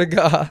 I swear to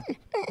God.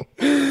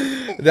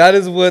 That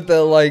is what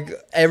the like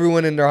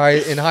everyone in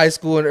high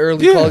school and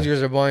early college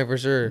years are buying for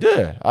sure.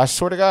 Yeah, I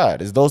swear to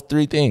God, it's those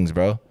 3 things,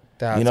 bro.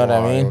 That's you know what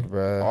I mean? wild,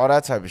 bro. All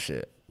that type of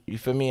shit. You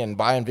feel me? And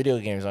buying video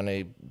games on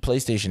a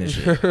PlayStation and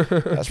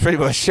shit. That's pretty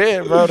much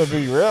shit, bro. To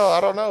be real,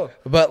 I don't know.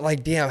 But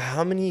like, damn,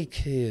 how many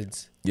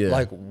kids Yeah.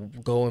 like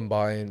go and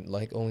buy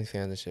like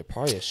OnlyFans and shit?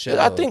 Probably a shit.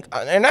 I think,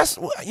 and that's,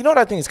 you know what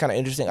I think is kind of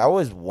interesting? I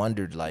always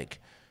wondered, like,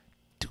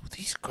 do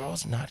these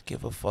girls not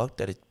give a fuck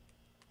that it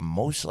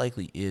most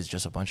likely is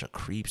just a bunch of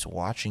creeps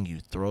watching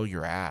you throw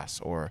your ass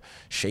or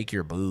shake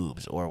your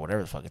boobs or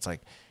whatever the fuck? It's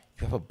like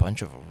you have a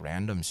bunch of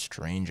random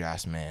strange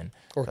ass men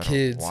Or that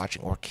kids. are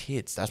watching, or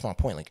kids. That's my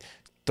point. Like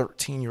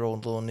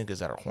 13-year-old little niggas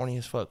that are horny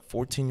as fuck,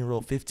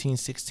 14-year-old, 15,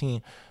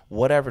 16,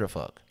 whatever the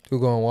fuck. Who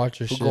go and watch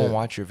your shit? Who go and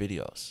watch your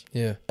videos.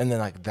 Yeah. And then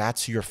like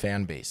that's your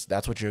fan base.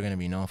 That's what you're gonna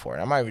be known for.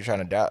 And I'm not even trying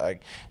to doubt,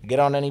 like, get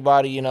on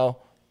anybody, you know.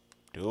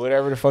 Do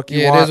whatever the fuck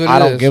you want. I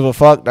don't give a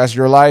fuck. That's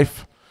your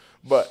life.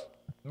 But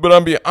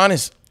I'm being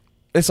honest.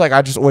 It's like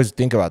I just always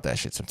think about that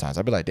shit sometimes.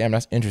 I'd be like, damn,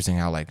 that's interesting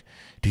how, like,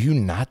 do you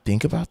not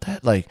think about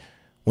that? Like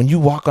when you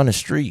walk on the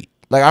street.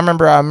 Like I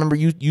remember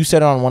you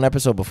said it on one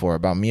episode before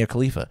about Mia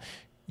Khalifa.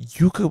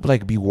 You could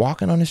like be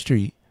walking on the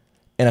street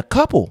and a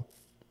couple,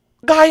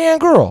 guy and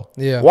girl,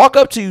 walk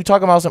up to you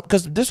talking about something.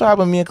 Because this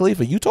happened to Mia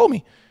Khalifa. You told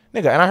me,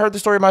 nigga, and I heard the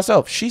story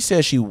myself. She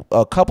said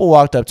a couple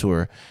walked up to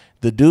her.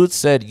 The dude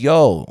said,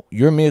 yo,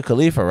 you're Mia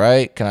Khalifa,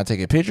 right? Can I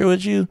take a picture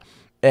with you?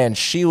 And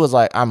she was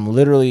like, I'm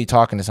literally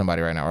talking to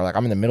somebody right now. Or like,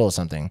 I'm in the middle of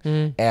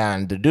something.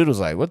 And the dude was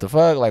like, what the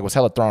fuck? Like, was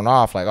hella thrown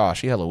off. Like, oh,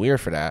 she hella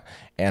weird for that.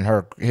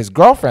 And his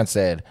girlfriend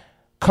said,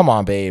 come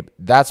on, babe.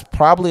 That's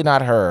probably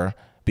not her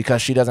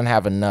because she doesn't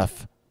have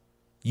enough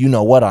you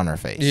know what on her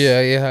face.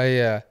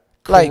 Yeah.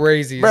 Like,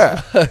 crazy bruh,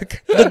 as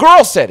fuck. The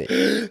girl said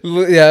it.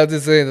 Yeah, I was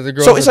just saying that the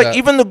girl. So it's like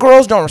even the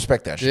girls don't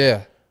respect that shit.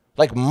 Yeah.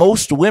 Like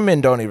most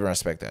women don't even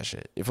respect that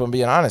shit, if I'm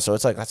being honest. So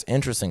it's like, that's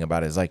interesting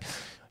about it. It's like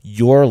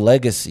your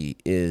legacy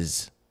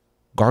is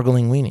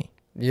gargling weenie.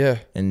 Yeah.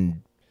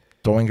 And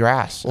throwing your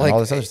ass and all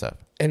this other stuff.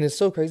 And it's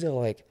so crazy how,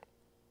 like,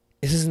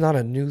 this is not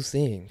a new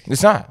thing.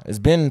 It's not. It's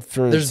been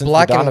for there's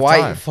black the dawn and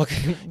white time.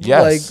 fucking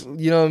Yes. like,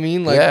 you know what I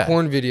mean? Like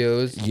porn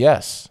videos.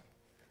 Yes.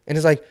 And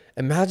it's like,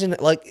 imagine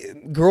like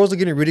girls are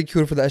getting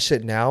ridiculed for that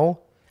shit now.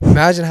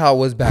 Imagine how it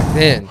was back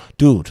then.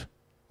 Dude.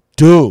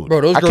 Bro,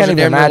 those girls are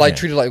damn near like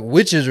treated like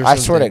witches or something.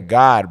 I swear to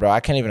God, bro.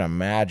 I can't even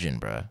imagine,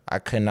 bro. I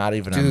could not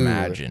even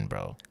imagine,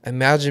 bro.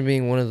 Imagine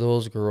being one of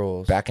those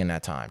girls. Back in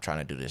that time, trying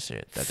to do this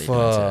shit that they do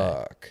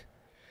today.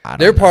 They're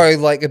They're probably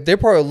like, if they're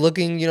probably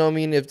looking, you know what I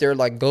mean? If they're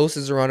like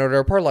ghosts around, or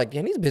they're probably like,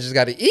 yeah, these bitches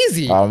got it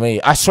easy. I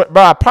mean, I swear,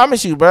 bro, I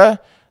promise you, bro.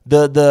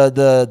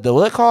 The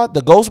what it called?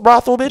 The ghost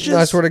brothel bitches?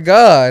 I swear to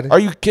God. Are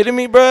you kidding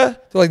me, bro?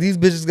 Like these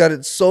bitches got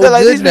it so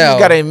like, good these now. Bitches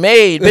got it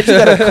made. Bitch, you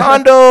got a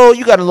condo.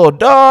 You got a little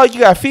dog. You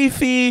got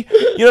Fifi.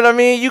 You know what I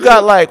mean? You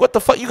got like, what the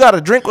fuck? You got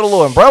a drink with a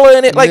little umbrella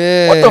in it. Like,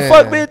 what the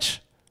fuck, bitch?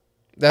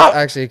 That's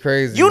actually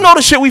crazy. You know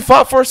the shit we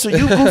fought for, so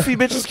you goofy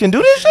bitches can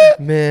do this shit?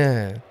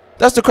 Man.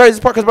 That's the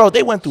craziest part, because, bro,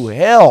 they went through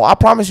hell. I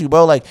promise you,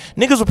 bro. Like,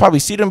 niggas would probably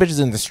see them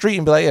bitches in the street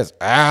and be like, yes,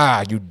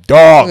 you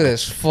dog. Look at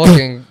this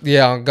fucking,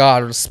 yeah, on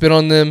God. Spit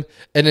on them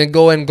and then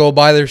go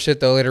buy their shit,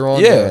 though, later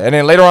on. Yeah, though. and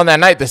then later on that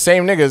night, the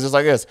same niggas just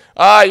like this.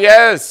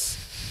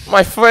 Yes,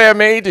 my fair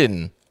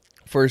maiden.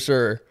 For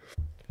sure.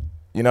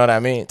 You know what I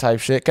mean?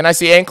 Type shit. Can I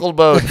see ankle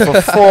bone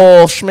for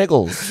full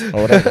schmiggles?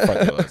 Or whatever the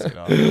fuck it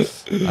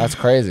was, you know? That's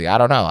crazy. I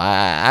don't know.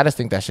 I just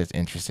think that shit's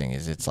interesting.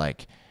 It's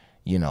like,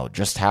 you know,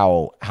 just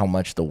how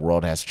much the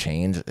world has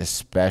changed,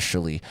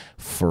 especially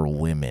for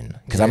women.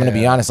 Because I'm going to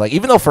be honest, like,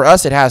 even though for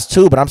us it has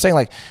too, but I'm saying,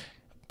 like,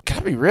 can I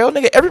be real,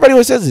 nigga? Everybody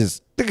always says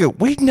this. Nigga,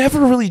 we never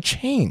really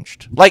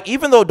changed. Like,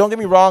 even though, don't get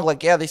me wrong,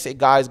 like, yeah, they say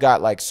guys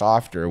got, like,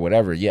 softer or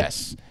whatever.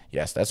 Yes,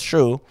 that's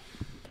true.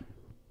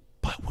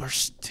 But we're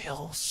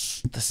still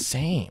the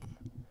same.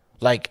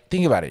 Like,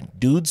 think about it.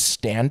 Dudes'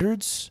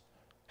 standards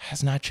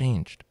has not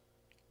changed.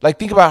 Like,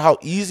 think about how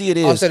easy it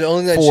is. Also, the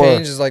only thing that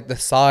changed is like the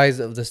size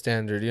of the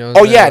standard. You know?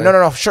 Oh yeah,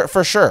 no,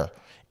 for sure.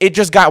 It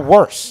just got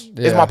worse.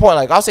 Yeah. Is my point.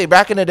 Like, I'll say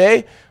back in the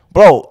day,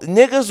 bro,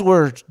 niggas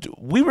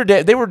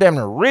they were damn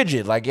near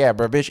rigid. Like, yeah,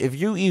 bro, bitch, if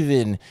you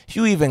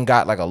even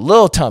got like a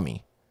little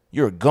tummy,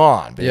 you're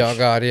gone, bitch. Yeah, oh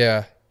God,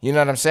 yeah. You know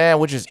what I'm saying?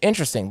 Which is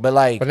interesting, but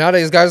like, but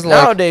nowadays guys be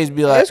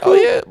like, cool. Oh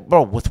yeah,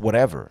 bro, with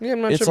whatever. Yeah,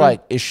 I'm not it's sure,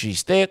 like, if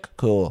she's thick,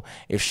 cool.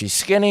 If she's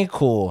skinny,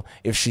 cool.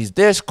 If she's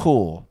this,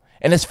 cool.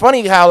 And it's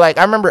funny how, like,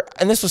 I remember,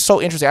 and this was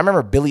so interesting. I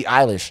remember Billie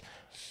Eilish.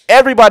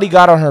 Everybody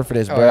got on her for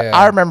this, bro. Yeah.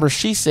 I remember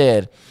she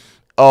said,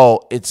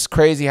 oh, it's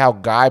crazy how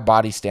guy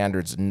body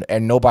standards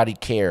and nobody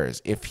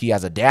cares. If he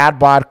has a dad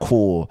bod,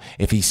 cool.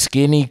 If he's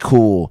skinny,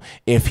 cool.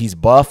 If he's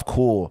buff,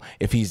 cool.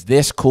 If he's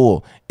this,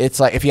 cool.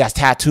 It's like, if he has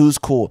tattoos,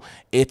 cool.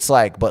 It's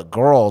like, but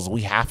girls,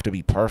 we have to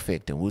be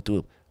perfect and whoop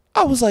whoop.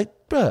 I was like,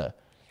 bruh,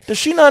 Does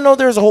she not know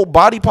there's a whole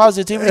body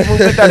positivity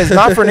movement that is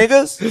not for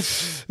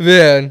niggas?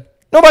 Man.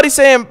 Nobody's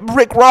saying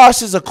Rick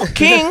Ross is a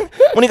king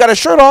when he got his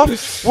shirt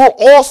off. We're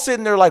all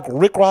sitting there like,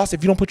 Rick Ross,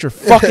 if you don't put your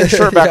fucking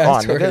shirt back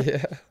on, nigga.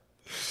 Yeah.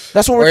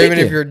 That's what we're thinking. Or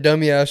even if you're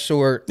dummy ass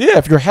short. Yeah,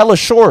 if you're hella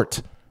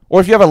short.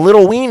 Or if you have a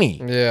little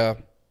weenie. Yeah.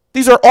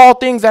 These are all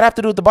things that have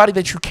to do with the body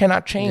that you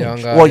cannot change. Yeah,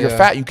 God, well, you're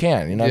fat, you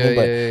can. You know what I mean?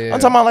 But I'm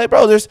talking about like,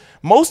 bro, there's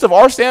most of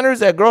our standards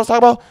that girls talk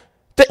about,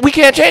 we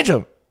can't change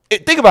them.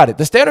 Think about it.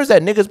 The standards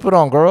that niggas put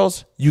on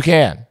girls, you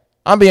can.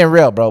 I'm being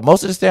real, bro.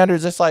 Most of the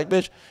standards, it's like,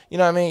 bitch, you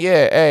know what I mean?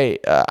 Yeah, hey,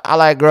 I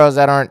like girls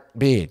that aren't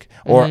big.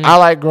 Or I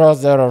like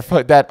girls that are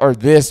that or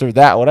this or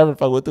that, whatever the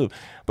fuck we do.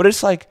 But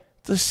it's like,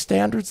 the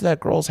standards that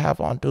girls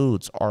have on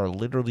dudes are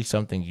literally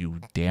something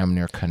you damn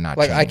near cannot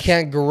change. I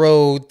can't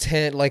grow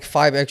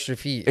 5 extra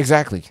feet.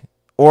 Exactly.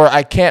 Or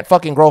I can't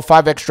fucking grow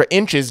 5 extra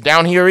inches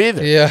down here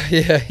either. Yeah.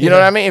 You know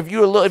what I mean? If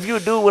you a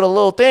dude with a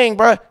little thing,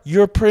 bro,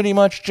 you're pretty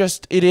much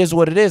just, it is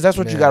what it is. That's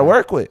what you got to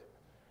work with.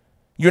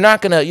 You're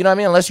not going to, you know what I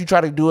mean? Unless you try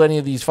to do any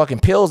of these fucking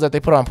pills that they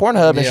put on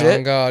Pornhub and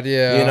shit. Oh, God,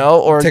 yeah. You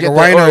know, or take a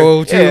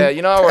rhino, too. Yeah,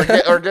 you know,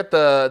 or get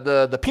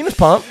the penis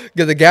pump.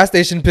 Get the gas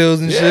station pills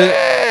and shit.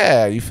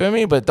 Yeah, you feel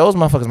me? But those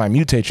motherfuckers might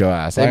mutate your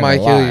ass. They might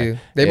kill you.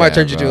 They might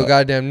turn you to a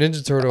goddamn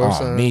Ninja Turtle or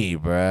something. Me,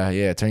 bro.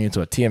 Yeah, turn you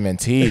into a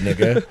TMNT,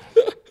 nigga.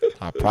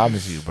 I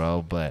promise you,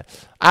 bro. But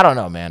I don't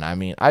know, man. I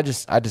mean, I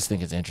just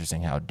think it's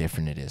interesting how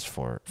different it is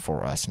for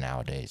us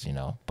nowadays, you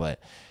know?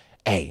 But,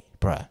 hey,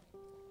 bro,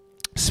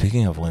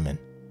 speaking of women,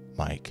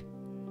 Mike,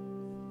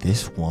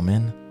 this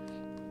woman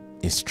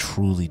is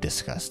truly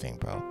disgusting,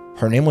 bro.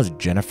 Her name was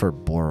Jennifer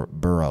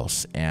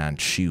Burroughs,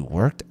 and she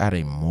worked at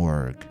a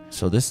morgue.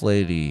 So this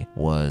lady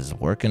was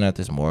working at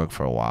this morgue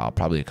for a while,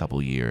 probably a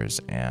couple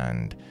years,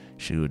 and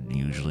she would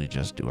usually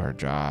just do her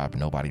job.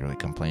 Nobody really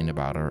complained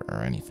about her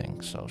or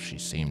anything, so she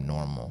seemed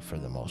normal for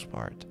the most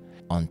part.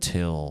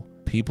 Until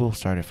people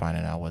started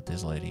finding out what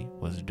this lady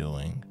was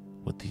doing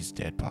with these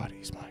dead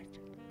bodies, Mike.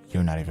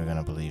 You're not even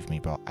gonna believe me,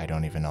 bro. I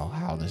don't even know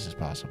how this is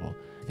possible.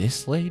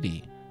 This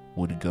lady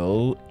would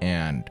go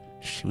and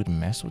she would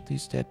mess with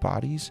these dead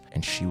bodies,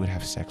 and she would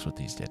have sex with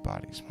these dead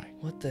bodies, Mike.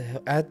 What the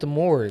hell? At the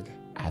morgue?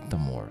 At the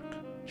morgue.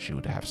 She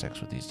would have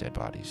sex with these dead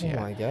bodies, yeah.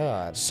 Oh, my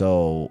God.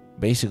 So,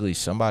 basically,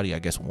 somebody, I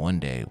guess one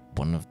day,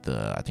 one of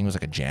the, I think it was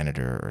like a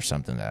janitor or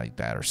something like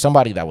that, or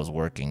somebody that was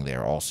working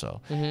there also,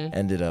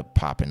 ended up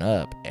popping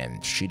up,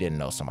 and she didn't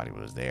know somebody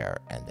was there,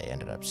 and they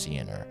ended up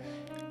seeing her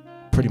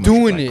pretty much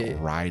doing like it,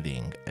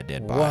 riding a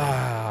dead body.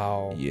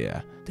 Wow.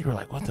 Yeah. They were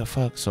like, what the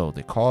fuck? So,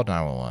 they called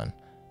 911.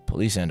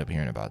 Police end up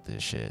hearing about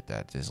this shit,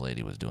 that this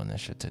lady was doing this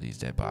shit to these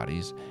dead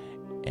bodies.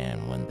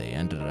 And when they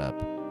ended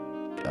up,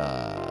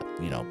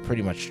 you know,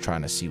 pretty much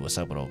trying to see what's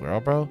up with old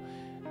girl, bro,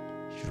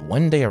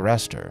 when they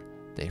arrest her,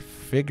 they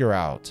figure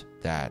out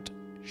that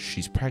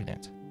she's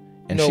pregnant.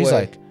 And no she's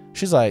way.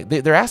 like,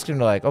 they're asking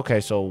her like,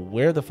 okay, so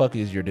where the fuck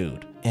is your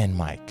dude? And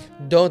Mike.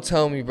 Don't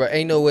tell me, bro.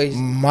 Ain't no way.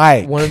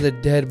 Mike. One of the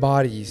dead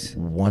bodies.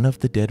 One of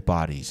the dead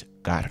bodies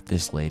got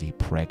this lady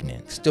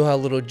pregnant. Still had a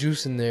little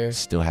juice in there.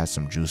 Still has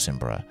some juice in,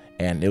 bruh.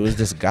 And it was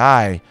this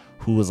guy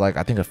who was like,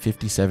 I think a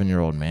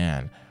 57-year-old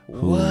man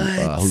who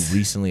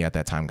recently at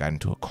that time got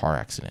into a car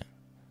accident.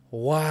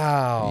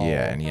 Wow.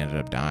 Yeah, and he ended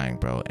up dying,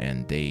 bro.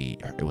 And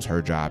it was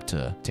her job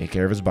to take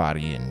care of his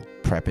body and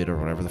prep it or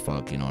whatever the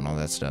fuck, you know, and all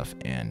that stuff.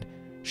 And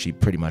she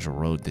pretty much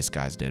rode this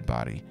guy's dead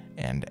body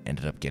and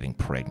ended up getting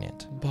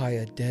pregnant. By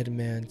a dead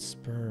man's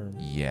sperm.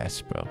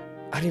 Yes, bro.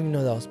 I didn't even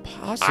know that was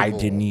possible. I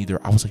didn't either.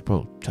 I was like,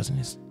 bro, doesn't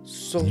it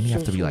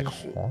have to be like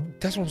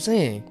hard? That's what I'm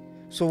saying.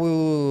 So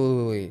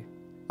wait.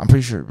 I'm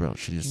pretty sure, bro.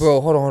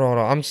 Bro, hold on.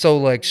 I'm so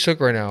like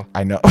shook right now.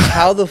 I know.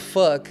 How the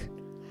fuck?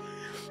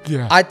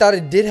 Yeah. I thought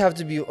it did have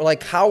to be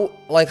like how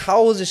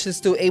was this shit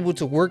still able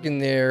to work in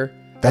there?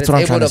 That's what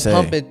I'm trying to say.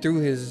 Able to pump it through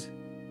his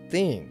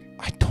thing.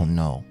 I don't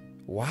know.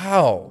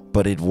 Wow.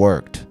 But it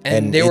worked.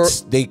 And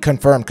they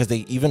confirmed, because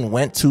they even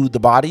went to the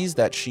bodies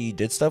that she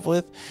did stuff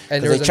with.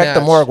 And they checked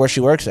the morgue where she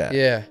works at.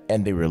 Yeah.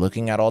 And they were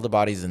looking at all the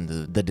bodies, and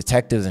the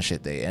detectives and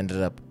shit, they ended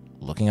up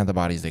looking at the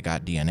bodies. They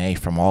got DNA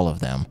from all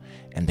of them.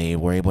 And they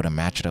were able to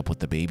match it up with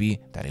the baby,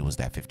 that it was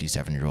that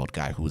 57-year-old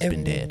guy who's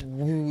been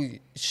dead.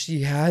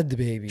 She had the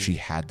baby. She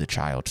had the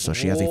child. So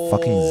she has a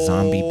fucking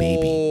zombie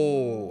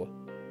baby.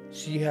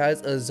 She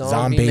has a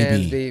zombie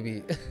man's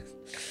baby.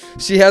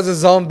 She has a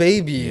zombie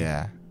baby.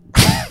 Yeah.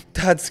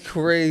 That's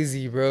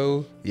crazy,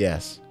 bro.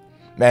 Yes.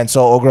 Man,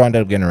 so old girl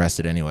ended up getting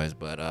arrested anyways,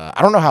 but I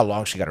don't know how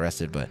long she got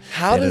arrested, but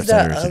how does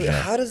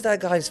that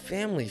guy's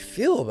family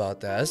feel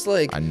about that? It's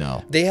like, I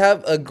know, they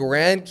have a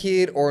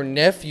grandkid or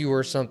nephew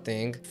or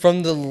something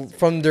from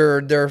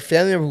their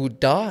family member who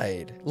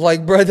died.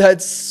 Like, bro,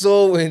 that's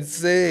so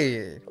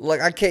insane.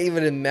 Like, I can't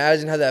even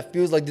imagine how that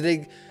feels. Like,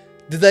 did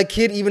that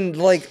kid even,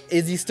 like,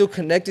 is he still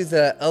connected to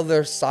that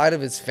other side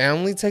of his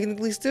family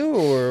technically still,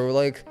 or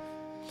like,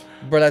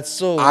 bro, that's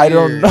so weird. I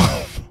don't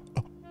know.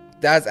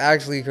 That's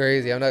actually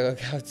crazy. I'm not gonna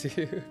count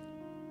to you.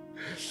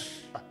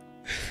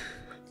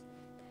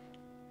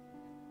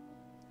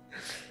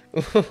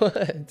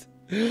 What?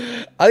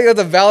 I think that's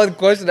a valid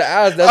question to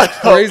ask. That's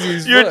crazy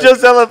as You're fuck.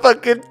 just hella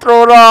fucking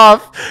thrown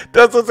off.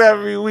 That's what's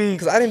happening week.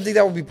 Because I didn't think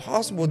that would be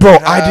possible. Bro,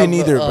 to I have, didn't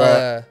either,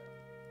 bro.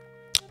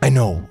 I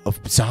know, a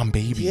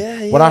zombie baby.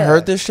 Yeah, When I yeah.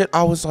 heard this shit,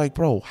 I was like,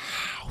 bro,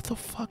 how the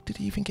fuck did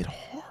he even get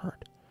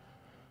hard?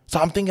 So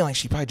I'm thinking like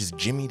she probably just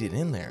jimmied it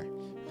in there.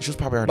 She was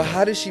probably already. But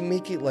how did she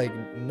make it like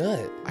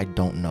nut? I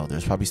don't know.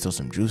 There's probably still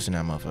some juice in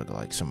that motherfucker,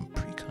 like some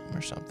pre-cum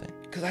or something.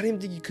 Because I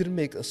didn't think you could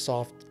make a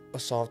soft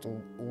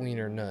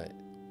wiener nut.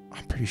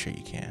 I'm pretty sure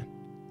you can.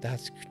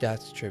 That's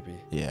trippy.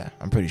 Yeah,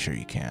 I'm pretty sure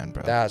you can,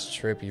 bro. That's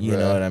trippy, bro. You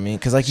know what I mean?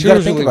 Because like She you gotta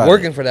was think really about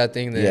working it. for that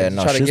thing. Then Yeah,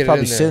 no, try to she was get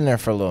probably it in sitting there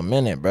for a little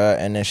minute, bro,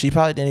 and then she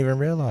probably didn't even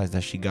realize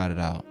that she got it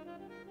out.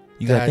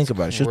 You gotta think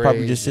about it. She was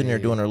probably just sitting there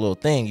doing her little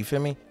thing. You feel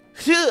me?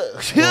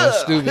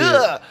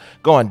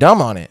 Going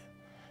dumb on it,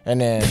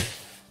 and then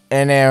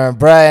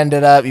bruh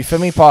ended up. You feel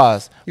me?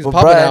 Pause. He's a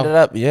papa bruh now. ended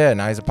up. Yeah,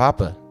 now he's a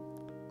papa.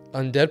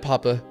 Undead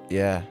papa.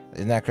 Yeah,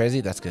 isn't that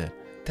crazy? That's good.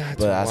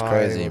 That's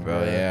crazy,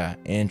 bro. Yeah,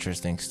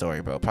 interesting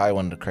story, bro. Probably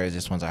one of the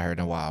craziest ones I heard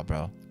in a while,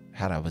 bro.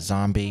 Had a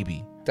zombie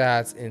baby.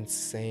 That's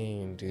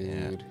insane,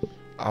 dude. Yeah.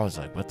 I was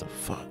like, what the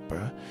fuck,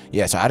 bro?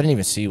 Yeah, so I didn't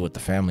even see what the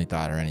family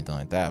thought or anything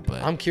like that,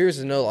 but I'm curious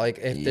to know, like,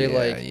 if they're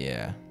like,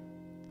 yeah,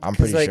 I'm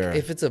 'cause, pretty like, sure.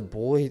 if it's a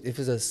boy, if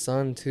it's a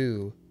son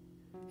too,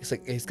 it's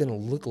like it's gonna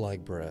look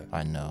like, bruh.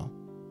 I know,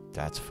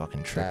 that's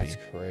fucking trippy. That's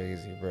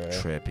crazy, bruh.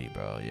 Trippy,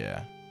 bro.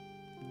 Yeah.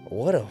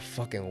 What a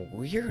fucking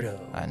weirdo.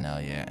 I know,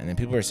 yeah. And then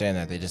people are saying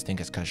that they just think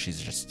it's because she's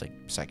just like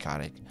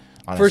psychotic.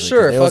 For Honestly,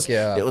 sure, 'cause fuck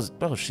yeah. It was,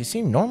 bro. She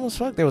seemed normal as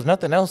fuck. There was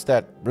nothing else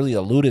that really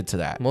alluded to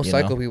that. Most you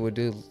know? psycho people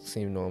do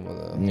seem normal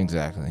though.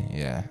 Exactly.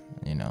 Yeah.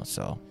 You know.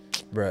 So.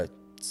 Bruh,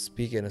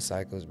 speaking of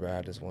psychos, bruh, I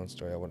had this one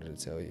story I wanted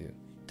to tell you.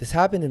 This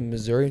happened in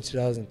Missouri in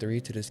 2003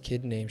 to this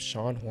kid named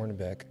Sean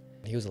Hornbeck.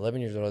 He was 11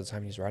 years old at the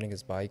time. He was riding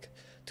his bike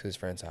to his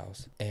friend's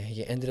house, and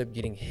he ended up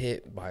getting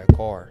hit by a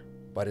car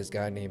by this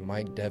guy named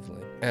Mike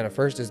Devlin. And at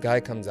first, this guy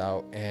comes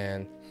out,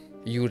 and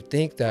you would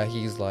think that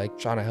he's like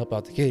trying to help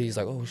out the kid. He's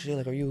like, "Oh shit,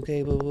 like, are you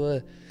okay?" Blah blah blah.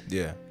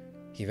 Yeah.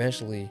 He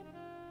eventually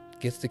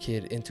gets the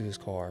kid into his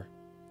car,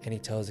 and he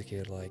tells the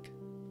kid like,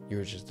 "You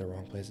were just at the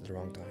wrong place at the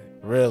wrong time."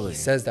 Really? He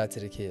says that to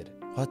the kid.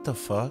 What the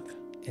fuck?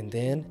 And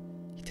then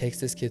he takes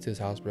this kid to his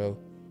house, bro,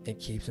 and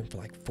keeps him for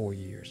like 4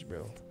 years,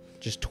 bro.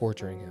 Just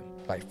torturing him,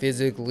 like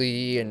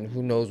physically and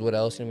who knows what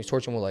else. You know, he's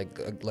torturing him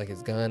with like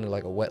his gun and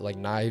like like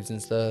knives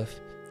and stuff.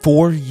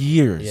 4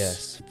 years.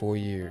 Yes, 4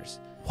 years.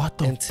 What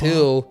the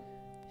Until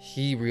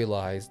he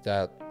realized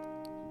that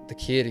the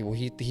kid, well,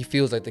 he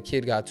feels like the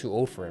kid got too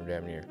old for him,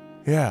 damn near.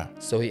 Yeah.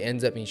 So he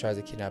ends up and he tries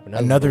to kidnap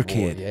Another little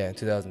boy, kid. Yeah, in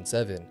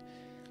 2007.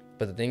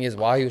 But the thing is,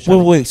 while he was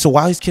trying Wait. So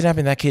while he's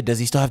kidnapping that kid, does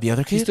he still have the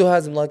other kid? he still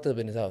has him locked up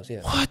in his house.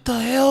 Yeah. What the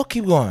hell?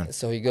 Keep going.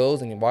 So he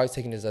goes, and while he's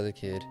taking this other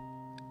kid,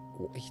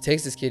 he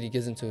takes this kid, he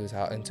gets into his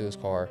house, into his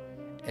car,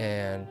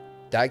 and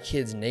that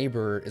kid's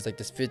neighbor is like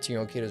this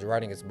 15-year-old kid who's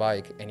riding his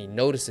bike, and he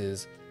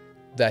notices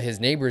that his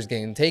neighbor is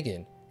getting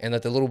taken, and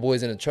that the little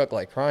boy's in the truck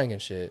like crying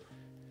and shit.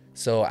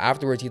 So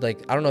afterwards, he like,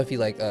 I don't know if he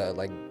like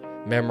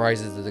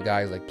memorizes the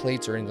guy's like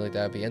plates or anything like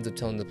that, but he ends up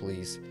telling the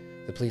police.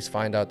 The police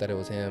find out that it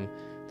was him.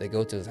 They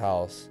go to his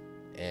house,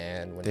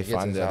 and when They they get to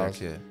find his the other house,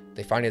 kid.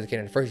 they find the other kid.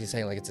 And at first, he's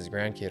saying like it's his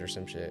grandkid or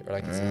some shit, or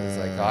like it's his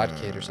like god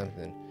kid or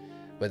something.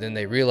 But then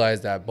they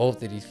realize that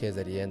both of these kids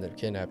that he ended up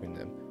kidnapping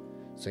them.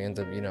 So he ends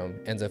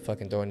up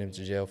fucking throwing him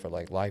to jail for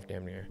like life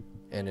damn near.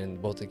 And then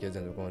both the kids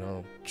end up going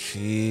home.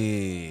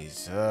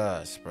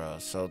 Jesus, bro.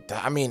 So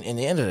I mean, in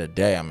the end of the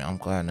day, I mean, I'm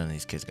glad none of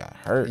these kids got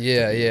hurt.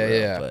 Yeah, to be yeah, real,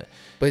 yeah.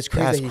 But it's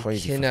crazy that's that he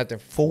crazy. kidnapped them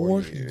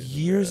For for 4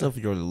 years of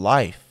your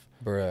life.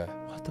 Bruh.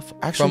 What the fuck?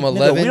 Actually, From nigga,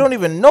 11 we don't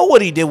even know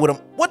what he did with him.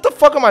 What the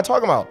fuck am I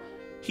talking about?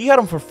 He had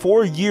him for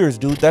 4 years,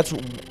 dude. That's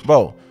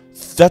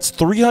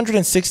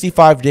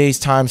 365 days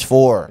times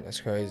 4.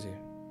 That's crazy.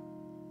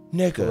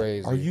 Nigga,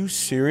 Crazy. are you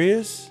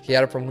serious? He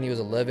had it from when he was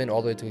 11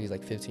 all the way to he's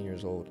like 15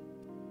 years old.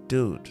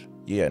 Dude,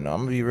 yeah, no, I'm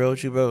gonna be real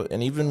with you, bro.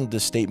 And even the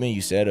statement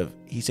you said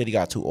he said he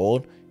got too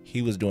old,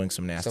 he was doing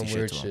some nasty Some shit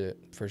weird to him. shit,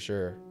 for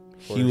sure.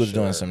 He was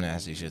doing some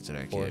nasty shit to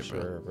that For kid,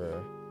 sure,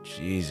 bro.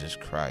 Jesus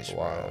Christ,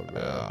 Wild,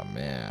 bro. bro. Oh,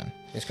 man.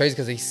 It's crazy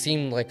because he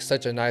seemed like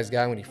such a nice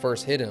guy when he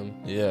first hit him.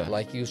 Yeah.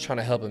 Like he was trying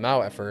to help him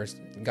out at first,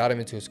 got him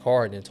into his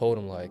car, and then told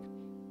him like,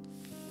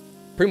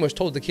 pretty much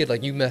told the kid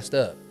like, you messed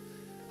up.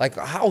 Like,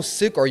 how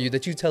sick are you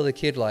that you tell the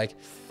kid like,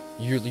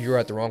 you're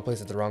at the wrong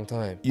place at the wrong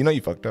time? You know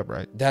you fucked up,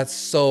 right? That's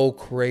so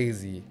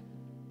crazy.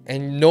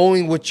 And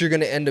knowing what you're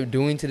gonna end up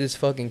doing to this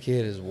fucking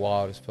kid is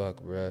wild as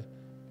fuck, bro.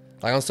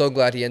 Like, I'm so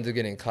glad he ended up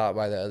getting caught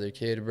by the other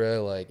kid,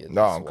 bro. Like, it's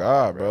No, wild,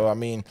 God, bro. I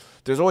mean,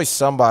 there's always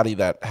somebody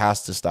that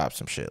has to stop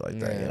some shit like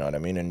that. Yeah. You know what I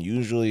mean? And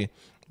usually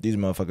these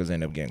motherfuckers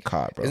end up getting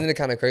caught, bro. Isn't it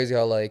kind of crazy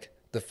how like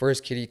the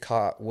first kid he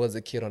caught was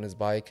a kid on his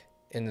bike,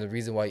 and the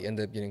reason why he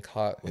ended up getting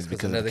caught was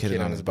because another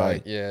kid on his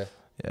bike. Yeah.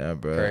 Yeah,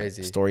 bro.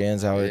 Crazy. Story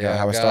ends how it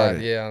on started.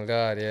 God, yeah, on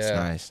God, yeah. That's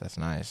nice. That's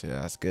nice.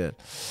 Yeah, that's good.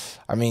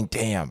 I mean,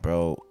 damn,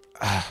 bro.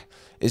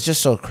 It's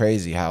just so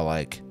crazy how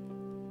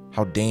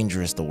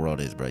dangerous the world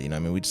is, bro. You know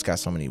what I mean? We just got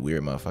so many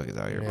weird motherfuckers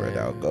out here, bro,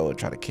 that'll go and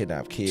try to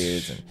kidnap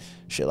kids and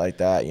shit like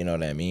that. You know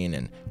what I mean?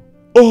 And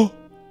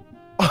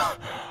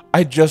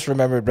I just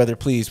remembered, brother.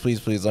 Please,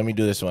 let me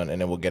do this one, and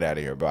then we'll get out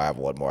of here. But I have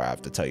one more I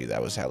have to tell you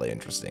that was hella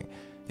interesting.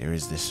 There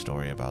is this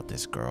story about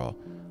this girl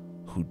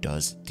who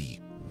does the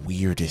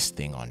weirdest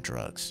thing on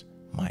drugs.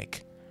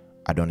 Mike,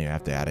 I don't even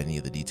have to add any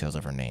of the details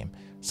of her name.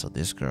 So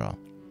this girl,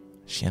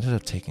 she ended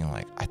up taking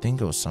I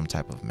think it was some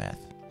type of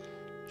meth.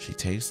 She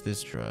takes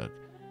this drug,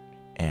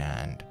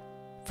 and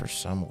for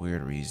some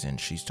weird reason,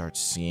 she starts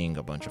seeing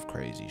a bunch of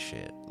crazy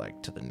shit,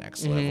 to the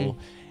next level.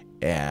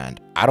 And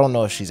I don't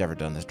know if she's ever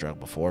done this drug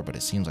before, but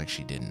it seems like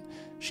she didn't.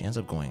 She ends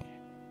up going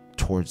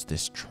towards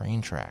this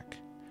train track.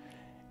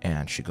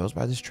 And she goes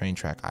by this train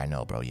track. I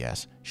know, bro,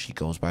 yes. She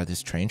goes by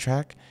this train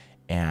track.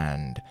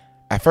 And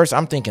at first,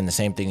 I'm thinking the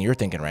same thing you're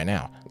thinking right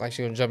now. Like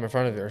she gonna jump in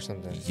front of it or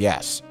something.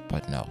 Yes,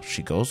 but no.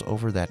 She goes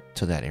over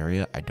to that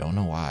area. I don't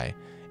know why.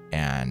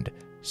 And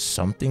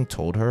something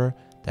told her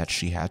that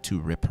she had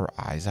to rip her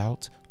eyes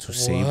out to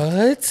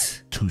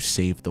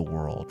save the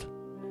world.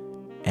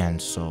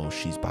 And so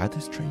she's by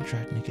this train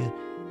track, nigga.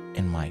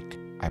 And Mike,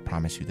 I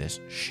promise you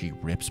this, she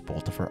rips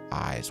both of her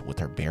eyes with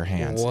her bare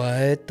hands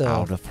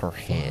out of her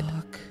head.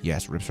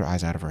 Yes, rips her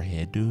eyes out of her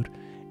head, dude.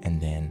 And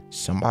then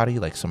somebody,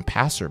 some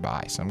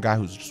passerby, some guy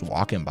who's just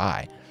walking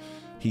by,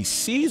 he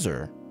sees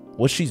her.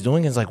 What she's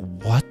doing is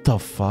what the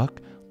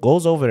fuck?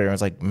 Goes over there and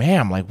is like,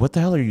 ma'am, what the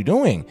hell are you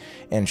doing?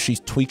 And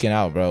she's tweaking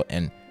out, bro.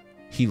 And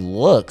he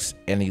looks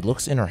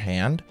in her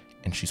hand,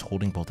 and she's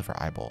holding both of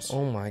her eyeballs.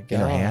 Oh my God. In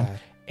her hand.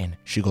 And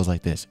she goes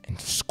like this and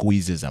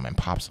squeezes them and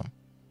pops them.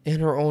 In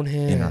her own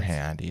hand? In her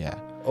hand, yeah.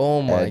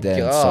 Oh my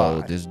God.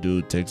 So this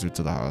dude takes her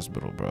to the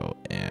hospital, bro.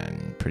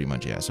 And pretty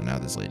much, yeah. So now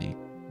this lady,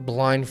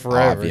 blind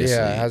forever.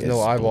 Yeah, has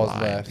no eyeballs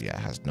left. Yeah,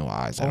 has no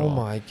eyes at all. Oh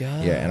my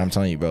God. Yeah, and I'm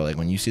telling you, bro,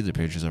 when you see the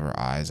pictures of her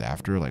eyes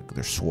after,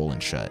 they're swollen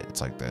shut.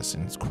 It's like this,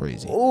 and it's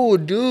crazy. Oh,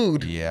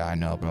 dude. Yeah, I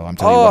know, bro. I'm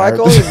telling you. I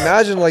can only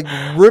imagine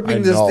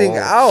ripping this thing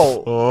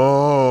out.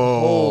 Oh.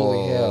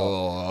 Holy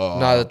hell.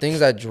 Nah, the things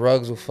that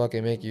drugs will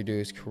fucking make you do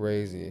is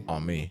crazy.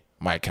 On me.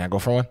 Mike, can I go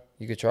for one?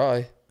 You could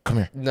try. Come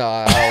here.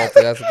 Nah, I don't want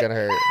to. That's gonna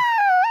hurt.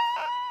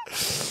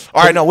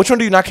 All right, no. Which one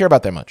do you not care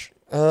about that much?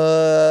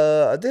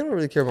 I didn't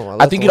really care about my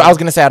left I was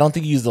gonna say I don't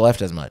think you use the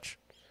left as much.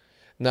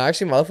 No,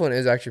 actually, my left one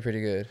is actually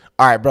pretty good.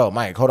 All right, bro,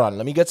 Mike, hold on.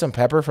 Let me get some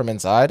pepper from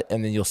inside,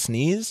 and then you'll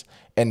sneeze,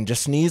 and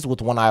just sneeze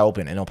with one eye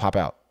open, and it'll pop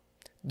out.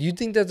 Do you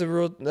think that's a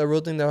real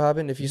thing that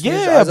happened if you sneeze?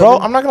 Yeah, bro.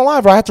 Open? I'm not gonna lie,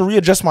 bro. I had to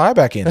readjust my eye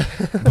back in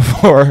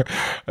before.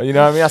 You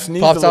know what I mean? I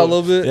sneezed. Popped out a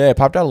little bit. Yeah, it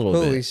popped out a little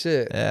bit. Holy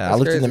shit! Yeah, I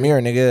looked in the mirror,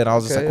 nigga, and I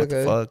was just like, "What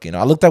the fuck?" You know,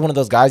 I looked at one of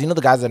those guys. You know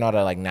the guys that know how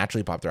to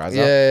naturally pop their eyes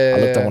out.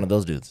 I looked at one of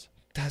those dudes.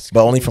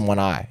 But only from one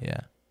eye. Yeah,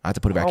 I had to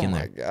put it back in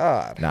there. Oh my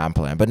God. Nah, I'm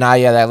playing. But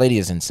yeah, that lady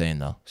is insane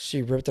though.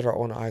 She ripped her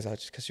own eyes out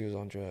just because she was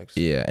on drugs.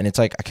 Yeah, and it's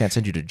I can't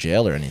send you to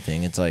jail or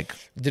anything. It's you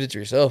did it to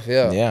yourself.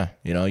 Yeah.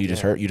 Yeah, you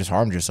just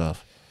harmed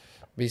yourself.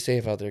 Be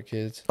safe out there,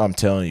 kids. I'm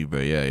telling you,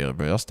 bro. Yeah,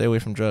 bro. Y'all stay away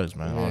from drugs,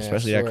 man. Yeah,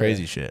 especially that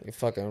crazy shit. You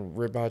fucking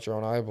rip out your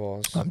own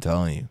eyeballs. I'm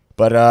telling you.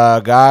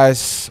 But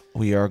guys,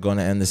 we are going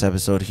to end this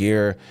episode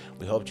here.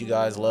 We hope you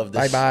guys love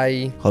this.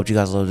 Bye. Hope you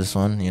guys love this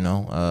one. You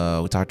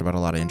know, we talked about a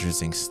lot of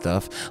interesting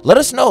stuff. Let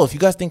us know if you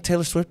guys think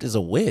Taylor Swift is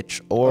a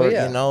witch, or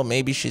you know,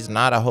 maybe she's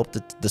not. I hope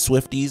that the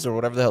Swifties or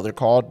whatever the hell they're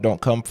called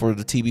don't come for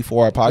the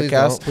TB4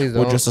 podcast. Please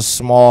don't. We're just a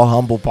small,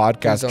 humble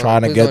podcast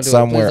trying to get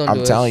somewhere.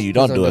 I'm telling you,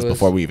 don't do us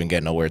before we even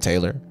get nowhere,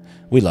 Taylor.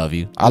 We love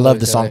you. I love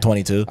the song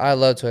 22. I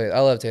love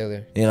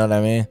Taylor. You know what I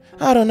mean?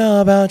 I don't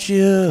know about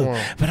you,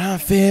 but I'm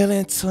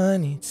feeling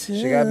 22.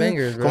 She got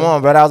bangers, bro. Come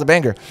on, bro. That was a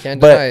banger. Can't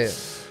deny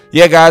it.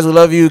 Yeah, guys, we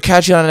love you.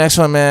 Catch you on the next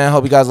one, man.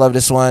 Hope you guys love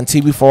this one.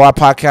 TB4R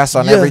podcast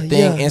on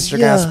everything.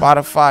 Instagram,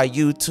 Spotify,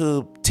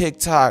 YouTube,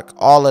 TikTok,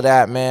 all of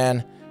that,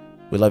 man.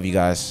 We love you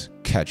guys.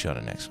 Catch you on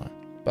the next one.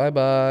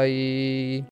 Bye-bye.